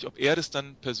 Ich weiß nicht, ob er das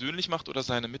dann persönlich macht oder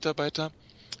seine Mitarbeiter.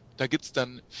 Da gibt's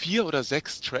dann 4 oder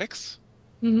 6 Tracks,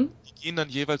 Mhm. die gehen dann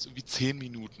jeweils irgendwie 10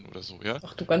 Minuten oder so, ja.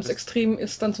 Ach du, ganz Das, extrem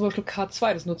ist dann zum Beispiel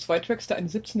K2. Das sind nur 2 Tracks, der eine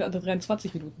 17, der andere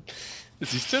 23 Minuten.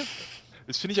 siehst du?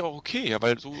 Das finde ich auch okay, ja,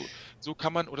 weil so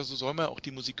kann man oder so soll man auch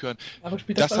die Musik hören. Aber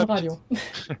spielt das Das beim habe ich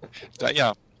Radio.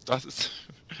 ja, das ist,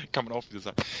 kann man auch wieder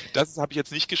sagen. Das habe ich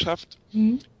jetzt nicht geschafft,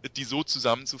 Mhm. die so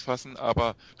zusammenzufassen,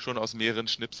 aber schon aus mehreren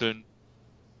Schnipseln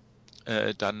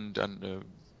dann eine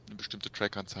bestimmte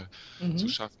Trackanzahl zu Mhm.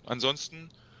 schaffen.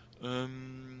 Ansonsten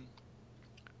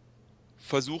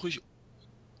versuche ich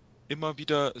immer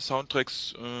wieder Soundtracks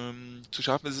zu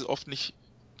schaffen. Es ist oft nicht.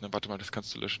 Na, warte mal, das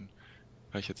kannst du löschen,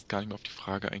 weil ich jetzt gar nicht mehr auf die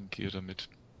Frage eingehe damit.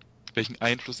 Welchen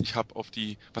Einfluss ich habe auf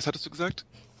die. Was hattest du gesagt?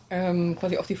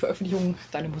 Quasi auf die Veröffentlichung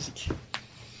deiner Musik.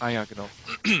 Ah ja, genau.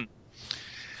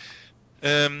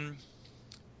 ähm,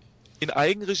 in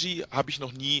Eigenregie habe ich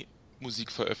noch nie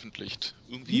Musik veröffentlicht.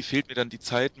 Irgendwie Mhm. fehlt mir dann die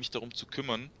Zeit, mich darum zu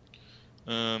kümmern.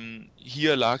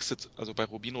 Hier lag es jetzt, also bei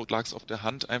Rubinrot lag es auf der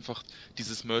Hand, einfach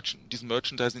diesen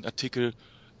Merchandising-Artikel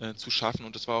zu schaffen,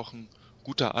 und das war auch ein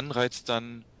guter Anreiz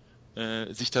dann,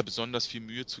 sich da besonders viel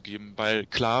Mühe zu geben, weil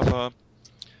klar war,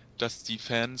 dass die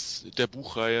Fans der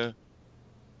Buchreihe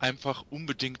einfach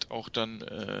unbedingt auch dann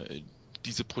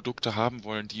diese Produkte haben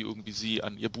wollen, die irgendwie sie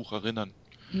an ihr Buch erinnern.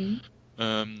 Mhm.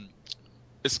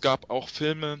 Es gab auch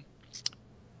Filme,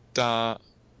 da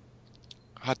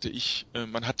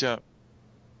man hat ja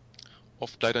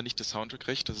oft leider nicht das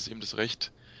Soundtrack-Recht, das ist eben das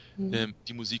Recht, Mhm.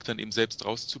 die Musik dann eben selbst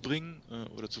rauszubringen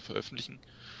oder zu veröffentlichen.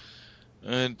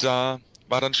 Da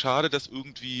war dann schade, dass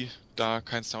irgendwie da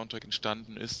kein Soundtrack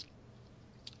entstanden ist,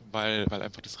 weil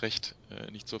einfach das Recht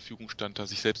nicht zur Verfügung stand, da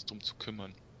sich selbst drum zu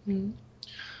kümmern. Mhm.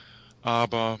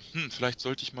 Aber vielleicht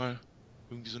sollte ich mal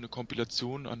irgendwie so eine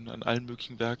Kompilation an allen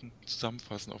möglichen Werken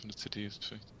zusammenfassen auf eine CD. Ist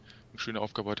vielleicht eine schöne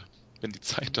Aufgabe, wenn die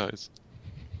Zeit da ist.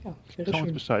 Ja, wäre Schauen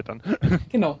wir uns schön. Bescheid an.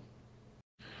 Genau.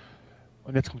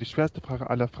 Und jetzt kommt die schwerste Frage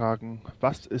aller Fragen.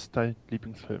 Was ist dein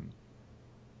Lieblingsfilm?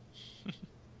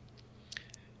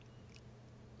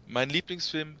 Mein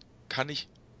Lieblingsfilm kann ich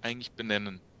eigentlich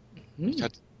benennen. Ich Mhm.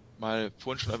 hatte mal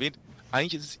vorhin schon erwähnt,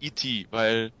 eigentlich ist es E.T.,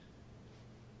 weil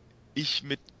ich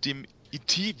mit dem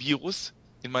E.T.-Virus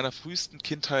in meiner frühesten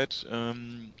Kindheit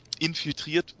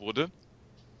infiltriert wurde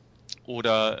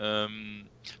oder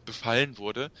befallen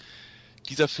wurde.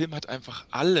 Dieser Film hat einfach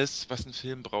alles, was ein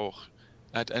Film braucht.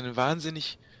 Er hat einen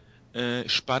wahnsinnig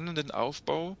spannenden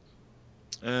Aufbau,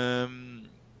 ähm,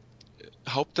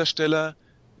 Hauptdarsteller,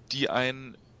 die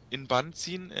einen in Bann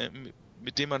ziehen,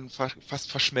 mit dem man fast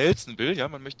verschmelzen will. Ja,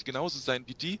 man möchte genauso sein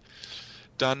wie die.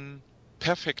 Dann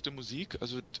perfekte Musik,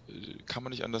 also kann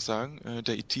man nicht anders sagen.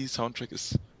 Der E.T. Soundtrack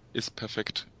ist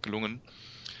perfekt gelungen.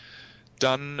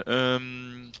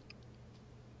 Dann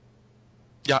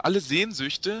ja, alle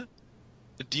Sehnsüchte,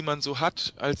 die man so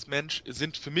hat als Mensch,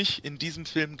 sind für mich in diesem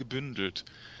Film gebündelt.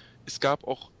 Es gab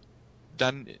auch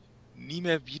dann nie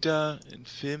mehr wieder einen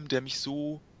Film, der mich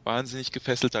so wahnsinnig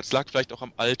gefesselt hat. Es lag vielleicht auch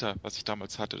am Alter, was ich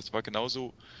damals hatte. Das war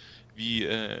genauso wie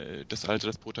das Alter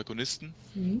des Protagonisten,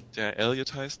 Mhm. der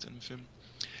Elliot heißt im Film.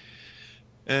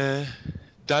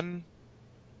 Dann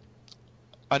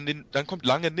dann kommt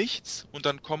lange nichts, und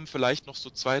dann kommen vielleicht noch so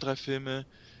 2, 3 Filme,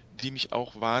 die mich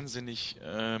auch wahnsinnig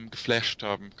geflasht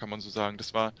haben, kann man so sagen.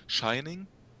 Das war Shining,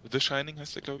 The Shining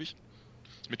heißt der, glaube ich,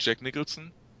 mit Jack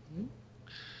Nicholson. Mhm.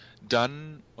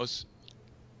 Dann aus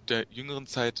der jüngeren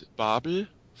Zeit Babel,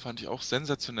 fand ich auch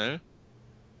sensationell,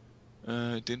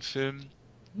 den Film.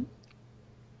 Mhm.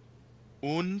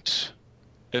 Und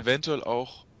eventuell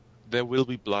auch There Will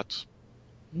Be Blood.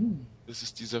 Mhm. Das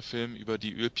ist dieser Film über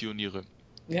die Ölpioniere.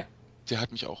 Ja. Der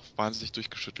hat mich auch wahnsinnig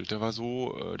durchgeschüttelt. Der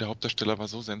Hauptdarsteller war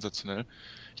so sensationell.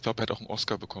 Ich glaube, er hat auch einen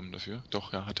Oscar bekommen dafür.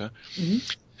 Doch, ja, hat er. Mhm.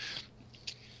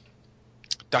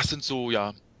 Das sind so,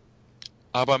 ja.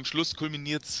 Aber am Schluss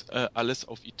kulminiert's alles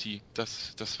auf E.T.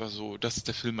 Das ist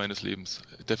der Film meines Lebens.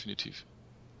 Definitiv.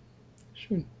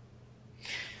 Schön.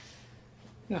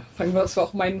 Ja, vor allem, das war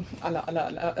auch mein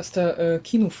allererster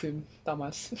Kinofilm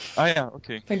damals. Ah ja,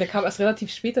 okay. Der kam erst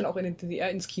relativ spät dann auch in den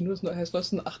DDR ins Kino, das heißt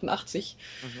 1988.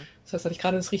 Mhm. Das heißt, hatte ich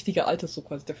gerade das richtige Alter so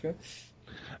quasi dafür.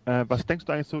 Was denkst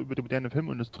du eigentlich so über die moderne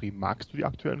Filmindustrie? Magst du die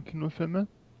aktuellen Kinofilme?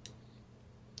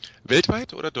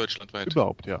 Weltweit oder deutschlandweit?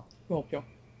 Überhaupt, ja. Überhaupt, ja.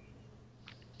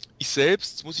 Ich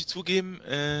selbst, muss ich zugeben,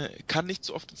 kann nicht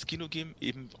so oft ins Kino gehen,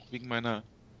 eben auch wegen meiner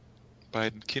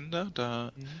beiden Kinder.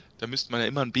 Da müsste man ja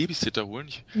immer einen Babysitter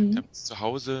holen. Wir haben jetzt zu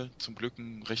Hause zum Glück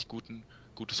ein recht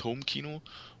gutes Home-Kino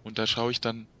und da schaue ich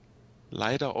dann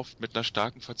leider oft mit einer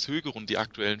starken Verzögerung die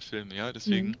aktuellen Filme, ja.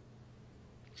 Deswegen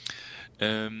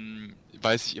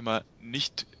weiß ich immer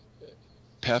nicht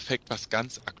perfekt, was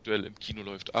ganz aktuell im Kino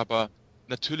läuft. Aber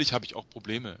natürlich habe ich auch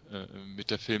Probleme mit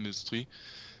der Filmindustrie.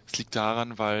 Es liegt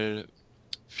daran, weil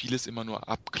vieles immer nur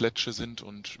Abklätsche sind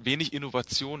und wenig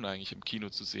Innovation eigentlich im Kino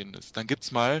zu sehen ist. Dann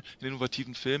gibt's mal einen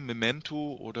innovativen Film,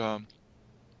 Memento oder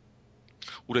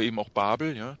eben auch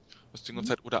Babel, ja, aus jüngerer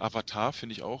Zeit, oder Avatar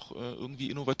finde ich auch irgendwie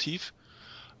innovativ,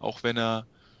 auch wenn er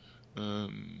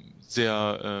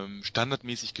sehr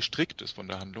standardmäßig gestrickt ist von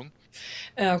der Handlung.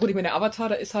 Gut, ich meine, Avatar,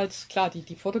 da ist halt klar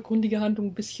die vordergründige Handlung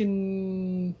ein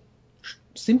bisschen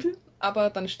simpel, aber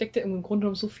dann steckt ja im Grunde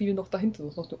genommen so viel noch dahinter.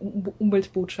 Das ist noch eine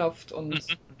Umweltbotschaft und.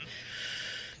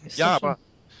 Ist Ja, das schon- aber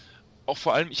auch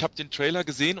vor allem, ich habe den Trailer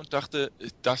gesehen und dachte,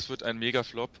 das wird ein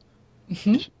Mega-Flop.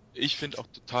 Ich finde auch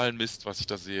total Mist, was ich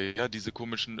da sehe. Ja, diese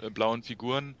komischen blauen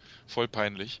Figuren, voll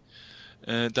peinlich.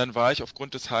 Dann war ich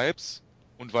aufgrund des Hypes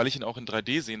und weil ich ihn auch in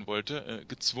 3D sehen wollte,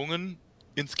 gezwungen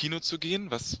ins Kino zu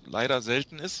gehen, was leider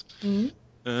selten ist.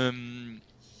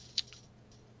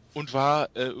 Und war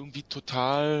irgendwie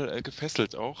total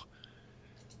gefesselt auch.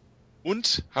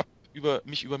 Und habe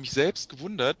mich über mich selbst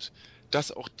gewundert,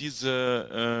 dass auch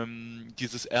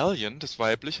dieses Alien, das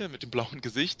Weibliche mit dem blauen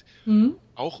Gesicht,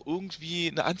 auch irgendwie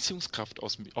eine Anziehungskraft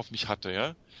auf mich hatte,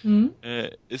 ja.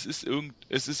 Es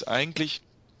ist eigentlich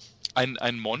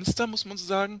ein Monster, muss man so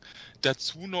sagen,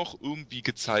 dazu noch irgendwie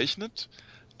gezeichnet,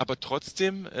 aber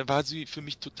trotzdem war sie für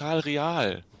mich total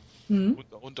real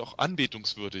und auch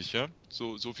anbetungswürdig, ja.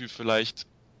 So wie vielleicht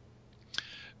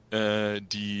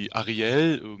die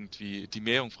Ariel irgendwie, die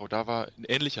Meerjungfrau, da war ein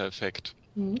ähnlicher Effekt.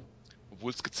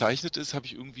 Obwohl es gezeichnet ist, habe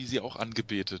ich irgendwie sie auch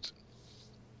angebetet.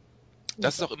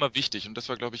 Das ist auch immer wichtig und das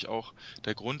war, glaube ich, auch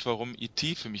der Grund, warum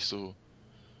E.T. für mich so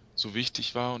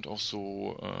wichtig war und auch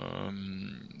so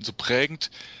prägend,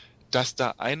 dass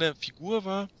da eine Figur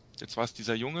war, jetzt war es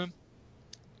dieser Junge,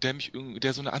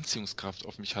 der so eine Anziehungskraft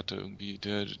auf mich hatte irgendwie,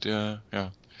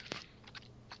 ja.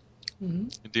 In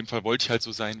dem Fall wollte ich halt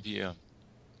so sein wie er.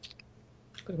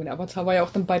 Mein Avatar war ja auch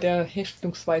dann bei der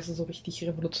Herstellungsweise so richtig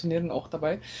revolutionär dann auch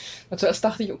dabei. Weil zuerst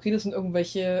dachte ich, okay, das sind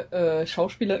irgendwelche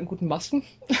Schauspieler in guten Masken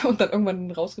und dann irgendwann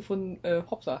rausgefunden,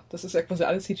 hoppla, das ist ja quasi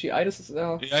alles CGI, das ist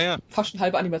Ja. fast ein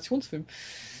halber Animationsfilm.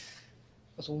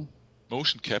 Also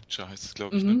Motion Capture heißt es,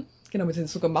 glaube ich, ne? Genau, mit den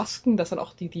sogar Masken, dass dann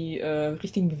auch die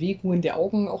richtigen Bewegungen der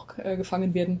Augen auch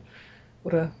gefangen werden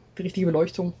oder die richtige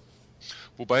Beleuchtung.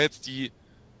 Wobei jetzt die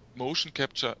Motion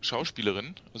Capture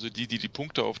Schauspielerin, also die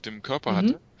Punkte auf dem Körper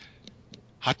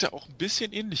hatte auch ein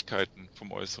bisschen Ähnlichkeiten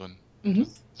vom Äußeren. Die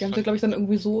haben sie, glaube ich, dann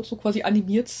irgendwie so quasi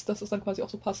animiert, dass es dann quasi auch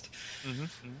so passt.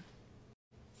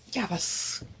 Ja,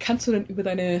 was kannst du denn über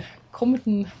deine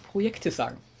kommenden Projekte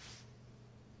sagen?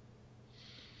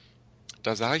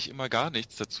 Da sage ich immer gar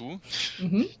nichts dazu.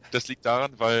 Das liegt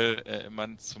daran, weil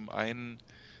man zum einen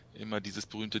immer dieses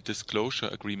berühmte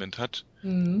Disclosure Agreement hat.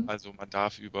 Also man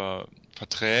darf über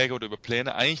Verträge oder über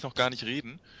Pläne eigentlich noch gar nicht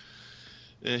reden.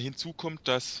 Hinzu kommt,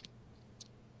 dass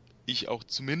ich auch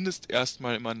zumindest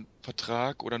erstmal immer einen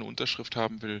Vertrag oder eine Unterschrift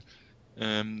haben will.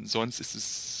 Sonst ist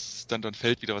es dann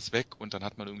fällt wieder was weg und dann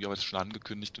hat man irgendwie was schon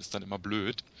angekündigt und ist dann immer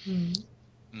blöd.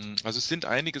 Also es sind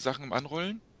einige Sachen im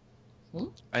Anrollen.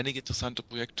 Einige interessante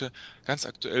Projekte. Ganz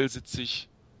aktuell sitze ich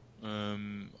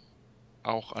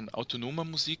auch an autonomer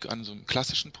Musik, an so einem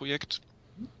klassischen Projekt,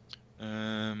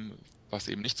 was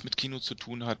eben nichts mit Kino zu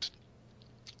tun hat.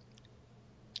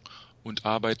 Und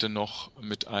arbeite noch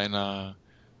mit einer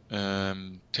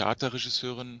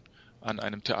Theaterregisseurin an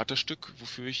einem Theaterstück,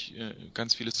 wofür ich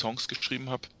ganz viele Songs geschrieben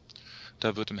habe.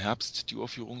 Da wird im Herbst die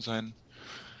Uraufführung sein.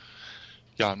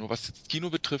 Ja, nur was jetzt Kino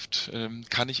betrifft,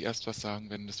 kann ich erst was sagen,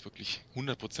 wenn das wirklich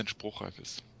 100% spruchreif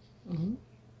ist.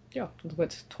 Ja, dann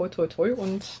soweit toi toi toi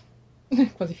und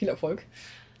quasi viel Erfolg.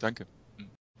 Danke.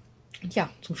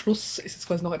 Ja, zum Schluss ist jetzt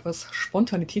quasi noch etwas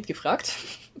Spontanität gefragt.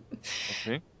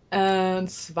 Okay. Und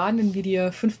zwar nennen wir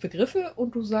dir 5 Begriffe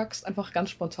und du sagst einfach ganz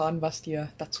spontan, was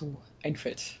dir dazu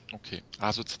einfällt. Okay,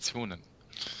 Assoziationen.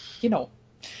 Genau.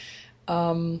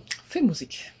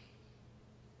 Filmmusik.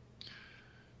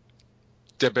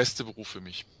 Der beste Beruf für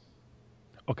mich.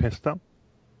 Orchester.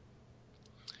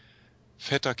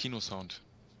 Fetter Kinosound.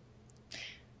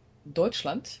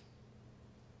 Deutschland.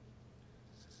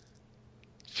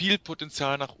 Viel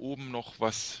Potenzial nach oben noch,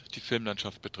 was die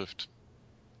Filmlandschaft betrifft.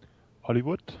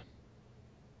 Hollywood.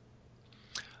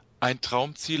 Ein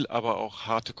Traumziel, aber auch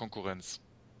harte Konkurrenz.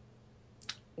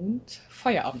 Und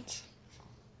Feierabend.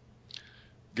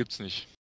 Gibt's nicht.